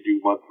he can do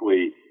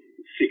monthly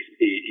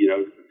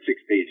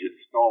 6-page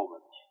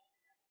installments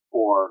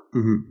for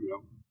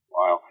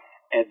while,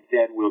 and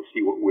then we'll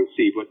see what we'll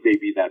see. But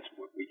maybe that's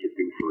what we can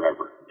do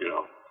forever,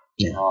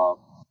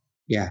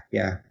 Yeah.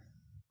 Yeah.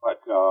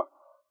 But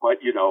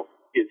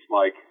it's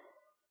like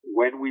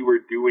when we were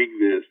doing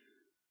this,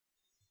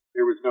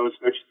 there was no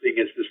such thing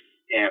as the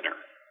scanner.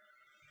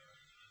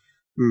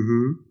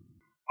 Mm-hmm.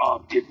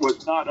 It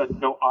was not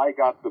until I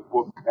got the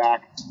book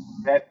back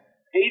that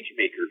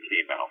PageMaker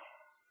came out.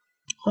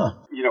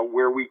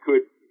 Where we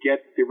could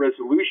get the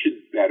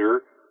resolution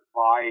better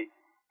by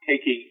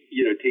taking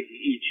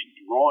each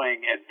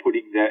drawing and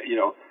putting that,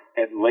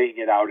 and laying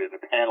it out in a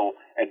panel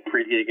and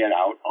printing it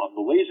out on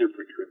the laser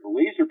printer. And the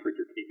laser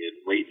printer came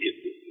in late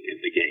in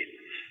the game.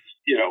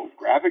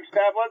 Graphics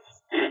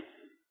tablets?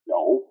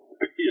 No.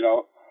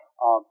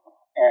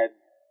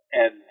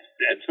 And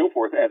so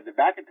forth. And the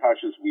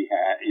Macintoshes we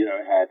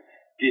had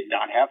did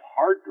not have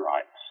hard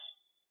drives.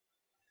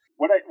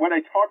 When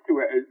I talk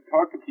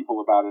to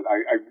people about it,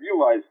 I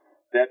realize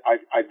that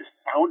I'm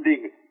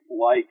sounding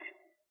like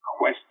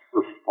Quest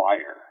for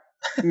Fire.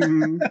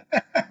 Mm-hmm.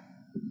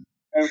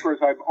 And of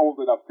course, I'm old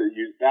enough to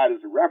use that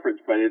as a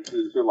reference, but it's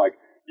sort of like,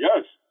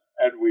 yes,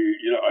 and we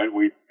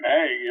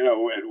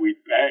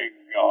bang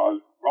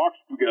rocks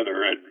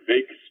together and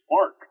make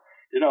spark,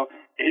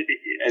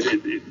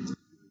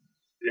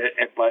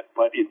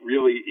 but it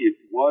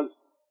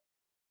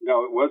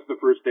was the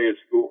first day of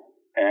school,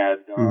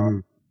 and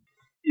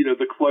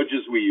the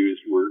kludges we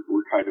used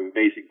were kind of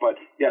amazing. But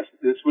yes,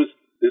 this was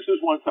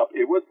once up.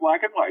 It was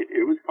black and white.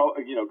 It was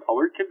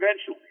colored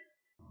conventionally,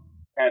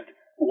 and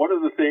one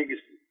of the things,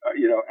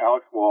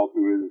 Alex Wald,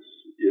 who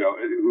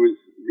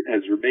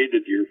has remained a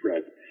dear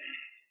friend,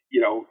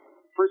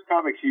 First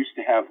Comics used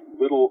to have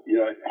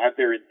have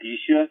their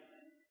indicia,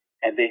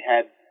 and they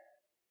had,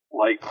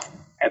 like,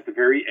 at the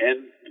very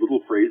end,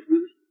 little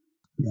phrases.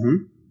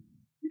 Mm-hmm.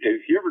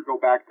 If you ever go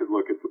back to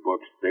look at the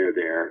books, they're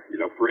there,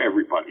 for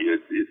everybody.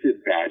 It's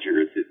in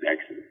Badger, it's in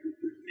Exodus,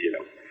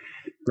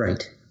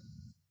 Right.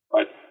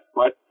 But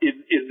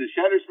in the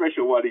Shadow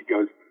Special one, he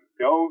goes,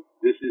 no,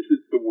 this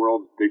isn't the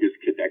world's biggest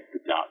connect the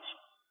dots.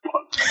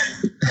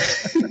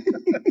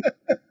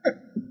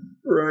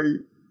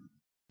 Right.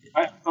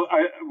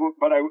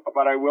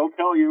 But I will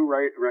tell you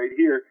right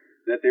here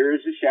that there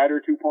is a Shatter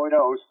 2.0,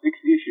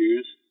 6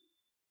 issues,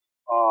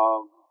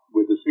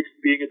 with the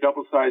 6th being a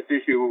double-sized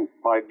issue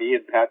by me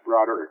and Pat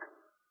Broderick,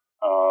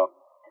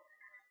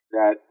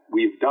 that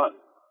we've done.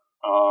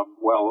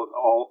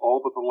 All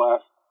but the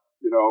last,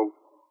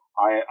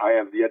 I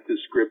have yet to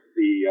script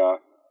the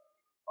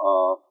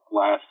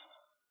last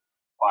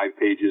 5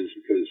 pages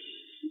because,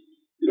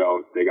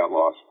 they got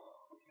lost.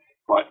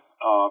 But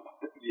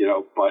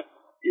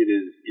it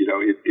is,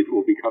 it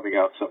will be coming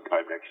out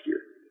sometime next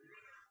year.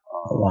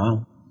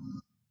 Wow.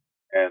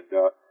 And,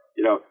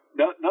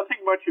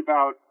 nothing much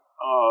about,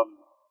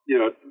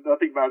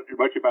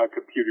 much about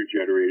computer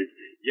generated.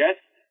 Yes,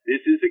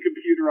 this is a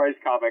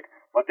computerized comic,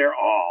 but they're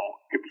all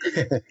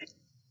computer.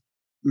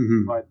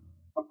 Mm-hmm.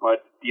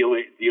 But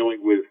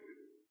dealing with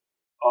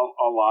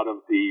a lot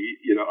of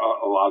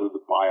the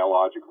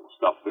biological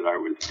stuff that I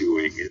was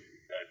doing in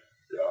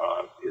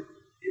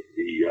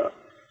the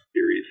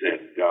series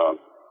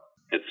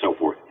and so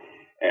forth,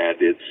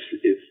 and it's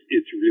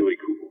really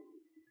cool.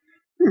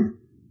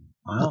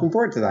 Wow. Looking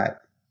forward to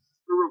that.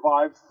 The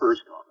revived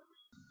First Comics.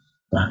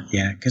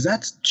 Yeah, because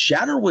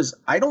Shatter was,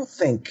 I don't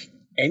think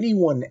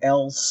anyone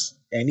else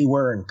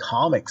anywhere in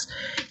comics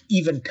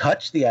even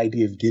touched the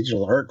idea of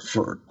digital art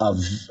for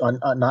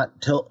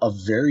not till a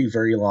very,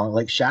 very long.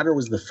 Like, Shatter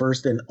was the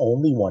first and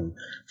only one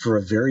for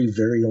a very,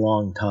 very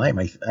long time,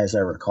 as I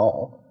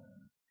recall.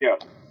 Yeah.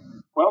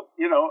 Well,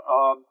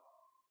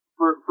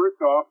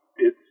 first off,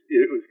 it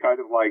was kind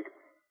of like,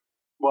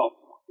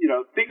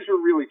 things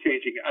were really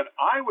changing, and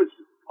I was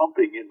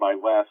pumping in my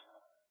last,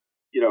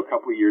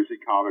 couple of years in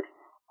comics.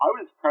 I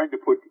was trying to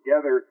put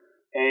together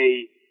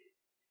a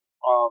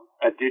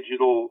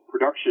digital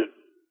production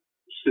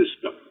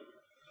system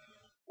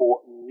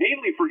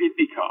mainly for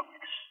indie comics.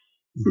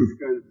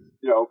 because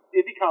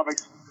indie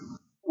comics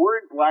were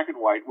in black and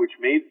white, which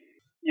made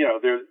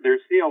their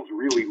sales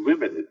really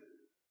limited.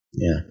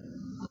 Yeah.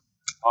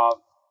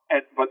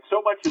 But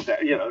so much of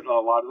that, a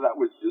lot of that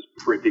was just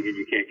printing, and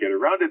you can't get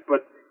around it.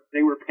 But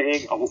they were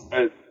paying a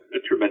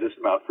tremendous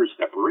amount for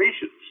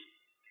separations,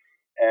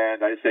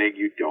 and I'm saying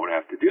you don't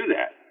have to do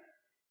that.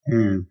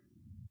 Mm.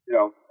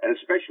 And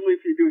especially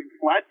if you're doing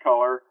flat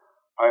color,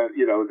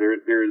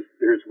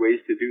 there's ways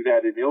to do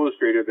that in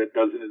Illustrator that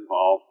doesn't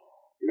involve,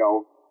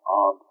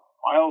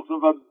 miles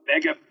of a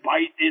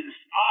megabyte in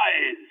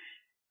size.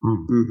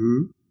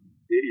 Mm-hmm.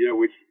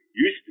 Which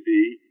used to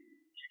be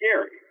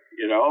scary.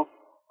 Yeah.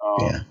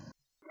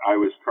 I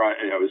was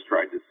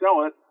trying to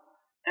sell it,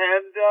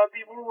 and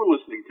people were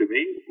listening to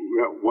me.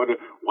 One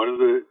of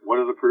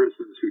the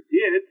persons who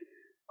did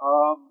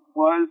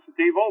was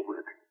Dave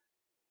Ulbrich,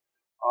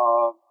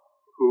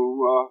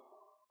 who a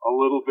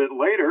little bit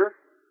later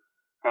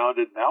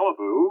founded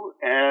Malibu,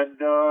 and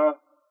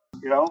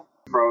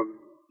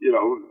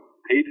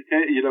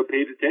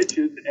paid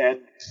attention and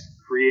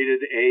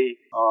created a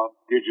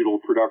digital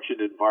production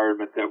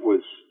environment that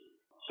was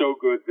so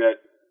good that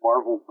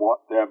Marvel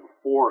bought them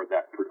for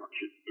that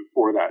production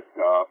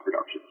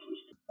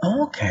system.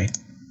 Oh, okay.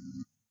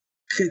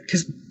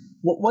 Because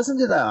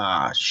wasn't it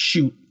a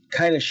shoot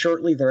kind of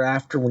shortly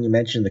thereafter when you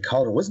mentioned the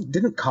color?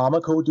 Didn't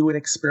Comico do an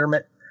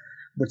experiment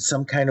with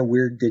some kind of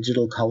weird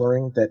digital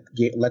coloring that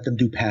let them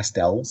do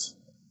pastels?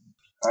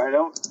 I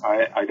don't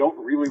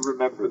really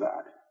remember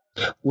that.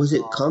 Was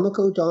it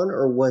Comico, Don,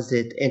 or was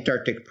it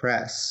Antarctic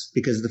Press?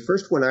 Because the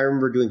first one I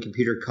remember doing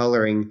computer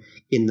coloring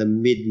in the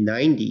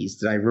mid-'90s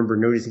that I remember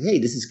noticing, hey,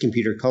 this is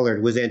computer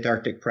colored, was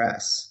Antarctic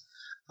Press.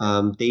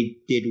 They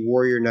did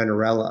Warrior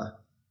Nunarella.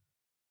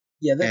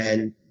 Yeah,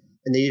 and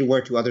they did one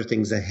or two other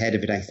things ahead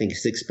of it, I think,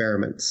 as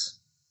experiments.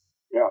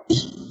 Yeah.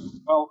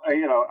 Well,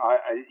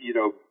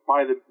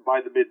 by the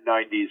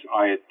mid-'90s,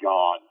 I had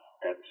gone,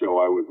 and so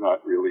I was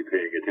not really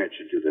paying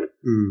attention to that.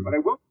 Mm. But I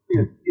will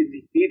say in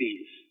the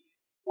 '80s,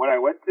 when I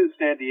went to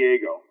San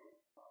Diego,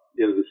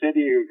 the San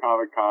Diego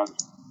Comic Cons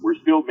were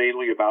still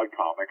mainly about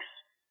comics,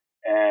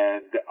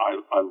 and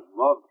I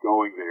loved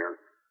going there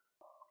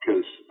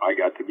because I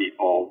got to meet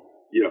all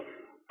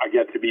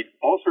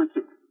sorts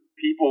of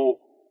people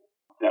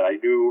that I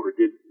knew or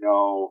didn't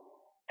know,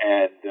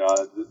 and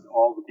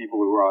all the people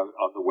who were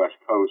on the West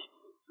Coast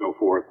and so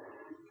forth.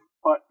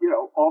 But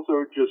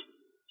also just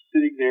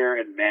sitting there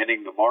and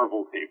manning the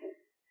Marvel table,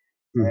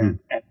 mm-hmm.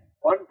 and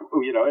one,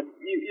 we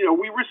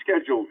were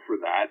scheduled for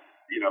that.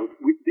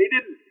 They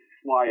didn't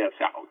fly us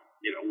out.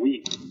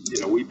 We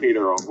paid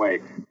our own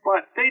way,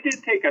 but they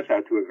did take us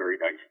out to a very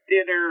nice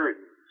dinner and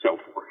so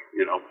forth.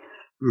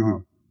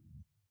 Mm-hmm.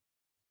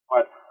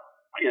 But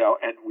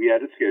and we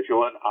had a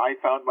schedule, and I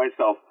found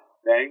myself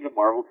manning the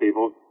Marvel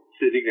table,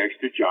 sitting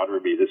next to John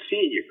Romita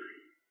Sr.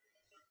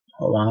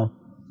 Oh wow!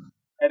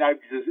 And I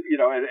just,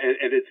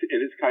 and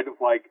it's kind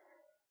of like.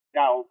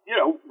 Now,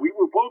 we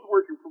were both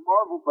working for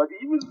Marvel, but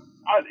he was,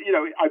 he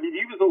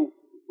was a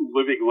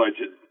living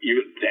legend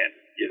even then,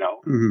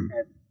 mm-hmm.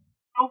 and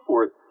so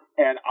forth.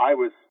 And I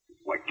was,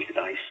 what can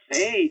I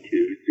say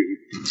to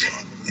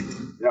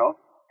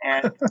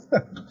and,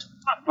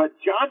 but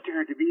John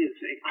turned to me and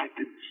saying, I've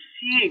been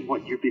seeing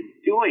what you've been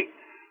doing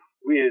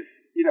with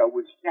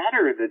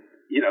Shatter and the,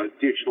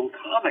 digital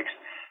comics.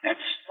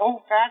 That's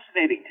so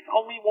fascinating.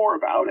 Tell me more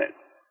about it.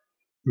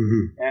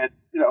 Mm-hmm. And,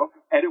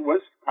 and it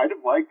was kind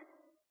of like,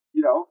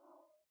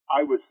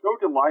 I was so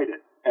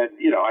delighted, and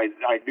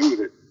I knew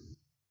that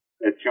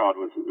John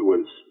was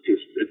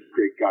just a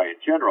great guy in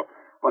general.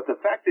 But the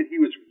fact that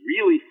he was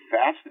really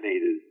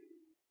fascinated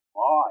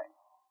by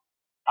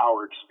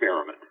our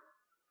experiment,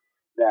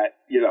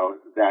 that it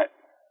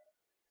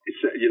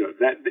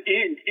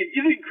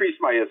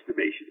increased my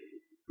estimation.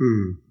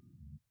 Mm.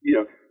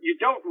 You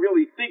don't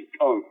really think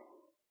of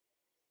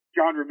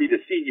John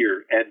Romita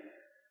Sr. and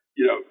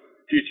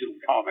digital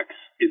comics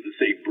in the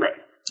same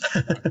breath.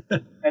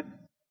 And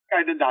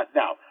kind of not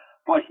now,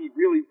 but he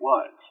really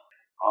was.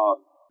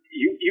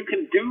 You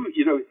can do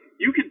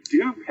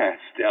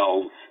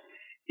pastels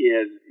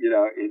in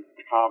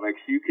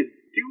comics. You can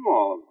do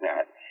all of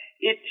that.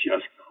 It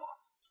just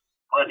costs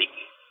money.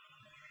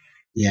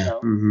 Yeah.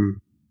 Mm-hmm.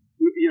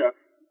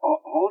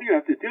 All you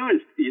have to do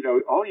is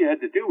all you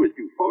had to do was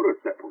do photo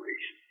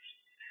separations.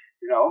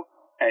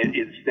 And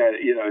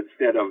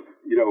instead of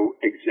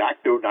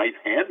X-Acto knife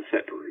hand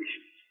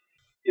separations.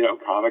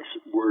 Comics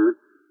were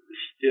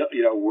still,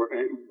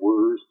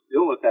 we're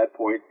still at that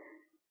point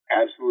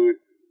absolute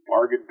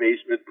bargain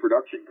basement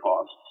production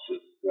costs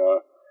and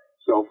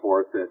so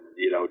forth, and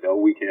no,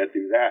 we can't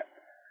do that.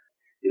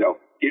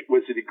 It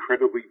was an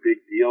incredibly big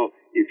deal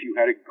if you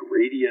had a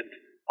gradient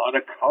on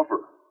a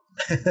cover.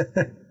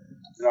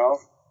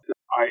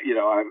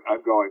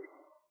 I'm going.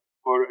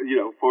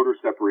 Photo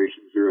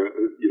separations are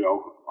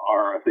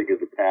a thing of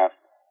the past.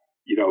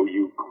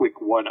 You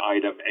click one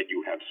item and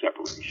you have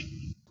separation.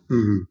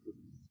 Mm-hmm.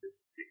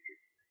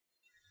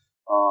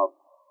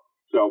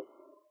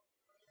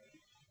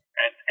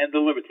 And the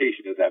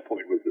limitation at that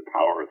point was the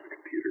power of the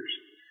computers.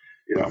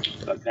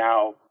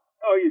 Now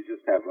Oh, you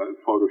just have a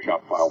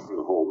Photoshop file for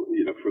the whole,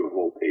 for the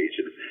whole page,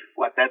 and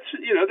what? That's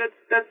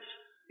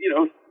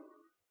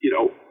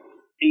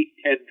 8,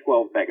 10,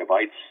 12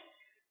 megabytes,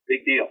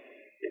 big deal,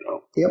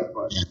 Yep.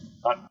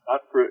 But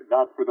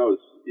not for those,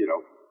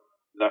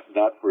 not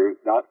for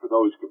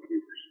those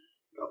computers.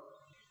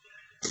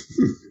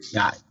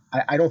 Yeah,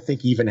 I don't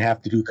think you even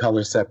have to do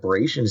color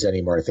separations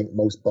anymore. I think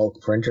most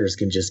bulk printers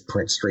can just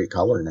print straight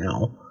color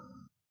now.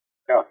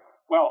 Yeah.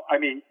 Well, I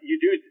mean, you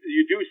do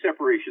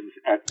separations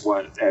at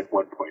one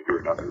point or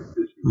another.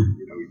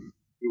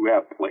 You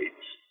have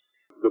plates.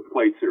 The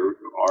plates are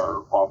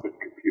often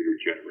computer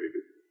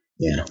generated.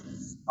 Yeah.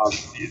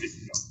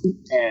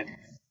 And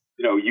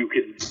you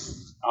can.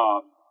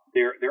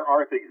 There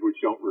are things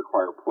which don't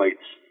require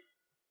plates,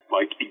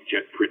 like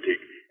inkjet printing,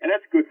 and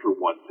that's good for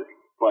one thing.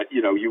 But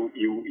you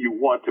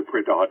want to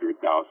print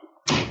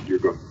 100,000. You're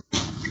good.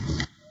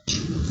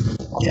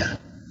 Yeah.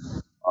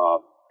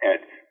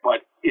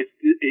 But it's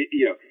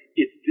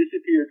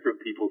disappeared from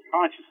people's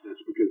consciousness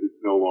because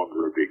it's no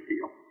longer a big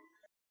deal.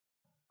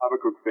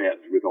 Comic book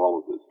fans with all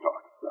of this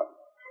talk. So.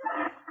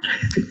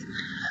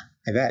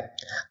 I bet.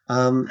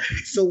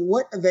 So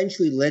what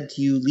eventually led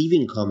to you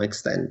leaving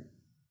comics then?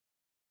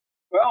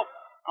 Well,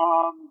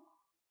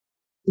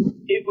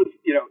 it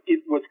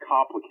was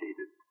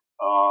complicated.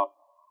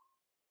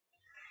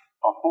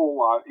 A whole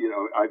lot,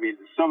 I mean,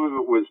 some of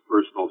it was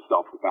personal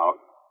stuff about,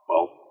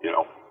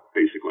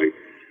 basically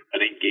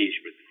an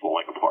engagement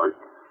falling apart.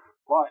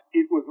 But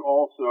it was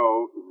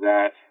also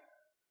that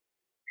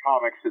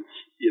comics,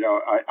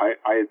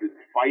 I had been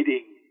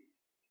fighting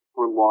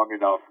for long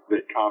enough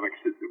that comics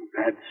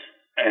had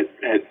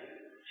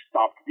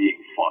stopped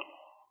being fun.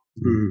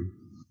 Mm.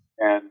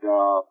 And,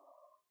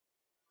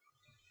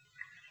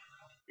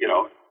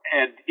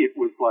 and it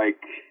was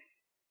like,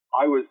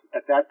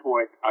 at that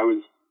point, I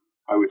was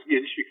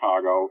in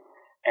Chicago,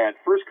 and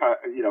First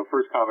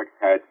Comics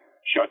had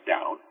shut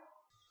down.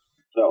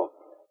 So,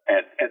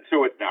 and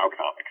so it's Now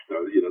Comics. So,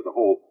 the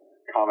whole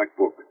comic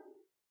book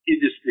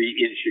industry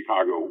in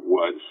Chicago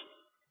was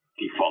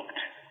defunct.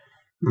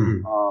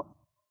 Mm.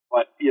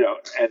 But,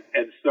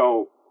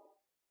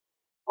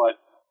 but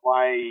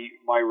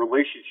my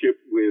relationship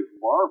with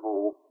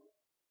Marvel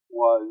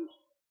was,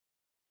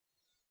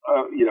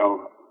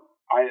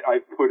 I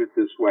put it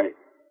this way.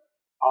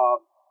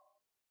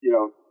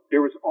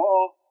 There was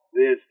all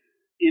this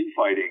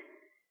infighting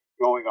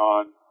going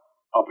on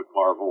up at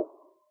Marvel.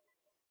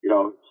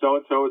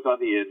 So-and-so is on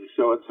the ins,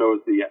 so-and-so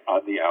is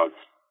on the outs.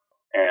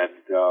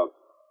 And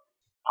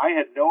I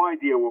had no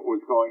idea what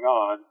was going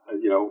on,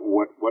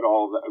 what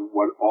all of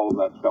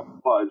that stuff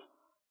was,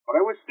 but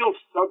I was still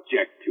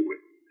subject to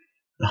it.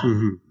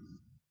 Mm-hmm.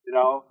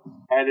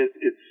 And it's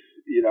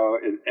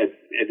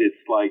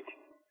like,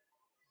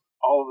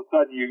 all of a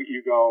sudden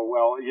you go,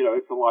 well,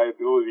 it's a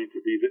liability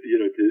to be,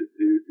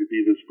 to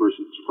be this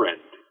person's friend,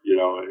 and you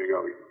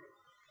go,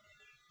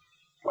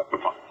 what the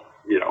fuck,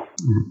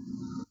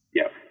 Mm-hmm.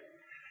 Yeah.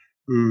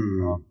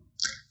 Mm.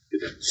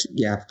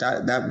 Yeah,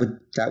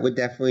 that would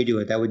definitely do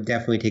it. That would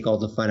definitely take all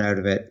the fun out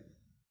of it.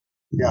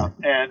 Yeah,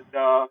 and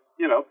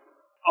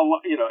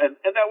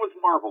and that was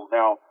Marvel.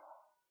 Now,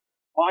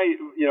 my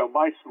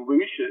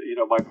solution,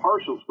 my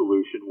partial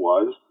solution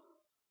was,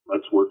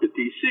 let's work at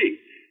DC,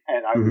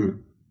 and I was,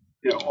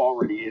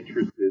 already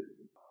interested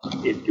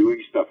in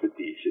doing stuff at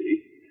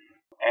DC,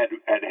 and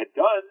had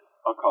done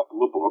a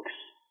couple of books,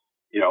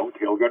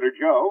 Tail Gunner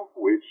Joe,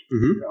 which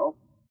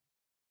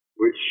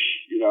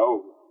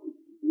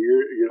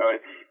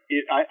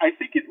I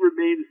think it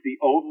remains the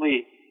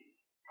only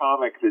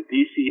comic that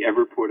DC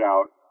ever put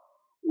out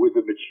with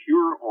a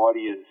mature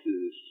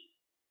audience's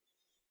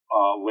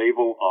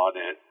label on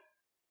it,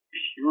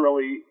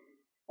 purely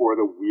for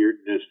the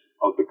weirdness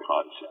of the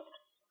concept.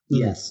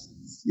 Yes.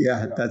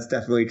 Yeah, that's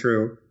definitely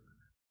true.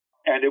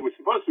 And it was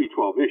supposed to be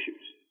 12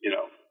 issues,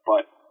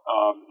 but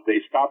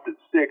they stopped at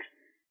 6.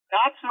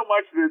 Not so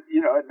much that,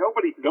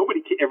 nobody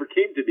ever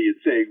came to me and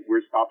saying,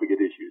 we're stopping at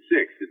issue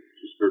 6. It's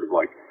just sort of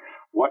like,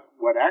 what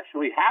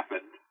actually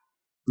happened.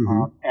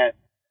 Mm-hmm. And,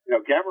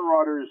 Gamma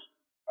Marauders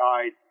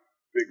died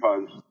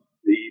because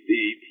the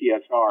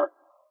TSR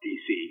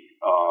DC,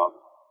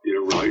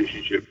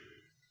 relationship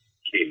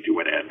came to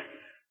an end.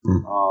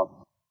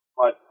 Mm-hmm.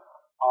 But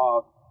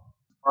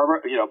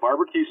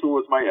Barbara Kiesel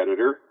was my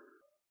editor,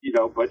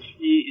 but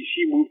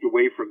she moved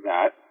away from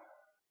that,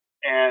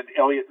 and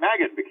Elliot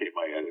Maggin became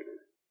my editor.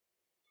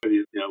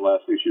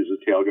 Last issues of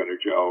Tail Gunner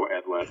Joe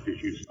and last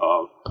issues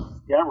of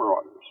Gamma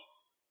Marauders.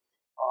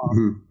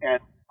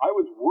 And I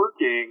was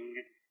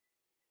working,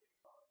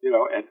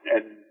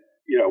 and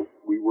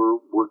we were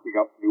working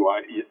up new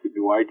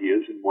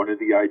ideas, and one of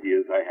the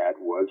ideas I had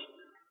was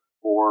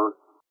for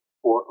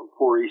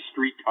a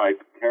street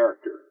type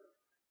character.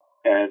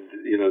 And,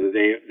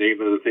 the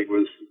name of the thing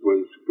was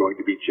going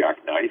to be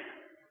Jackknife.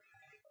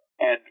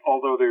 And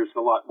although there's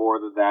a lot more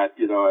than that,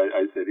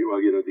 I said,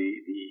 well,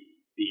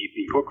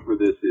 the hook for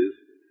this is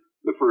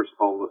the first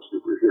homeless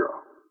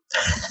superhero.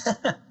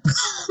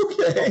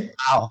 Okay.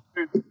 Wow.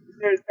 I'm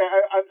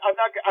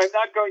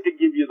not going to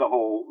give you the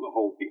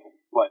whole deal,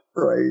 but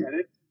right.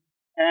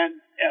 And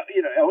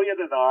Elliot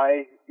and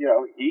I,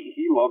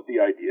 he loved the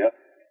idea,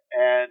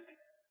 and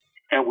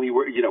we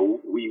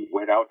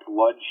went out to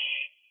lunch,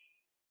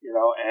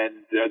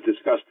 and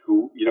discussed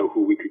who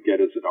we could get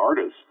as an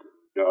artist.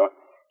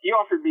 He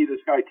offered me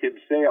this guy Tim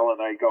Sale,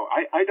 and I go,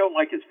 I don't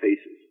like his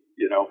faces,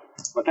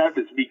 but that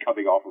was me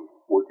coming off of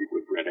working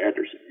with Brent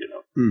Anderson,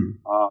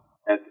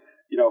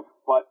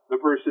 but the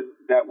person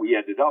that we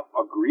ended up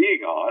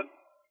agreeing on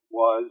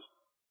was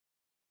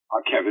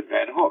Kevin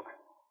Van Hook.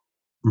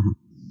 Mm-hmm.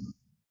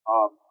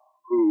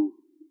 Who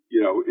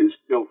is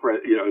still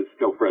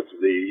friends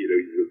with me.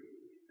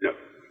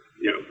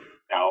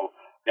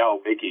 Now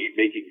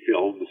making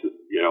films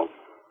and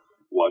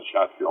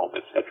Bloodshot film,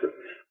 etc.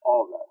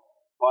 All of that.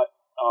 But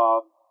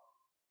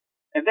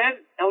and then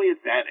Elliot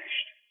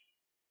vanished.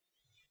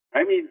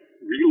 I mean,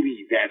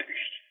 really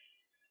vanished.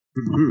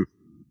 Mm-hmm.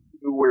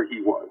 Knew where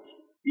he was.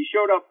 He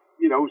showed up,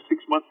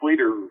 6 months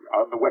later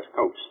on the West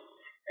Coast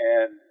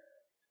and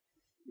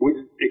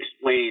wouldn't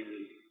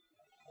explain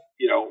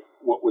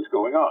what was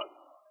going on.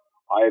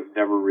 I've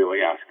never really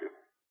asked him.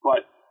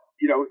 But,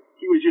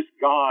 he was just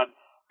gone.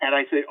 And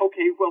I said,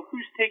 okay, well,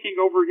 who's taking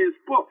over his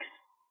books?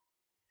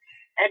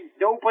 And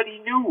nobody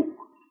knew.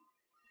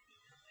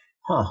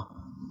 Huh.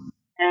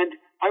 And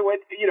I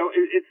went,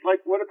 it's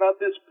like, what about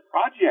this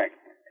project?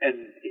 And,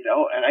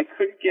 and I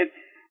couldn't get,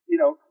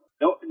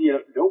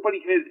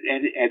 nobody had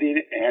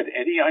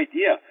any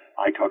idea.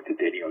 I talked to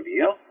Denny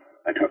O'Neil.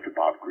 I talked to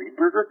Bob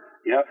Greenberger,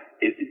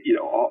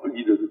 all the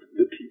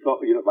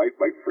people, my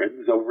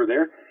friends over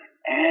there,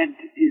 and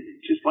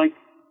it's just like,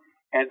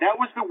 and that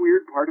was the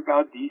weird part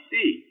about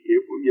DC.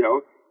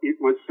 It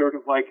was sort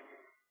of like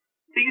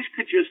things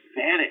could just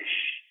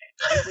vanish,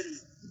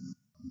 and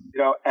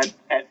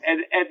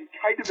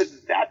kind of at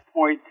that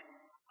point,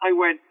 I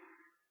went,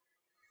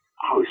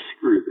 oh,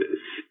 screw this,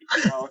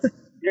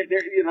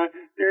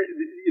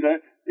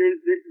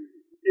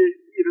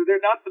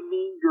 they're not the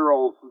mean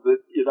girls that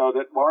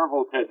that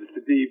Marvel tends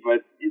to be,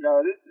 but this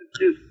is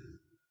just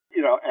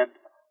and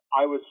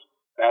I was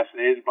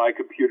fascinated by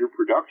computer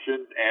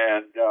production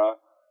and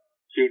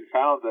soon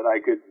found that I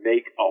could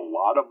make a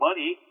lot of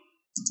money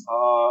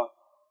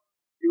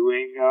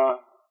doing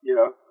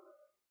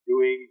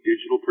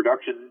digital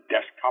production,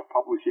 desktop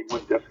publishing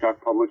when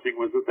desktop publishing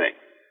was a thing.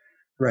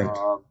 Right.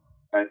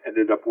 And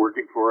ended up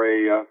working for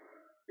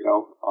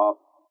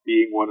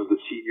being one of the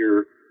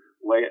senior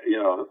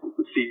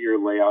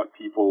layout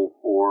people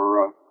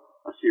for a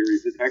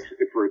series of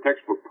for a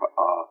textbook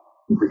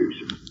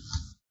producer.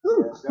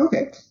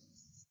 Okay.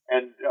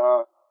 And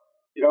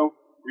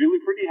really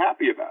pretty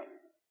happy about it.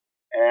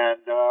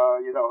 And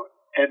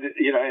and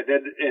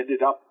then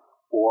ended up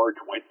for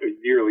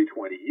nearly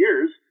 20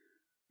 years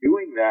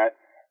doing that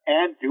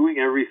and doing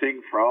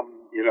everything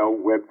from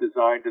web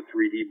design to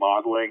 3D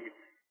modeling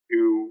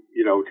to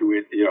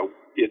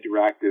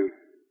interactive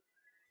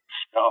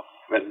stuff,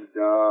 and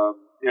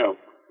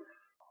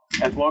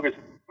as long as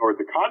or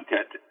the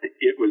content,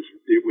 it was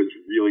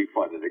really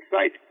fun and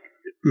exciting.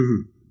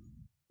 Mm-hmm.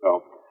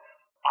 So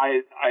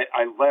I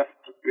left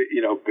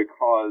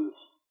because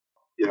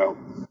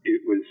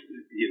it was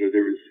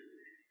there was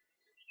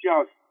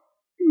just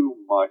too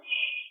much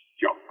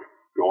junk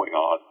going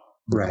on.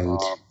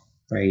 Right.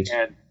 Right.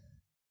 And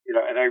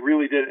and I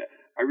really didn't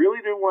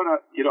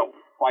want to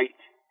fight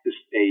to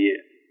stay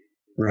in.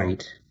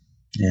 Right.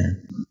 Yeah.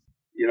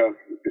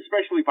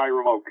 Especially by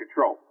remote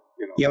control.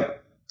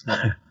 Yep.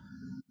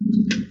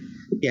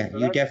 Yeah,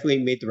 you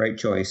definitely made the right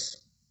choice.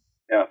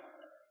 Yeah.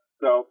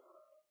 So,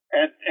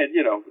 and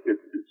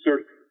it's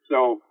sort of,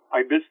 so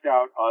I missed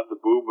out on the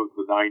boom of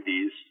the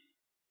 90s,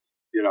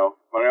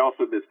 but I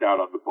also missed out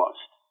on the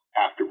bust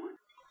afterward.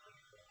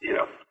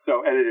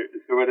 So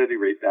at any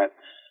rate, that's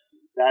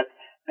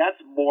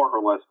more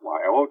or less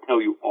why. I won't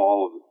tell you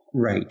all of it.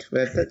 Right.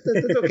 That's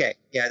okay.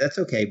 Yeah, that's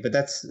okay. But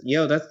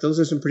those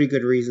are some pretty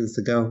good reasons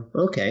to go.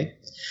 Okay.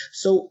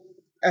 So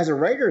as a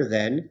writer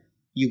then,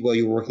 you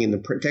were working in the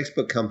print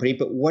textbook company,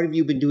 but what have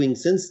you been doing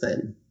since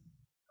then?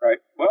 Right.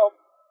 Well,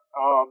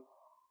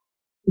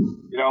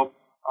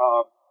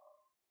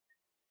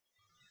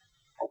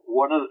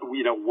 one of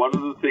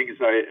the things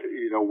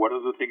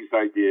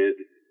I did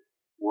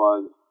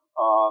was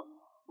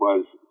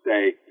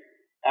say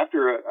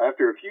after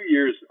a few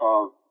years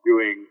of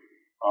doing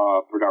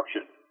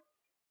production,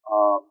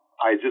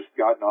 I had just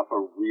gotten off a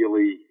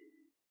really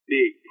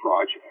big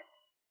project,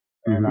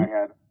 and I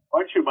had a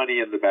bunch of money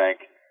in the bank,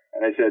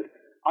 and I said,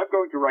 I'm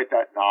going to write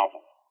that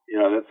novel,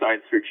 that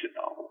science fiction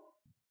novel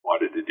I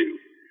wanted to do.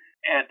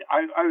 And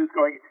I was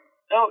going,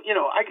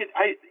 I could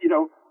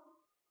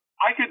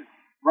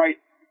write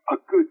a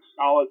good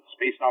solid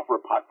space opera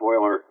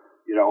potboiler,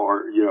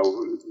 or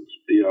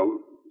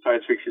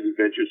science fiction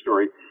adventure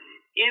story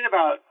in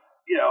about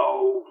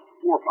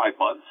 4 or 5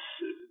 months,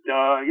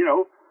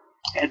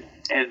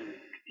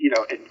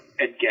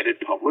 and get it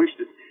published.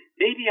 And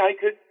maybe I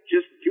could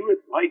just do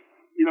it like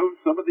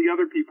some of the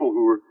other people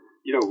who were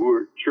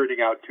churning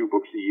out 2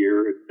 books a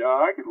year, and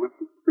I could live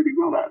pretty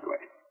well that way.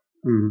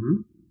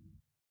 Mm-hmm.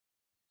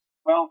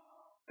 Well,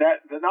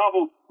 the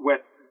novel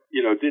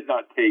did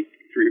not take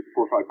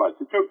 4 or 5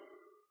 months. It took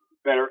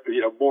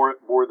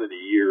more than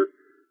a year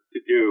to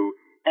do,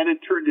 and it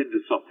turned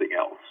into something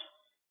else.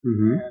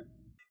 Mm-hmm.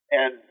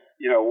 And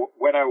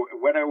when I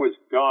was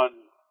done,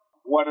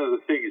 one of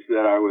the things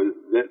that I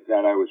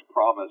was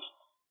promised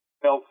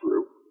fell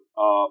through.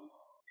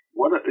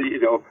 One of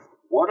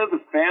the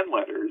fan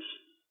letters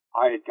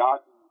I had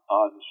gotten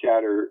on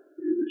Shatter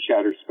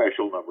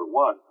Special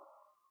 #1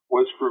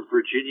 was from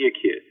Virginia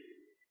Kid.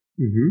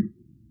 Mm-hmm.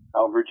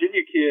 Now,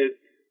 Virginia Kid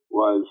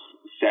was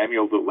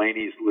Samuel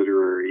Delaney's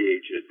literary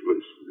agent,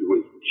 was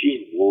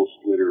Gene Wolfe's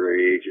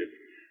literary agent,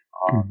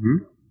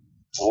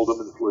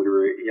 Haldeman's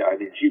literary. Yeah, I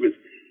mean, she was,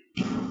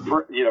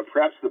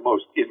 perhaps the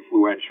most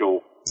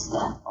influential,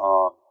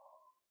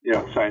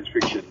 science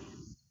fiction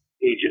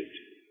agent,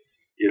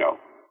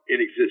 in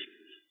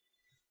existence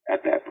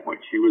at that point.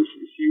 She was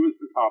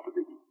the top of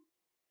the heap.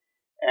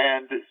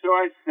 And so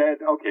I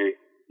said, okay,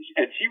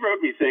 and she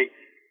wrote me saying,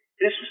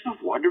 "This was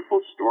a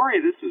wonderful story.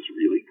 This is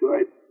really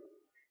good."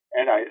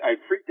 And I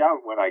freaked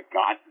out when I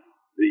got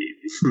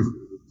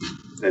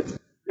that,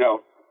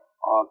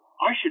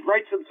 I should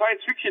write some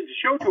science fiction to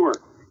show to her.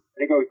 And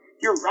they go,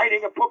 "You're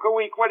writing a book a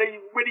week. When are you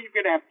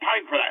going to have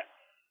time for that?"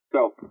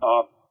 So,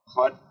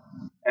 but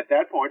at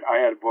that point, I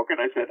had a book,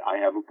 and I said, "I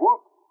have a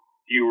book.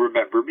 Do you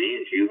remember me?"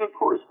 And she goes, "Of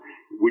course.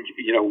 Would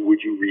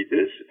you read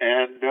this?"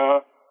 And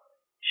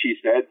she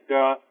said,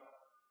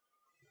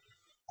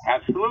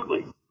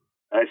 "Absolutely."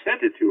 And I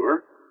sent it to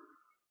her,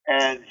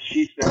 and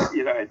she said,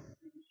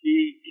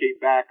 she came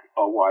back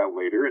a while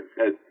later and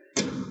said,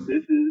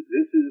 "This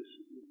is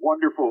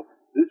wonderful.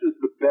 This is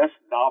the best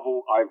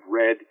novel I've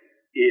read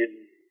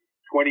in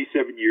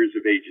 27 years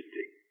of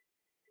agenting."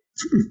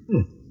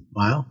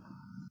 Wow.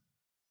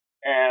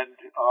 And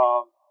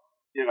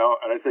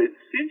and I said,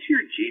 "Since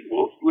you're Gene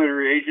Wolfe's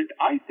literary agent,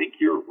 I think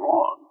you're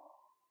wrong."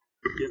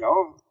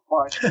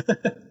 But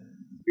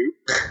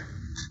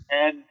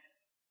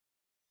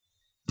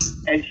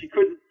and she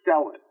couldn't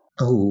sell it.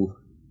 Oh,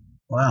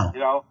 wow.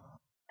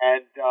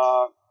 And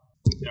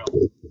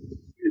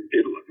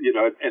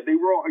and they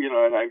were all,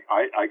 and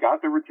I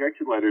got the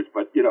rejection letters,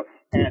 but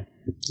and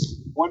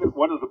one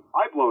of the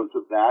high blows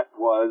of that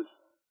was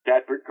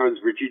that because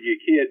Virginia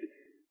Kid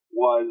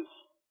was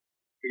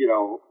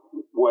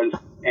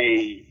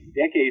a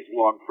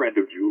decades-long friend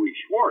of Julie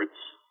Schwartz,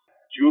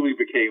 Julie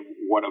became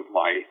one of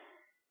my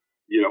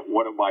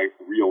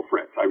real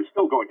friends. I was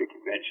still going to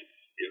conventions,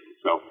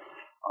 so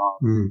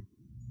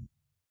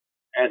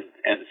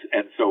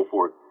and so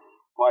forth.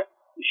 But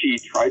she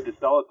tried to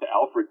sell it to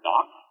Alfred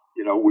Knopf,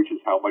 which is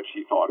how much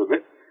she thought of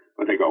it.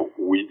 But they go,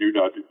 "We do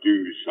not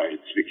do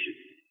science fiction,"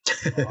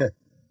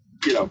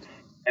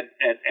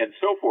 and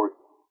so forth.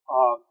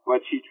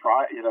 But she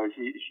tried,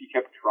 she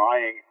kept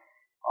trying.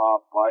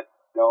 But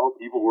no,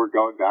 people were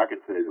going back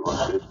and saying,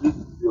 "Well, this is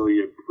really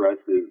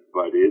impressive,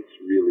 but it's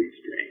really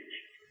strange."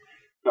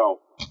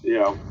 So,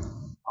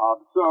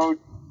 so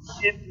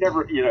it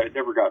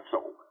never got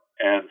sold.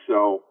 And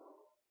so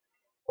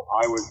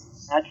I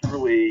was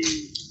naturally,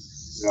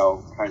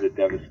 kind of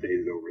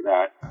devastated over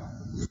that.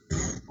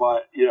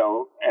 But,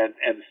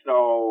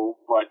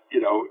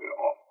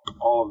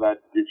 all of that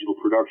digital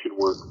production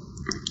work,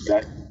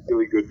 that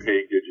really good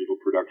paying digital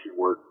production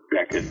work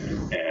beckoned,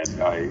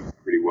 and I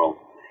pretty well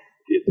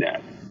did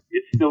that.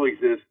 It still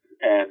exists,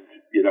 and,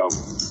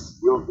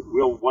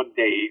 will one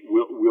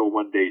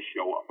day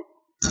show up.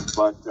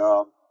 But,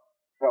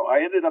 so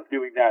I ended up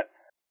doing that,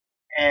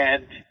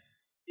 and,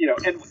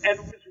 and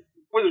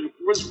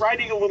was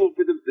writing a little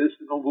bit of this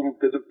and a little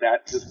bit of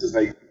that just because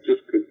I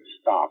just couldn't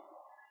stop.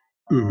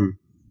 Mm-hmm.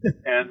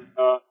 And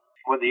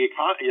when the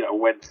economy,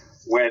 when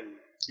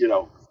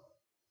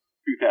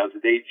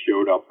 2008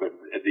 showed up and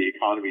the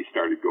economy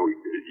started going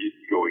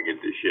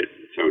into shit,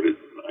 and so did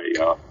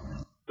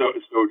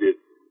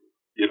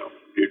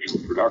digital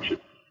production.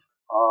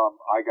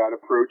 I got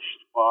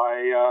approached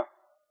by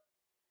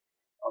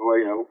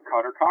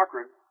Connor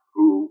Cochran,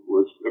 who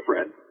was a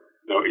friend.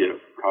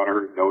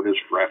 Connor, known as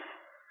Fref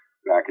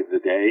back in the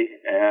day,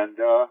 and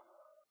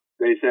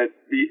he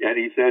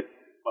said,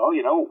 "Well,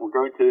 we're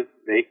going to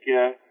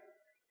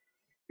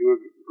do a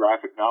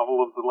graphic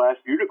novel of The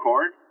Last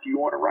Unicorn. Do you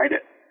want to write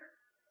it?"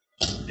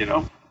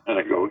 And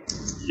I go,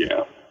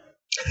 "Yeah."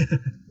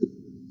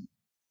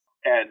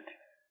 And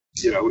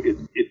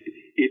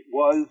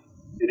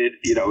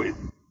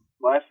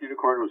Last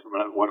Unicorn was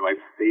one of my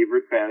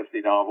favorite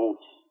fantasy novels.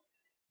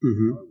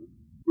 Mm-hmm.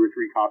 2 or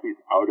 3 copies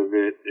out of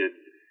it,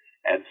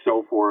 and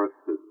so forth,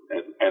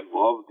 and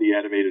loved the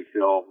animated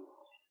film,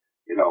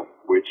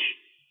 which,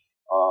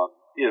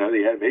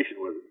 the animation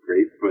wasn't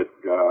great, but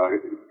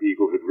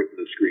Eagle had written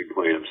the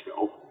screenplay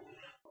himself.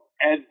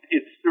 And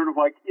it's sort of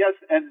like, yes,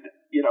 and,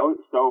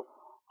 so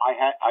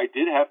I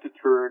did have to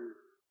turn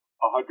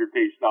a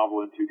 100-page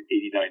novel into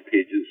 89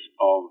 pages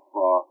of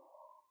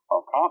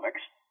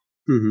comics.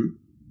 Mm-hmm.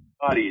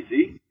 Not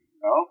easy,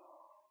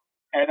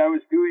 and I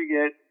was doing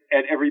it,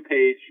 and every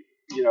page,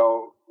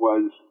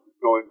 was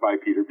going by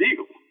Peter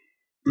Beagle.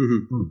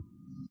 Mm-hmm.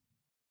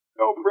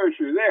 No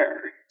pressure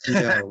there.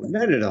 No,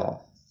 not at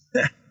all.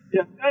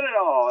 Yeah, not at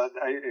all. And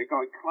I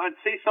go, come on,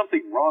 say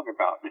something wrong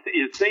about it.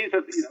 You say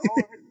something, he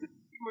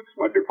was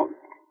wonderful.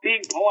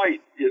 Being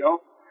polite,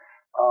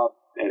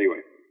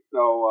 Anyway,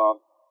 so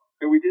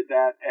we did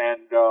that,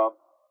 and,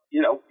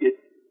 it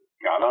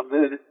got on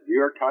the New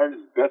York Times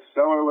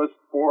bestseller list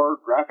for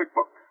graphic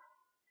books.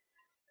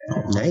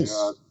 And, Nice.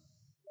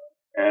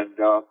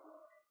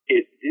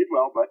 It did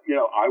well, but,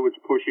 I was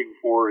pushing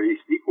for a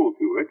sequel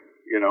to it,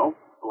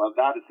 well,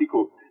 not a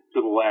sequel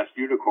to The Last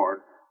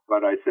Unicorn,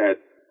 but I said,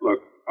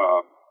 look,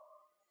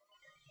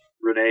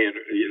 Renee and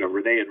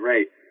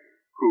Ray,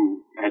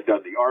 who had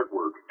done the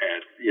artwork,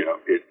 and,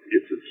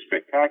 it's a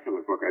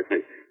spectacular book. I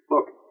say,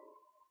 look,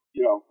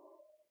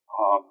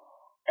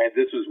 and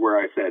this is where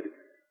I said,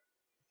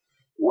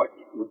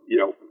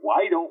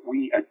 why don't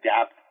we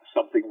adapt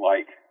something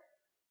like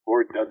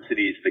Lord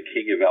Dunsany's The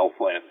King of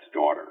Elfland's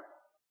Daughter?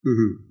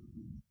 Mm-hmm.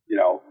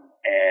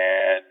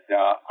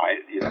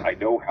 I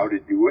know how to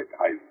do it.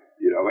 And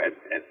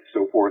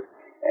so forth,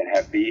 and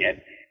have me,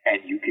 and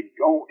you can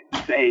go and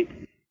say,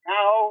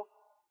 now,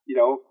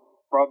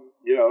 from,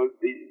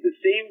 the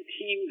same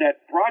team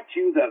that brought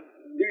you the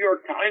New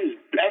York Times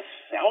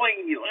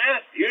best-selling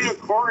Last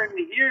Unicorn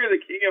here, The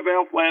King of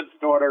Elfland's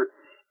Daughter,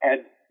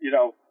 and,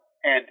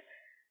 and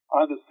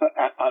on the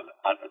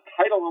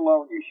title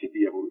alone, you should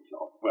be able to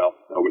sell it. Well,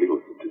 nobody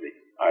listened to me.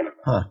 I don't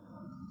know. Huh.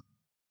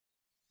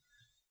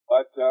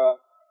 But,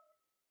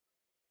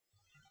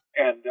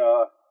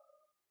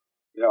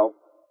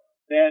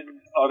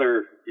 then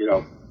other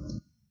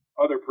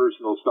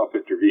personal stuff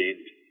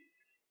intervened,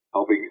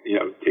 helping,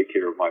 take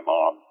care of my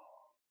mom,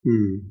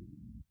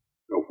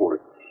 so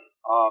forth.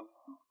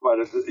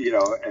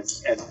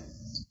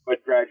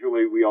 But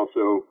gradually we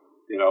also,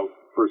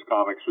 First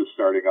Comics was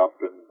starting up,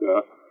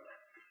 and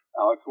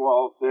Alex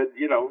Wall said,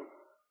 you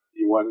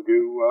want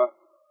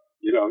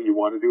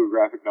to do a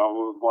graphic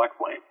novel with Black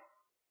Flame?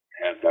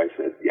 And I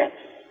said, yes,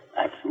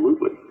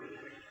 absolutely.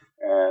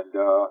 And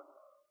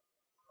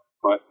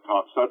but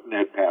Tom Sutton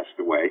had passed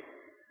away,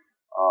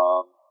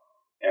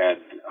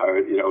 and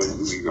we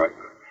were like,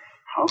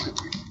 how could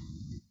we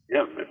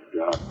him? And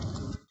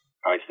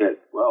I said,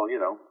 well,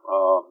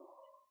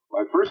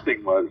 my first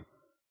thing was,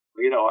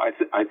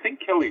 I think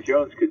Kelly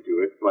Jones could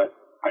do it, but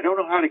I don't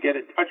know how to get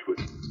in touch with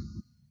him,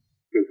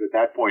 because at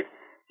that point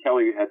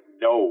Kelly had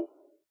no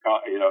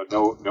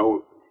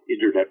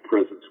internet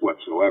presence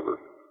whatsoever.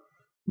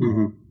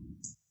 Mm-hmm.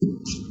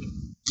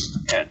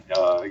 And,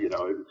 so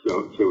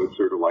it's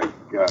sort of like, I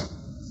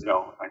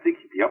think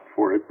he'd be up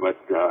for it, but,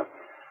 and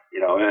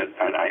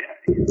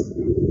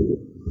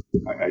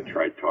I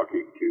tried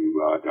talking to,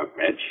 Doug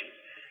Mensch,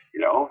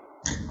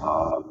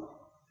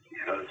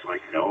 it's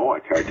like, no, I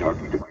tried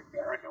talking to Mike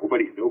Barron.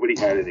 Nobody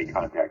had any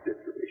contact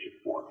information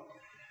for me.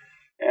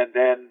 And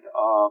then,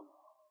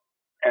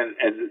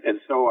 and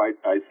so I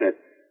said,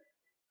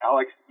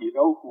 Alex,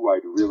 who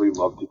I'd really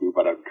love to do,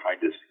 but I'm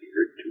kind of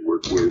scared to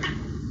work with?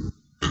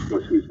 He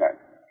goes, who's that?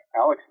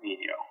 Alex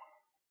Nino.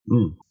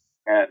 Mm.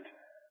 And,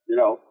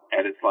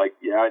 and it's like,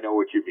 yeah, I know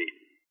what you mean.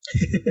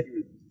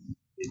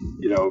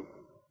 In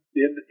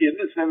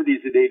the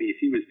 70s and 80s,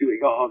 he was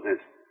doing all this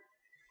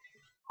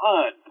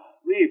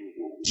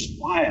unbelievable,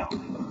 wild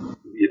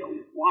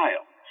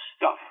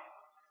stuff.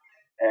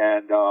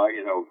 And,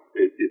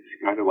 it's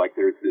kind of like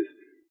there's this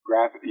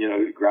graphic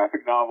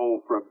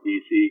novel from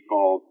DC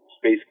called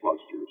Space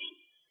Clusters,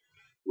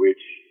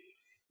 which,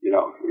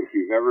 if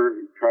you've ever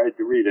tried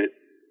to read it,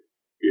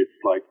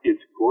 it's like,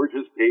 it's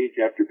gorgeous page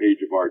after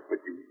page of art, but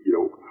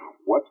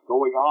what's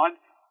going on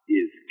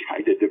is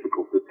kind of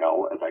difficult to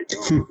tell. And I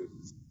know the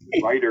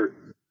writer,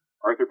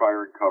 Arthur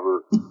Byron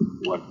Cover,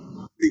 was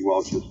pretty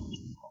well just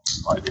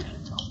by this.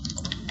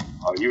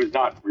 He was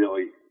not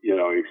really,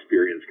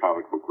 experienced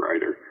comic book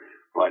writer,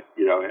 but,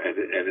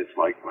 and it's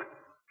like,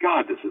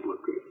 God, does it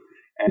look good.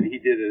 And he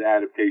did an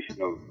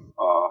adaptation of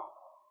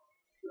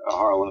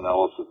Harlan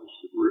Ellison's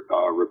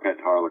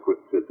Repent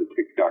Harlequins as the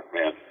TikTok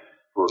Man.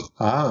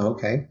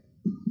 Okay.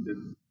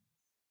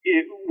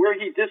 Where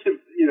he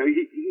dispensed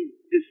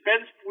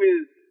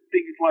with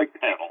things like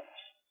panels.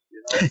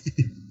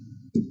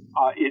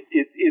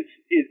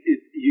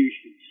 You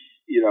should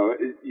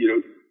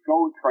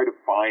go and try to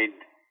find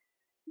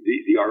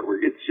the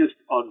artwork. It's just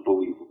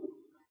unbelievable.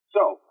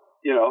 So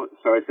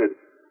so I said,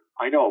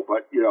 I know,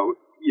 but can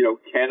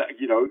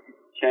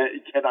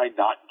I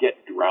not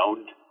get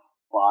drowned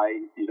by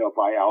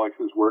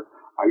Alex's work?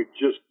 I would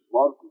just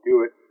love to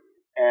do it.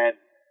 And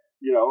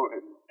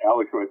and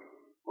Alex went,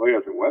 well, he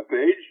has a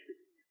webpage.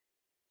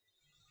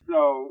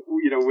 So,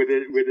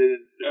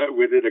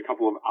 within a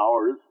couple of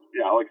hours,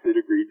 Alex had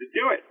agreed to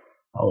do it.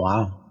 Oh,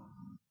 wow.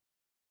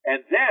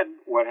 And then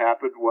what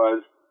happened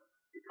was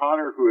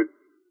Connor, who had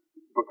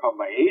become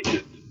my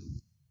agent,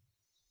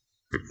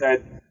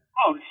 said,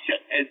 oh,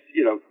 shit. And,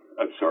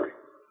 I'm sorry.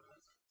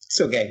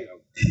 It's okay.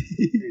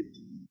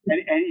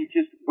 And he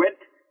just went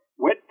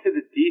to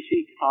the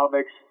DC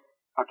Comics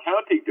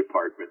accounting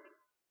department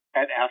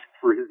and asked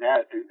for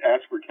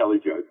Kelly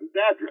Jones'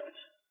 address.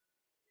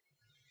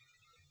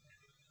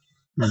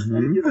 Mm-hmm.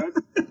 And,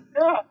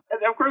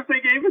 and of course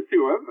they gave it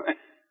to him.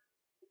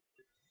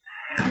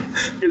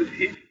 because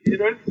he's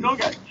still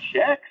got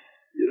checks,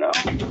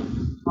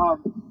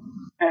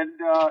 and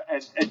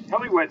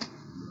Kelly went,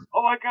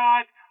 oh my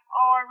God,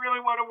 oh, I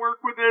really want to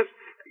work with this,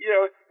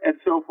 and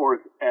so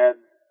forth. And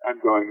I'm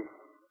going,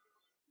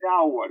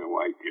 now what do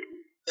I do?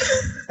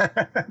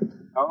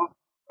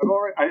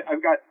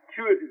 I've got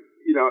two,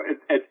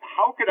 and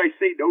how could I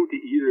say no to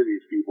either of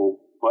these people?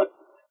 But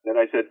then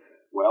I said,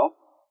 well,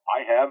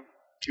 I have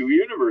two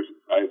universes.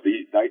 I have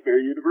the Nightmare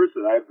universe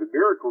and I have the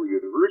Miracle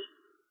universe,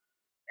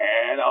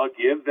 and I'll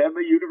give them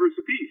a universe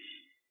apiece.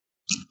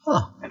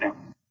 Huh.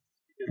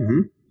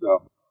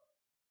 So,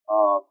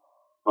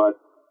 but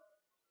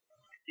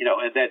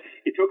and then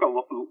it took a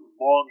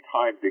long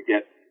time to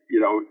get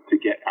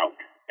out,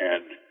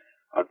 and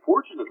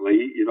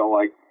unfortunately,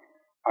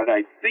 and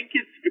I think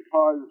it's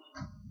because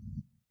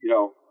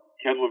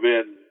Ken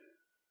Levin,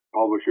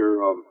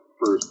 publisher of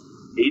First,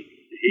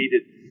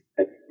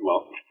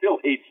 still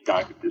hates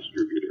Diamond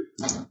Distributor,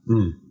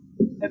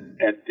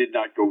 and did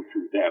not go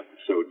through them,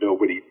 so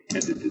nobody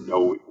tended to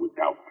know it was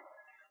out.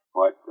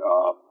 But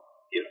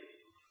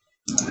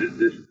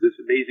this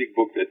amazing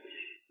book that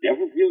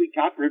never really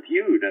got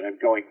reviewed, and I'm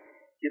going,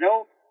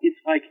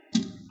 it's like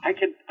I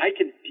can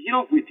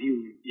deal with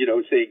you,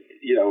 saying,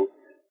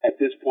 at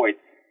this point,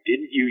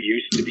 didn't you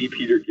used to be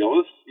Peter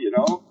Gillis,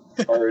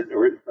 or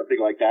something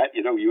like that,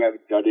 you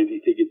haven't done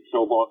anything in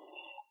so long,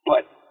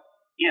 but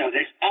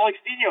there's Alex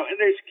Dino and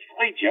there's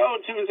Kelly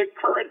Jones, who is a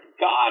current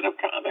god of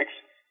comics,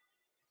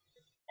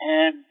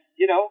 and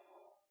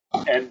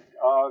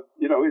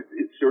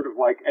it's sort of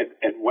like,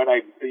 and when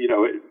I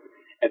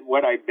and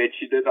when I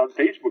mentioned it on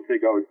Facebook, they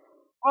go,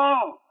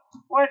 oh,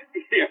 what?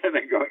 And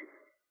they going,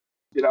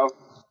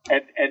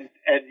 and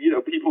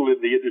people in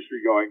the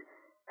industry going,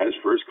 has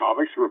First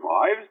Comics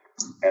revived?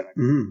 And I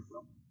go,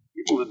 well,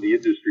 people in the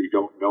industry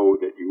don't know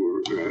that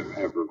you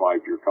have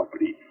revived your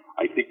company.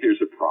 I think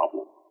there's a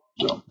problem.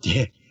 So,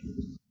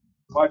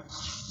 but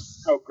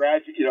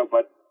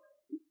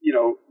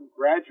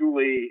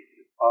gradually,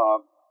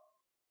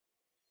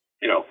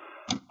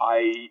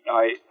 I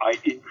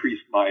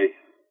increased my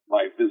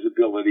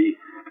visibility,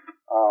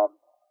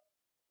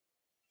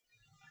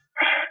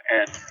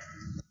 and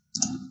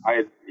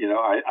I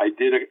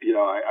did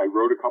I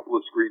wrote a couple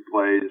of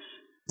screenplays,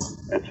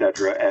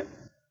 etc., and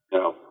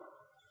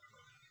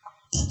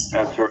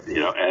that sort,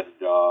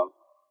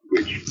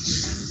 which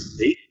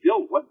they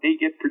still one day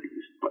get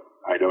produced, but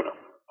I don't know.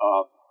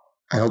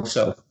 I hope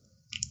so.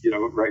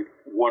 Right.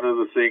 One of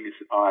the things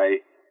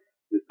I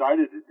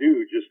decided to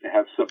do, just to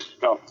have some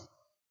stuff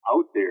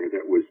out there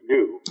that was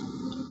new,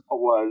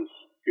 was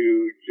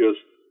to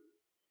just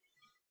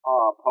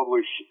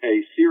publish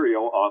a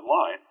serial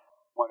online,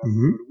 one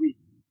episode a week,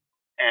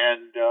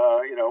 and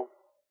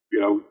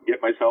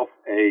get myself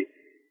a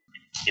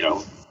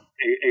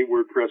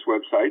WordPress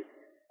website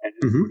and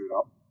just put it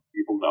up.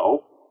 People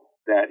know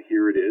that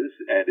here it is,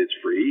 and it's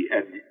free,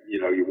 and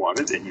you want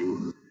it, and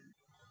you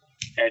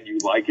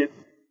like it.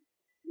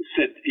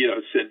 Send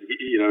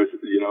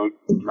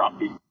drop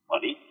me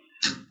money.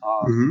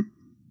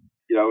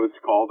 It's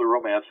called The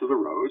Romance of the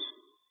Rose.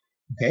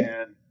 Okay.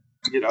 And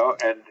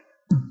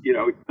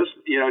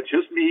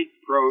just me,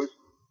 prose,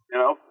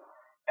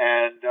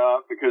 and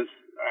because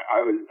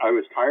I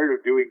was tired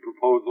of doing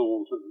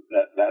proposals and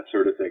that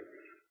sort of thing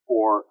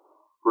for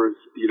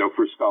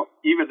stuff,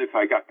 even if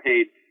I got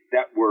paid,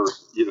 that were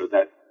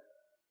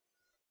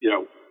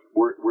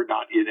were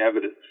not in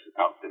evidence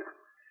out there.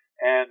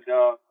 And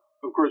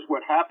of course,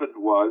 what happened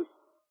was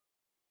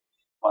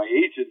my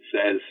agent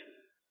says,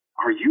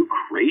 "Are you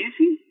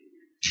crazy?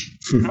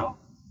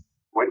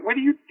 What are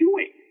you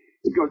doing?"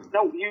 He goes,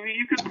 "No,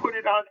 you can put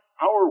it on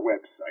our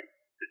website,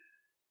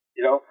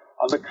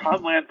 on the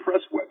Conland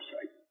Press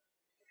website,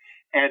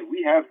 and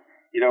we have,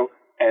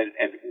 and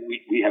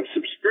we have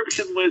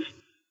subscription lists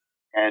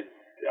and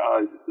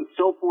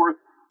so forth,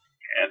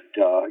 and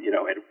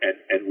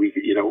and we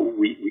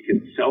we can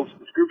sell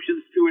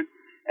subscriptions to it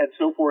and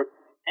so forth,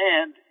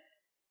 and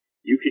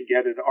you can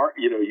get an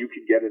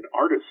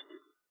artist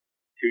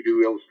to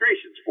do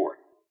illustrations for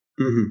it,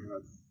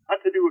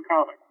 not to do a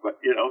comic,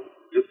 but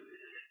just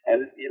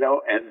and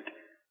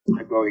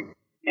I'm going,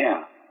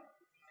 yeah,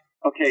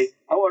 okay,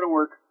 I want to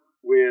work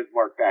with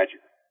Mark Badger,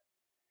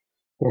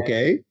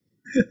 okay,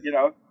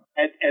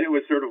 and it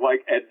was sort of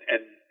like and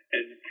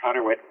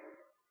Connor went,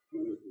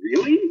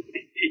 really?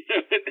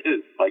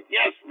 It's like,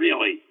 yes,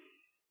 really.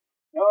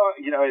 Oh,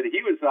 and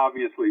he was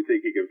obviously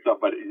thinking of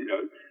somebody,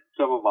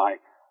 some of my,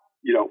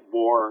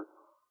 more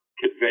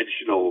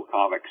conventional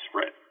comics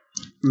friends.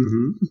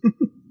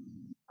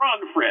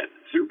 Ron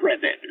Friends or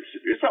Brent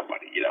Anderson or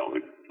somebody,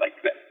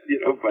 like that,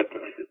 but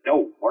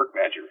no, Mark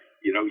Badger,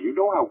 you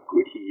know how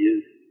good he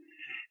is.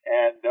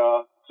 And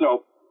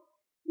so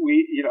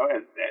we,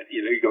 and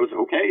he goes,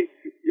 okay,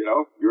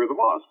 you're the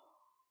boss.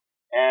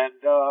 And,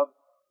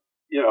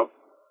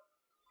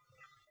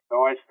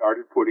 so I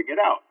started putting it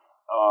out.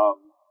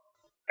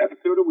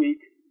 Episode a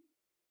week,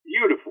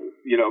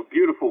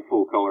 beautiful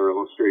full color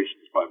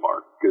illustrations by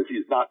Mark, because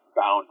he's not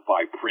bound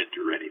by print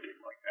or anything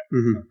like that.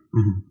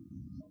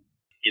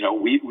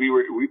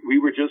 we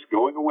were just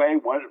going away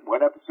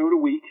one episode a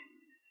week.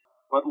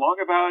 But long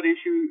about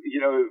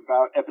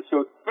about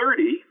episode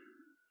 30,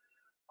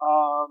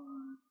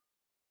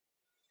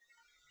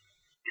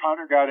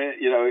 Connor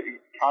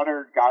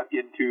got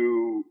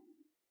into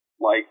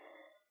like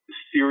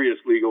serious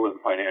legal and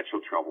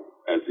financial trouble,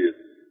 as in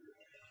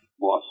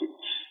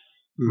lawsuits.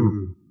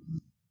 Mm-hmm.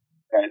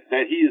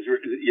 That he is,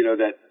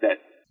 that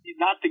he's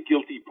not the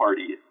guilty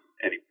party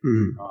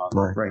anymore.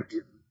 Mm-hmm. Right.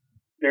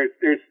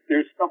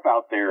 There's stuff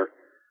out there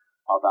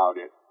about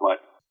it, but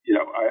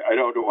I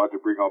don't want to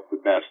bring up the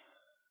best.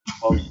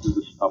 Most of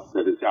the stuff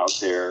that is out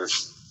there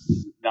is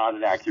not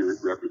an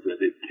accurate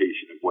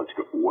representation of what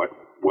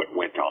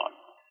went on.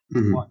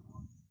 Mm-hmm. But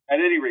at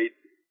any rate,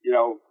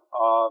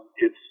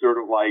 it's sort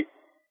of like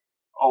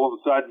all of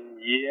a sudden,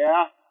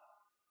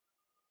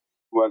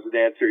 wasn't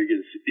answering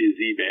his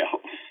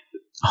emails.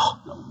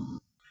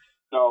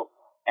 So,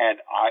 and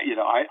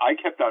I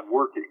kept on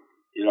working,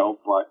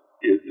 but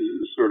it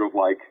was sort of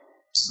like,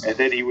 and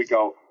then he would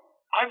go,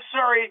 "I'm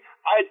sorry,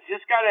 I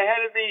just got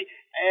ahead of me,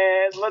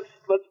 and let's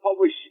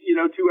publish,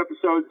 2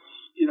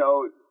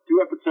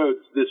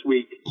 episodes this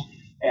week,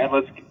 and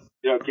let's,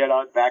 get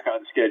back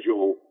on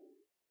schedule."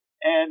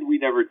 And we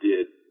never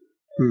did.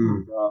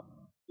 Mm.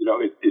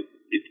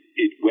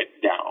 It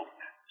went down.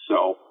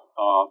 So,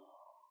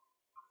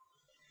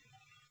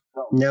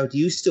 now, do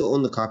you still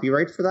own the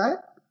copyright for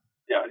that?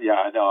 Yeah.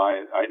 No,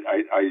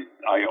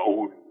 I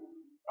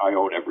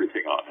own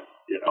everything on it.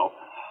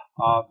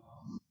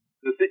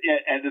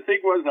 The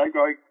thing was, I'm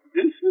going,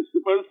 this is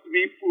supposed to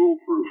be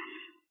foolproof.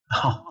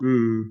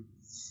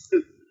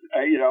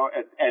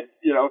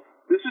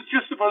 This is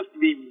just supposed to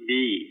be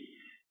me.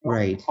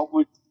 Right. No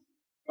public,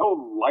 no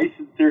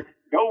licensor,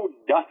 no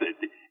nothing,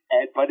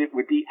 but it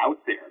would be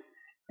out there.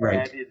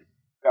 Right.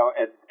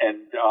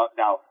 And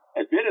now,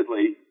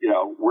 admittedly,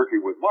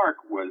 working with Mark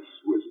was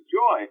a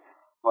joy,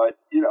 but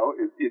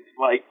it's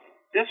like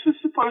this was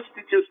supposed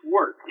to just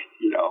work.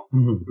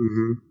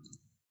 Mm-hmm.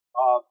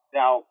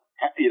 Now,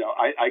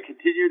 I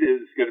continued.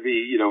 It's going to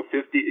be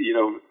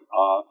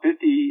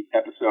 50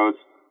 episodes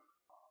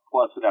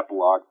plus an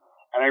epilogue,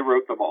 and I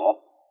wrote them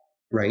all.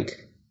 Right.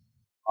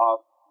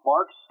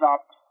 Mark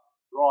stopped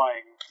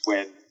drawing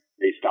when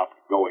they stopped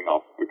going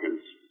up because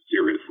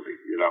seriously,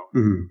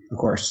 Mm-hmm. Of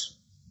course.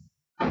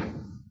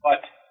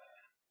 But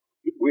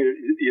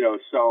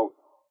so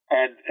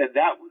and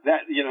that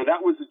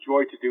was a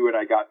joy to do, and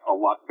I got a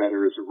lot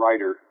better as a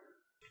writer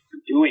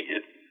doing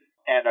it.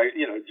 And I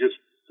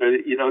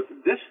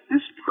this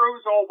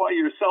prose all by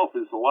yourself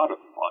is a lot of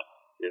fun,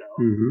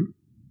 Mm-hmm.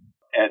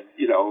 And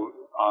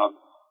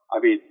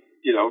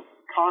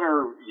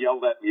Connor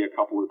yelled at me a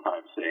couple of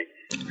times saying,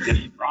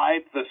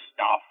 "Describe the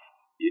stuff.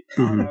 You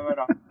don't have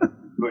enough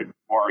good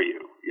for you,"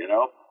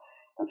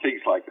 and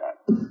things like that.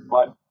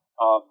 But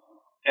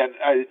and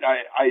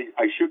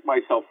I shook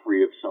myself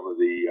free of some of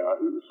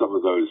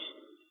those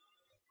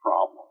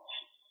problems.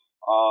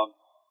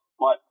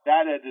 But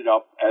that ended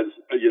up as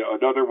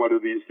another one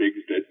of these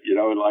things that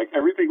like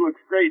everything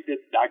looks great,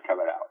 it's not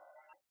coming out.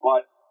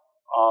 But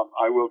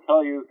I will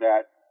tell you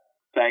that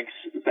thanks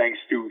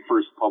to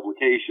First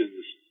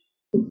Publications,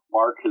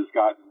 Mark has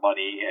gotten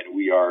money, and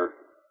we are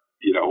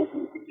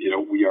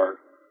we are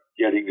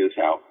getting this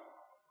out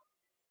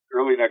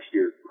early next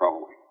year,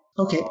 probably.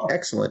 Okay,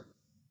 excellent.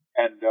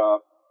 And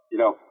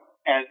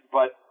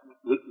but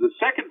the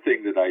second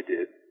thing that I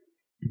did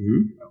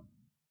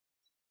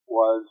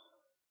was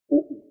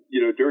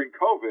during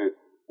COVID,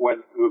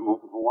 when the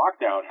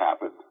lockdown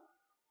happened,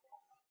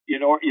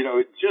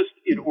 just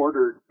in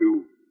order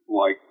to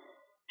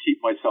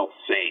keep myself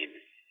sane,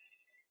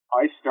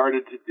 I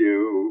started to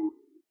do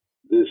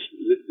this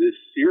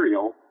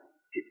serial,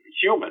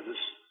 Humans,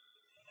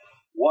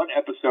 1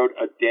 episode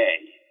a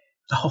day.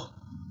 Oh,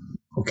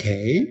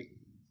 okay.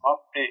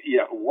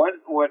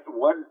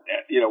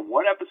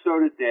 One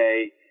episode a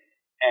day,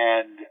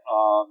 and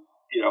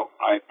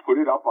I put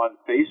it up on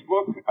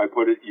Facebook. I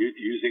put it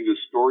using the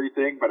story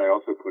thing, but I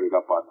also put it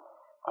up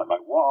on my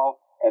wall,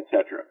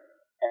 etc.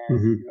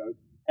 And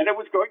and it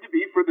was going to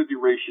be for the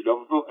duration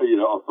of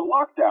the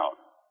lockdown.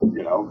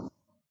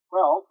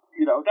 Well,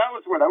 that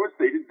was what I was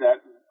thinking,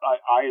 that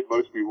I and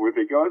most people were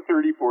thinking,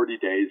 30, 40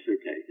 days,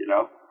 okay,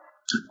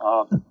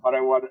 but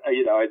I want, I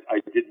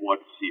didn't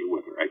want to see it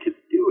with her. I could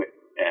do it,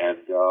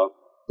 and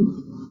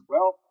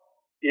well,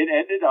 it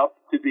ended up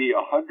to be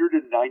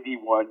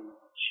 191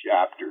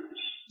 chapters.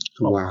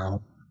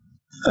 Wow.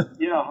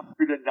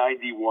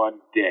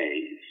 191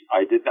 days.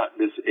 I did not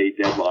miss a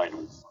deadline,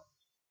 and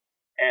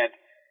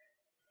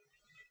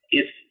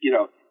it's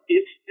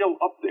still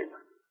up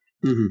there.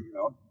 Mm-hmm.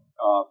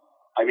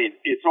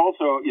 It's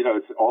also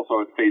it's also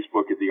on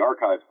Facebook in the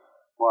archives,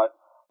 but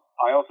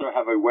I also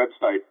have a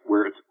website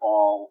where it's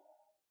all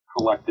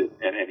collected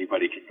and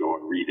anybody can go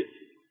and read it.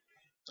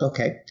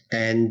 Okay,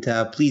 and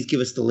please give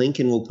us the link,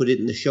 and we'll put it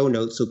in the show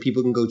notes so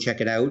people can go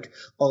check it out.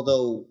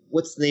 Although,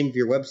 what's the name of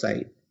your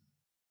website?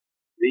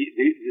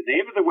 The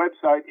name of the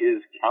website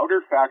is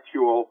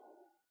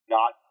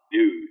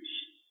counterfactual.news.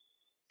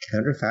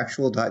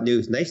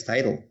 Counterfactual.news. Nice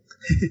title.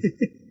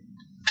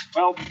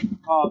 Well,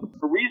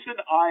 the reason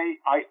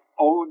I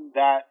own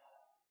that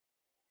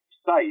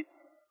site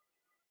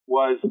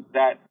was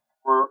that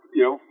for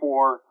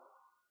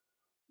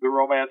the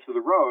Romance of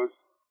the Rose,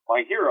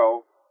 my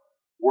hero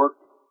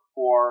worked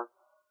for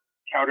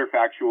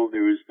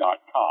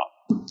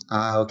counterfactualnews.com.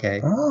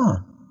 Okay. Oh.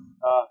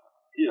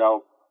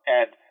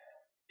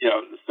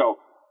 So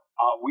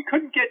we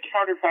couldn't get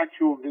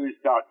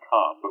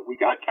counterfactualnews.com, but we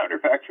got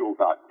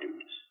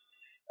counterfactual.news.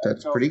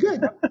 That's pretty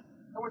good. That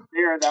was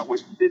there, that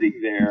was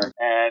sitting there,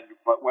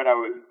 but when I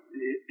was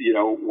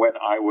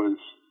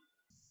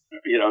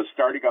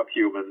starting up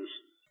Humans,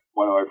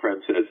 one of my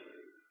friends says,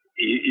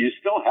 you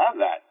still have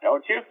that,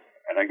 don't you?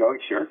 And I go,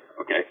 sure,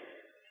 okay.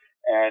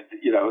 And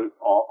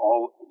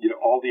all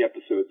the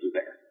episodes are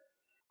there.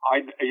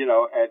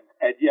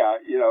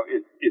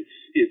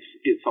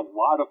 It's a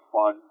lot of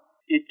fun.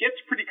 It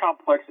gets pretty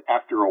complex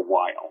after a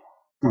while.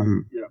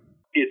 Mm-hmm.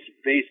 It's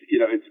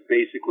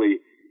basically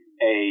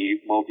a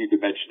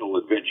multi-dimensional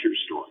adventure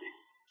story.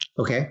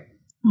 Okay.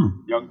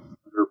 Young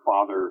her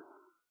father,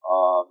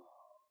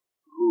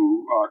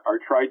 who are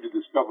trying to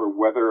discover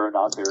whether or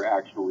not they're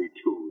actually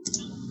twins.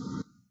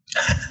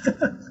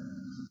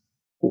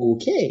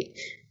 Okay.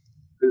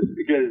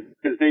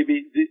 Because they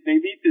meet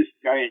this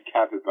giant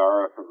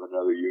capybara from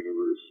another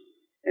universe,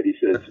 and he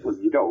says, "Well,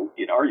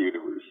 in our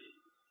universe,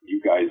 you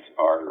guys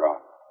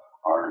are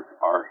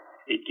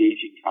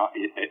engaging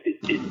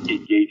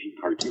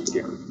cartoon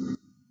characters."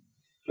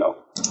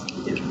 So,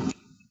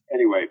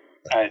 anyway,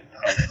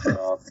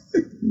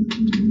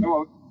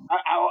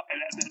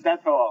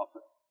 that's all.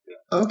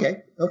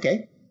 Okay.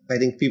 I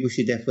think people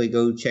should definitely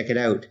go check it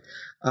out.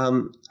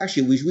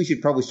 Actually, we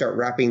should probably start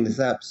wrapping this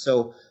up.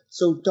 So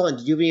Don,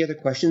 did you have any other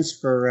questions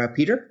for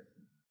Peter?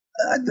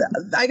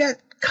 I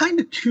got kind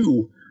of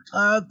two.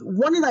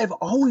 One that I've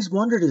always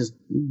wondered is,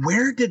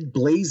 where did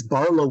Blaze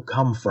Barlow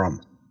come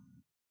from?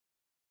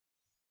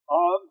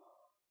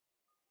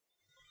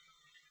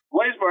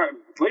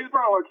 Blaze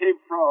Barlow came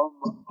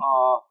from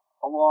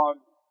a long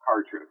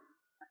car trip.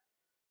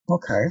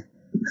 Okay.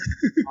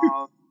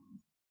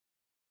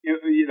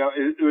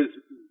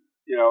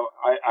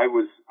 I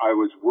was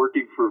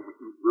working for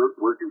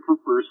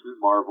First in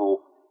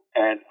Marvel,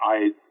 and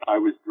I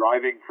was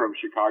driving from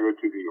Chicago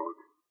to New York.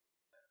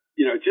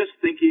 Just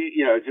thinking,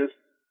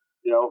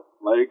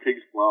 letting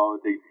things flow,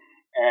 and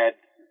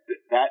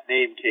that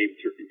name came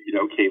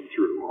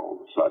through all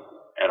of a sudden,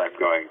 and I'm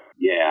going,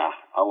 yeah,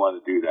 I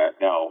want to do that.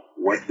 Now,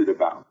 what's it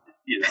about?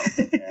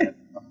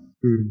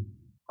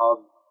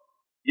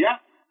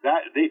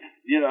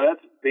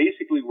 That's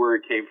basically where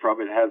it came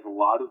from. It has a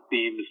lot of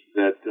themes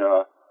that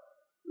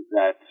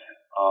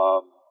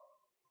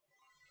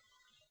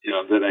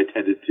I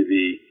tended to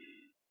be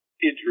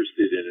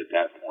interested in at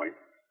that point.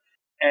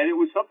 And it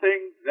was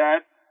something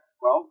that,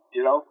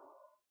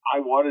 I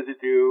wanted to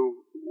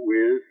do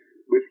with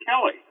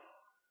Kelly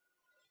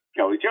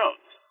Jones.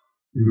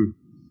 Mm-hmm.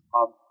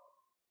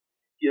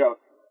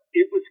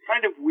 It was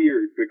kind of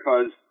weird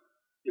because,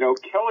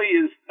 Kelly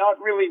is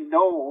not really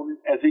known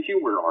as a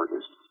humor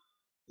artist.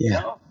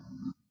 Yeah.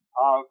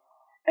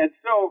 And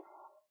so,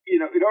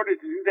 in order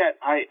to do that,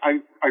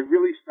 I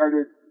really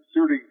started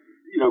sort of,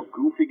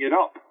 goofing it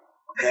up.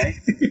 Okay.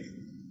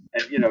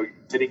 And,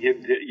 getting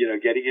him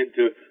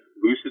to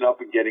loosen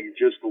up and getting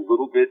just a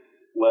little bit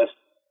less,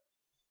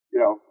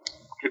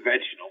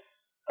 conventional.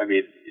 I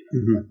mean,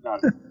 that's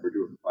not what we're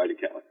doing by to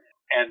Kelly.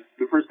 And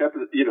the first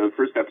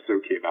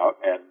episode came out,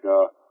 and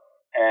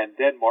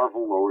then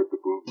Marvel lowered the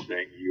boom,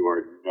 saying, "You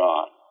are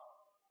not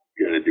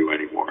going to do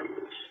any more of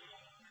this."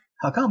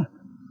 How come?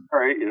 All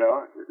right, and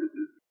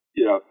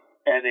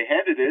they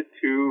handed it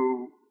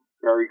to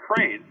Barry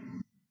Crane,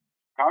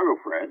 Chicago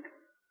friend,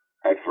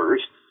 at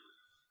first,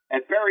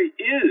 and Barry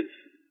is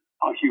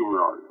a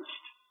humor artist,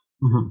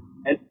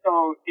 and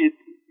so it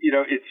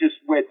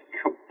just went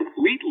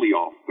completely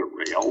off the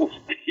rails,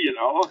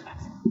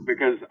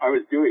 because I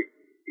was doing,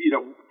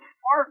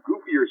 far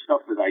goofier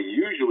stuff than I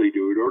usually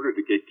do in order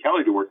to get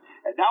Kelly to work,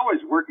 and now I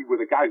was working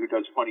with a guy who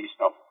does funny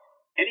stuff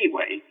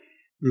anyway.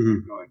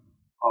 I'm going,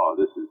 oh,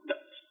 this is nuts.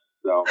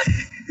 So,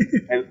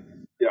 and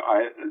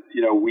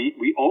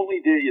we only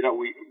did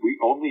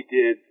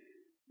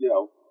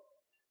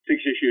 6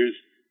 issues.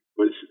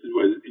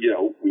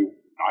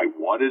 I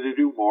wanted to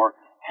do more.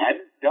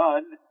 Hadn't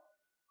done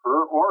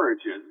her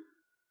origin.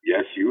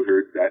 Yes, you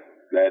heard that.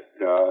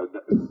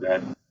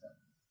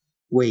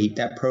 Wait,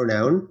 that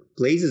pronoun?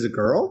 Blaze is a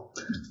girl?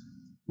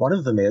 One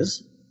of them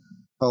is.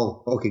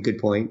 Oh, okay, good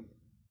point.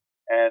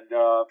 And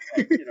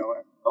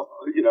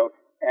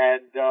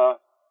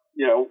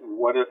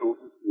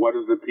one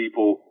of the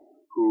people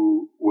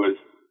who was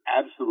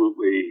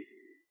absolutely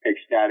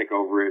ecstatic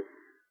over it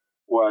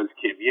was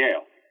Kim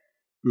Yale.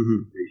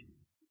 Mm-hmm.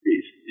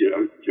 He's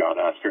John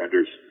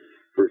Ostrander's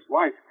first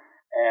wife,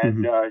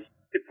 and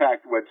in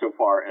fact went so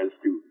far as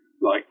to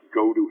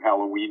go to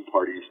Halloween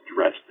parties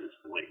dressed as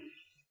Blaze.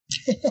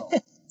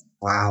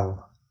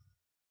 Wow.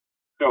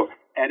 So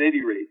at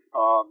any rate,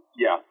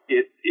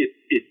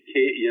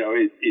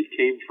 it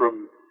came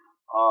from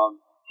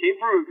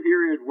a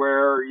period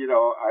where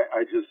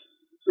I just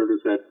sort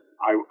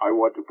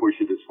push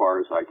it as far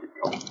as I could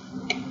go.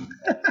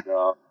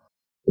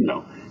 And,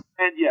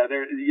 and yeah,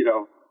 there,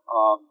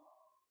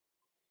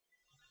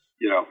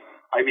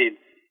 I mean,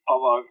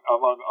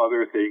 among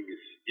other things,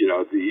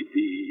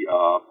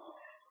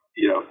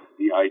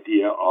 the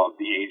idea of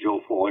the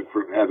angel falling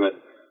from heaven,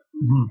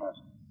 has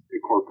a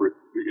corporate,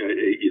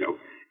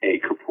 a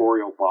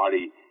corporeal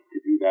body to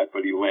do that,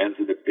 but he lands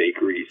in a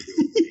bakery.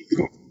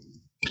 So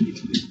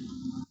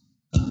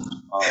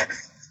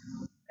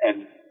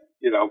and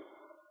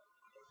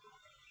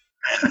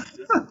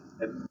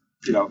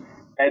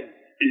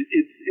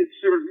it's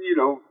sort of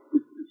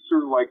it's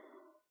sort of like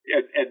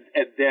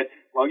and then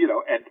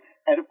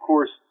and of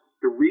course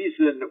the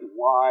reason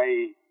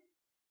why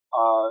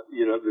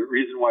the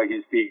reason why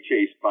he's being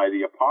chased by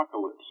the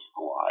Apocalypse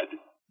Squad,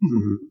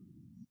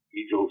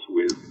 angels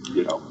with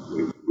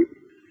with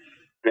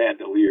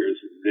bandoliers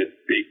and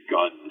big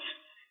guns,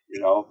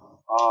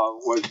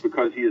 was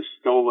because he has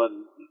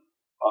stolen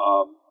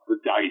the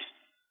dice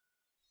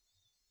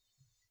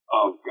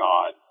of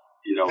God,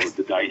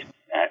 the dice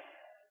that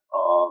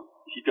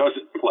he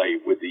doesn't play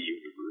with the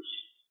universe,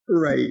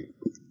 right?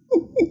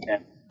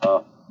 And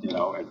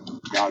and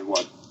God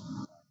won.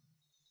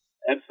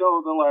 And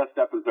so the last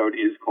episode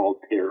is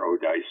called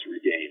Paradise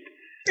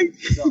Regained.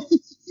 So,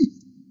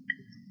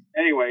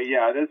 anyway,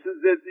 yeah, this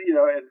is it,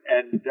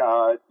 and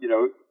God,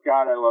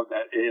 I love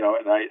that,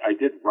 and I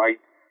did write,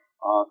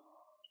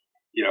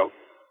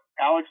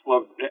 Alex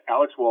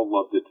Wall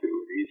loved it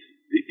too. He's,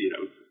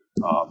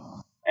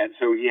 and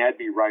so he had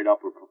me write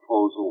up a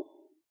proposal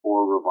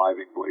for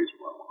reviving Blaze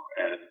Marlowe,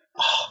 and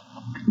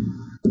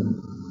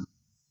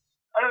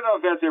I don't know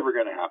if that's ever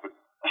going to happen.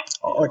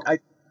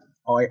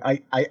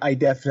 I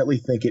definitely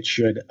think it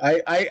should.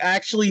 I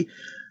actually,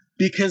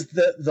 because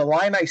the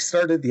line I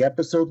started the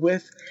episode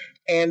with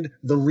and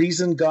the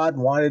reason God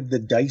wanted the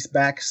dice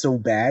back so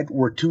bad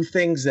were two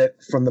things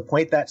that from the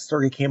point that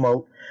story came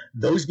out,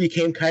 those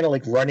became kind of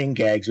like running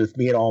gags with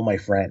me and all my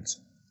friends.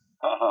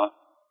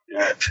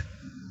 Yeah.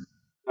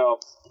 So,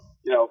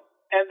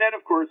 and then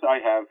of course I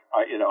have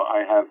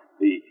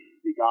the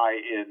guy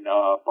in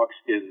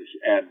buckskins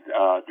and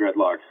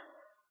dreadlocks,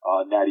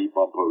 Natty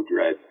Bumpo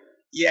Dread.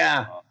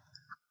 Yeah.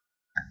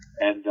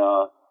 And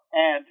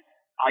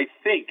I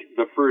think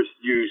the first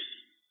use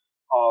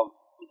of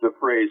the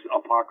phrase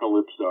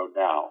 "apocalypso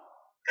now,"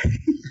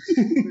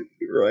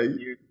 right?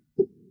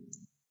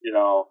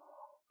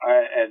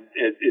 And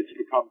it's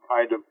become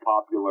kind of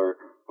popular,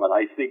 but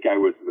I think I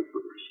was the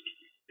first.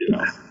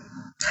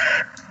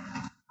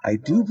 I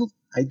do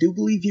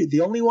believe you.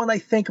 The only one I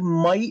think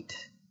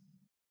might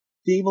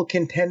be able to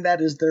contend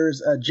that is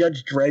there's a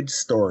Judge Dredd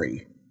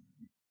story.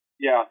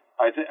 Yeah.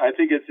 I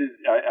think it's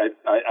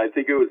I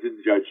think it was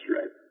in Judge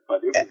Dredd,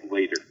 but it was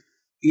later.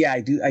 Yeah,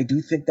 I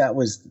do think that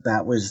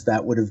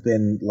would have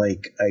been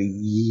like a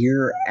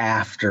year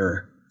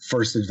after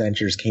First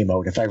Adventures came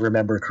out, if I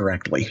remember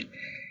correctly.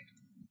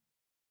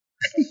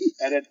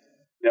 And it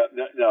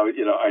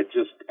no, I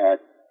just had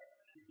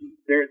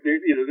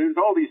there's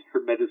all these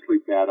tremendously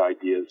bad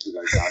ideas that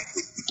I got.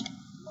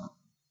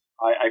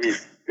 I mean,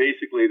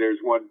 basically, there's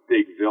one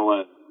big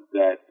villain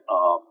that.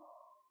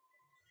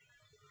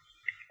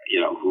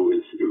 Who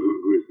is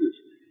this,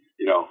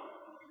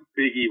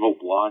 big evil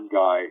blonde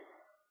guy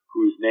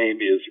whose name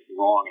is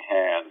Wrong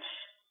Hands.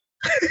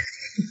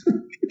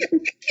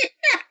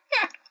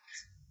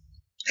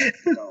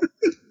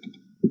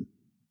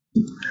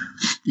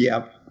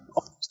 Yeah.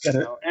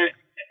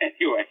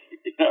 Anyway,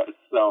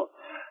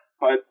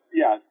 but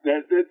yeah,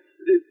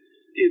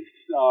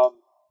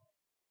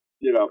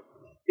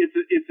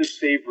 it's a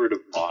favorite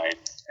of mine,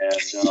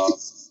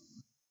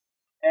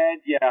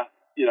 and yeah,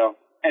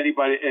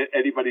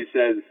 anybody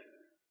says,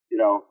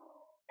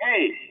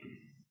 hey,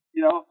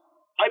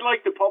 I'd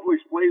like to publish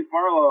Blaze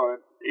Marlowe,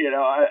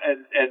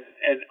 and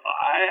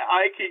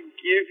I can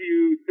give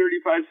you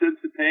 35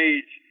 cents a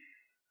page,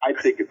 I'd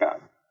think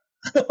about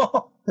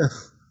it.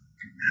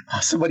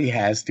 Somebody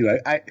has to.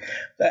 I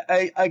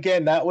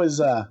again, that was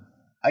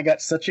I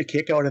got such a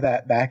kick out of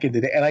that back in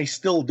the day, and I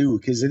still do,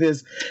 because it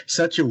is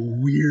such a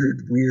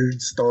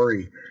weird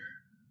story.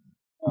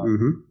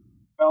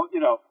 Well,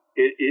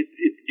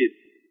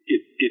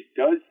 it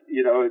does,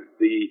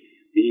 the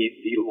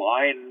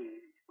line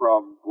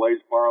from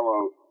Blaze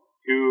Marlowe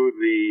to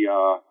the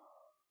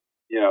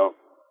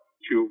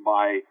to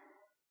my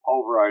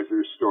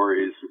pulverizer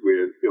stories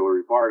with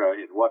Hillary Barta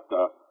in What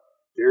The,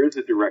 there is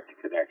a direct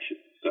connection.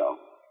 So,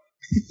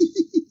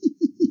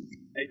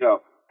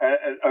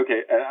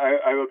 okay, and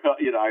I will tell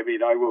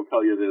I will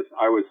tell you this.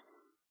 I was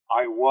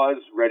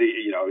ready,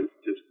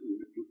 just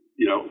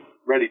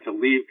ready to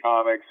leave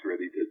comics,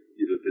 ready to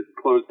to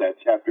close that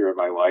chapter of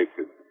my life,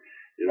 and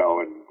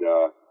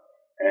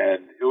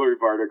and Hillary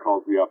Barta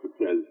calls me up and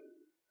says,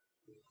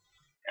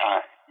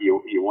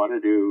 you want to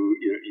do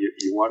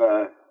you want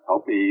to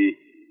help me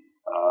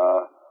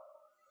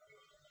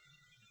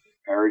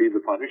parody the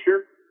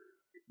Punisher?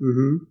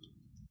 Mm-hmm.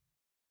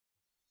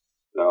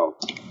 So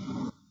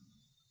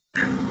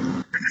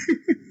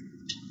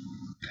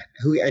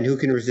who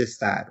can resist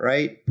that,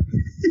 right?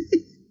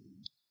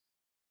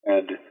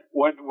 And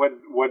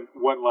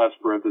one last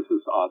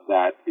parenthesis on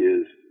that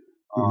is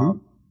now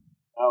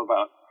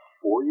about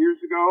 4 years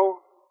ago,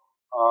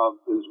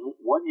 there's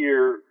 1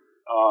 year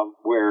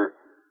where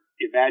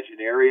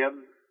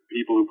Imaginarium,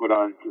 people who put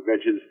on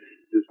conventions,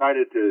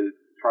 decided to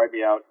try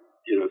me out,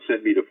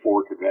 send me to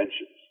 4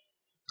 conventions.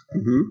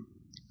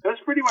 That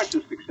was pretty much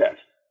a success.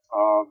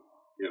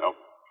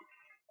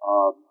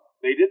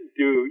 They didn't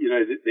do,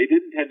 they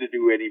didn't tend to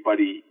do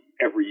anybody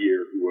every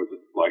year who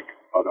wasn't like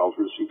an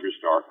ultra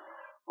superstar.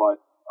 But,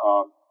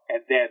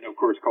 and then of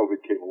course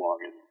COVID came along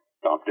and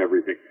stopped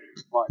everything.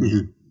 But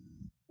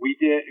we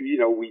did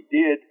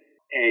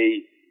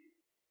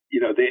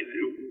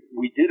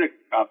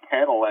a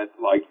panel at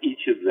like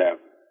each of them.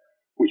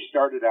 We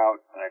started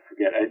out, and I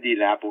forget,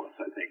 Indianapolis,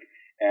 I think.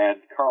 And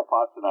Carl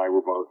Potts and I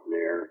were both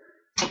there.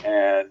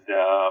 And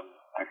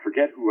I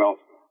forget who else.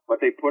 But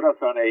they put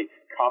us on a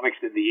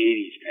Comics in the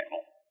 80s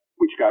panel,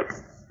 which got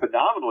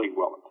phenomenally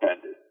well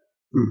attended.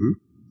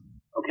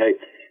 Okay.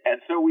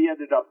 And so we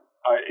ended up,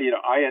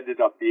 I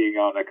ended up being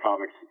on a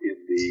Comics in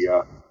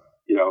the,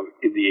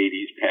 in the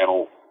 80s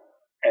panel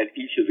at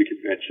each of the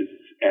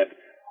conventions. And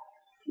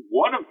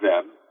one of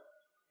them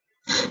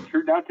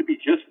turned out to be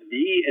just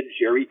me and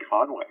Jerry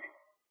Conway.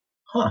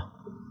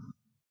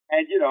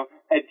 And,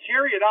 and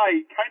Jerry and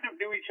I kind of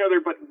knew each other,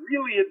 but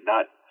really had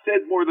not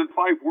said more than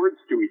 5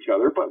 words to each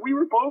other. But we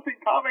were both in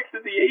comics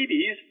in the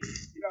 80s.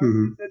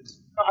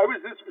 I was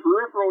this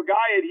peripheral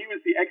guy, and he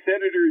was the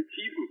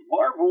ex-editor-in-chief of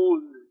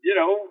Marvel,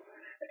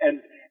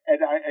 and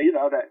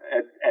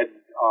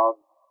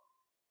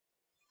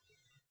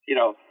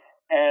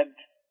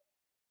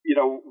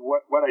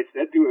what I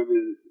said to him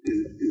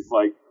is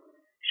like,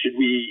 should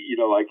we,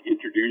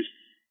 introduce,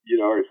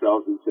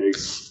 ourselves and say,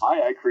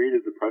 hi, I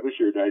created the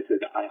Punisher, and I said,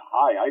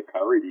 hi, I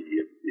parodied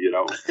him,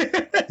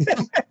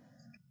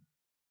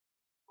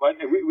 But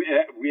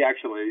we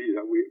actually,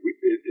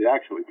 it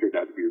actually turned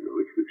out to be a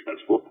really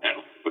successful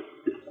panel.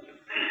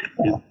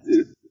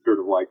 It's sort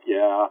of like,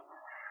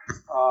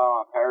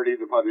 parody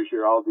the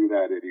Punisher, I'll do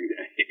that any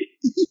day.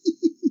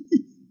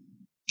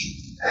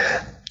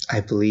 I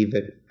believe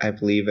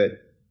it.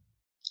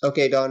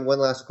 Okay, Don, one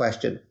last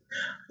question.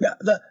 Yeah,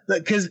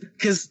 because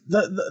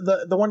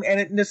the one,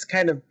 and this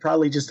kind of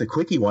probably just a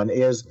quickie one,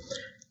 is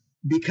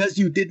because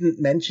you didn't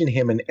mention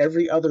him, and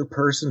every other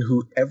person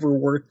who ever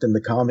worked in the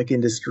comic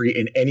industry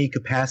in any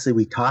capacity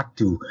we talked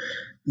to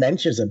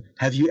mentions him.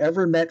 Have you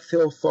ever met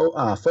Phil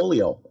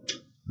Folio?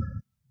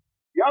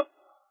 Yep.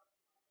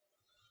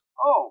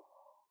 Oh,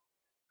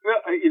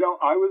 well,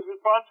 I was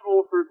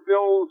responsible for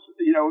Phil's.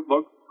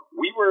 Look,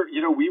 we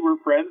were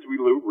friends. We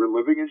were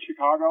living in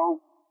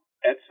Chicago,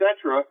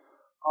 etc.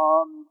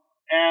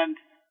 And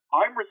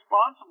I'm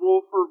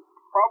responsible for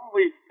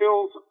probably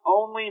Phil's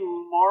only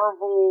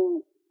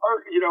Marvel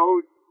art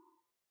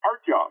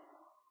job.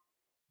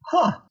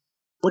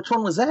 Which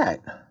one was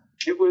that?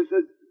 It was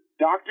a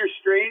Doctor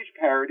Strange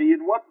parody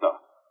in What the?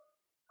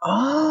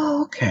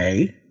 Oh,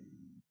 okay.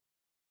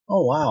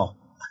 Oh, wow.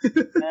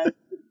 And,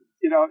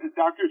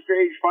 Doctor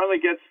Strange finally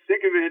gets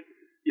sick of it,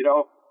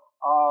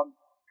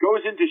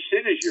 goes into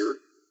Sinister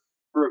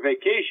for a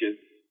vacation,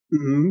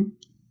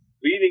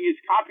 leaving his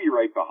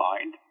copyright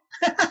behind,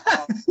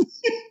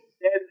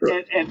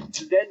 and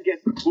then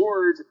gets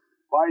lured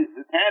by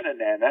Zatanna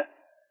Nana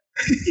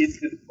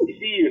into the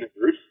DC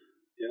universe,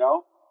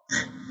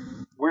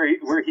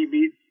 where he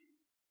meets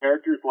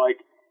characters like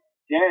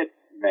Dead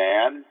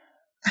Man.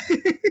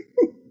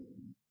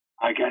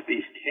 I got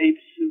these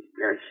tapes of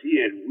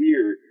Garcia and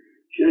Weir,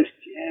 just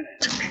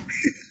Janet,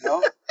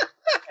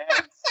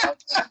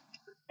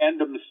 and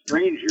the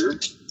Stranger,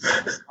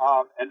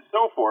 and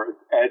so forth,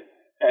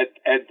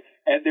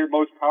 and their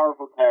most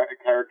powerful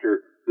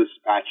character, the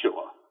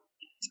Spatula.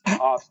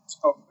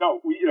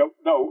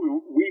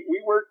 We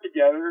worked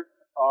together,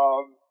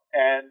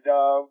 and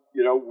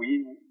we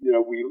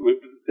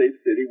lived in the same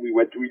city. We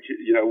went to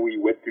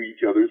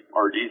each other's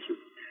parties and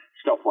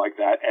stuff like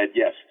that. And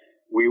yes,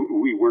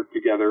 we worked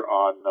together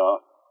on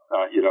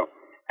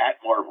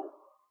at Marvel,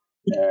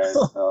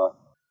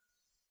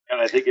 and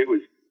I think it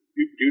was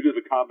due to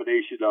the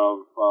combination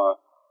of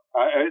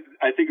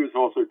I think it was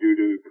also due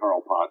to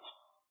Carl Potts,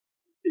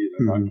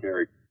 not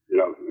Carey.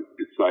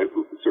 It's like,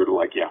 sort of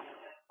like,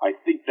 I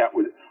think that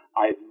was,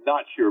 I'm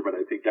not sure, but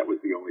I think that was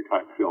the only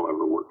time Phil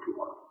ever worked for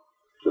Marvel.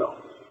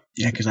 So.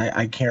 Yeah, because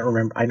I can't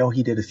remember. I know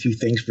he did a few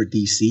things for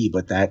DC,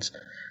 but that's,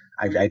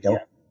 I don't.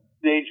 Yeah.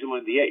 The Angel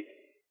and the Ape.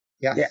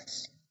 Yeah.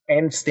 Yes.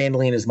 And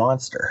Stanley and his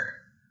monster.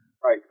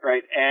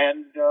 Right.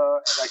 And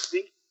I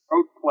think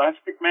wrote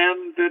Plastic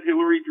Man that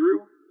Hillary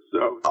drew.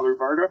 So, Hillary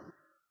Barda.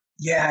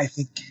 Yeah, I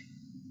think.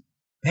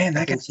 Man,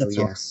 that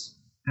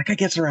guy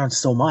gets around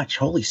so much.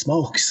 Holy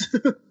smokes.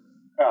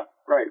 Yeah,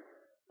 right.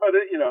 But,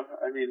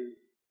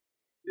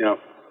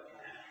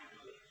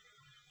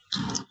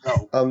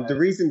 the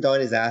reason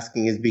Don is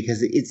asking is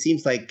because it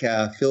seems like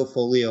Phil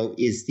Folio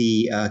is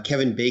the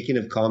Kevin Bacon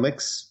of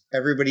comics.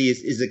 Everybody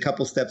is a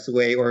couple steps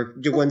away, or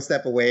one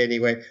step away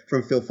anyway,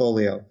 from Phil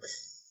Folio.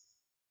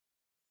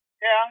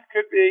 Yeah,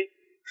 could be.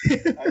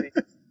 I mean,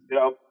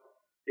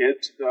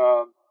 it's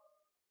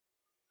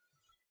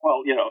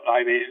Well,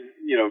 I mean,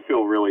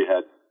 Phil really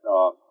had,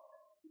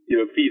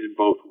 feeded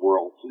both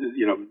worlds.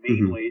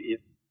 Mainly,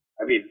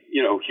 I mean,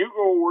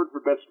 Hugo Award for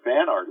Best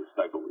Fan Artist,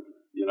 I believe.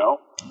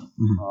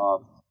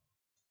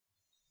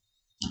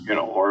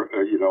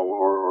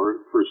 Or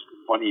first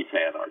funny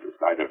fan artist,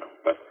 I don't know,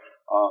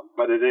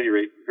 but at any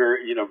rate,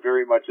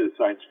 very much a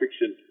science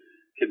fiction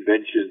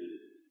convention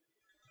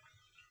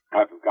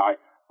type of guy,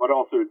 but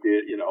also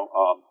did,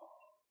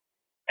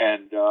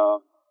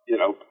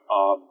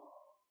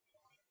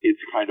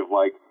 it's kind of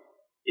like,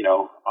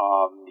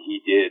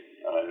 he did,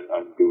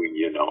 I'm doing,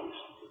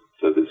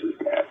 so this is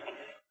bad,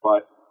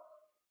 but,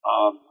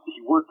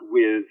 he worked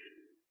with,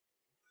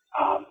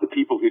 the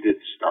people who did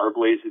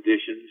Starblaze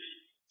editions.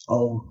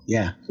 Oh,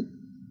 yeah.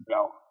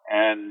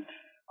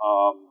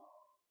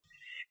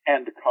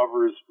 And the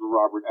covers for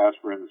Robert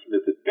Asperin's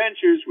Myth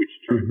Adventures, which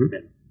turned into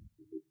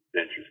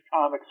Adventures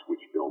Comics, which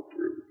fell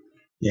through.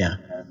 Yeah.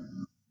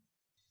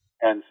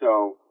 And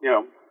so,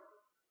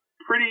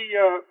 pretty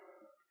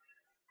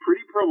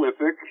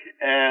prolific,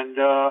 and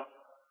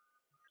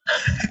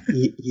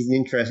he's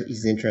an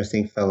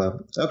interesting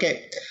fellow.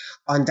 Okay.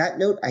 On that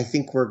note, I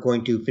think we're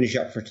going to finish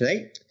up for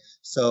tonight.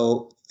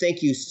 So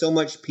thank you so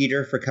much,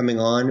 Peter, for coming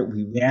on.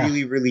 We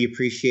really, really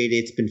appreciate it.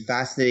 It's been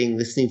fascinating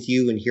listening to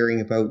you and hearing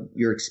about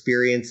your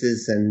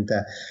experiences and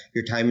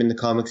your time in the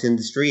comics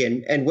industry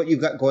and what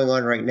you've got going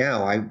on right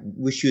now. I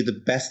wish you the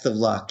best of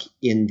luck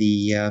in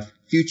the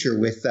future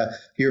with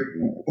your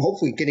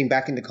hopefully getting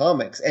back into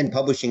comics and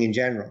publishing in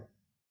general.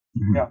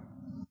 Mm-hmm. Yeah.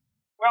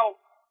 Well,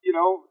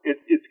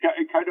 it's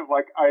kind of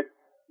like I'm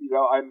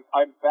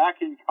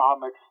back in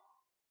comics.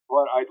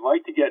 But I'd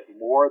like to get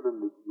more than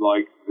the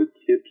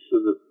tips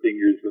of the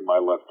fingers in my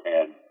left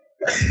hand.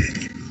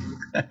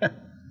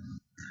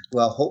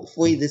 Well,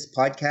 hopefully this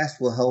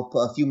podcast will help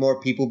a few more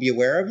people be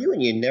aware of you,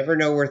 and you never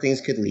know where things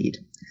could lead.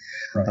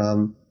 Right.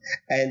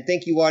 And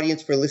thank you,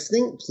 audience, for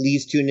listening.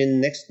 Please tune in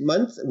next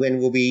month when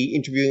we'll be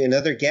interviewing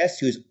another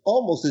guest who's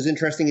almost as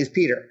interesting as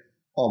Peter.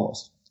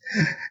 Almost.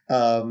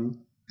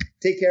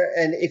 Take care,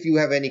 and if you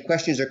have any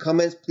questions or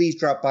comments, please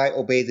drop by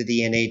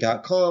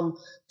obeythedna.com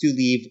to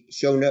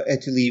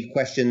leave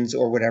questions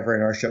or whatever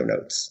in our show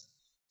notes.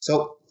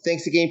 So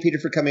thanks again, Peter,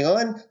 for coming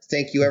on.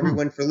 Thank you,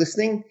 everyone, for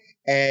listening,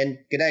 and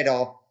good night,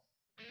 all.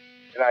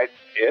 Good night.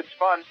 It's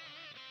fun.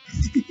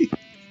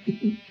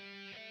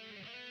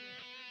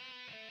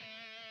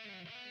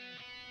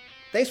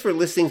 Thanks for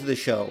listening to the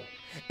show.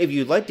 If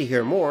you'd like to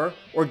hear more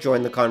or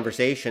join the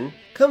conversation,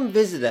 come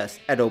visit us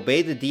at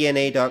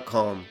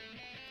obeythedna.com.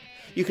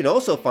 You can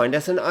also find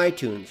us on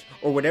iTunes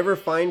or whatever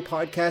fine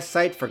podcast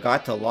site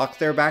forgot to lock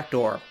their back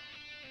door.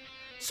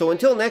 So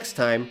until next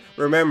time,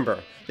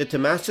 remember that to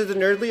master the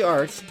nerdly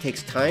arts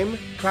takes time,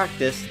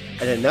 practice,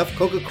 and enough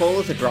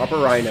Coca-Cola to drop a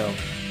rhino.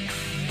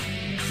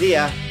 See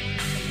ya!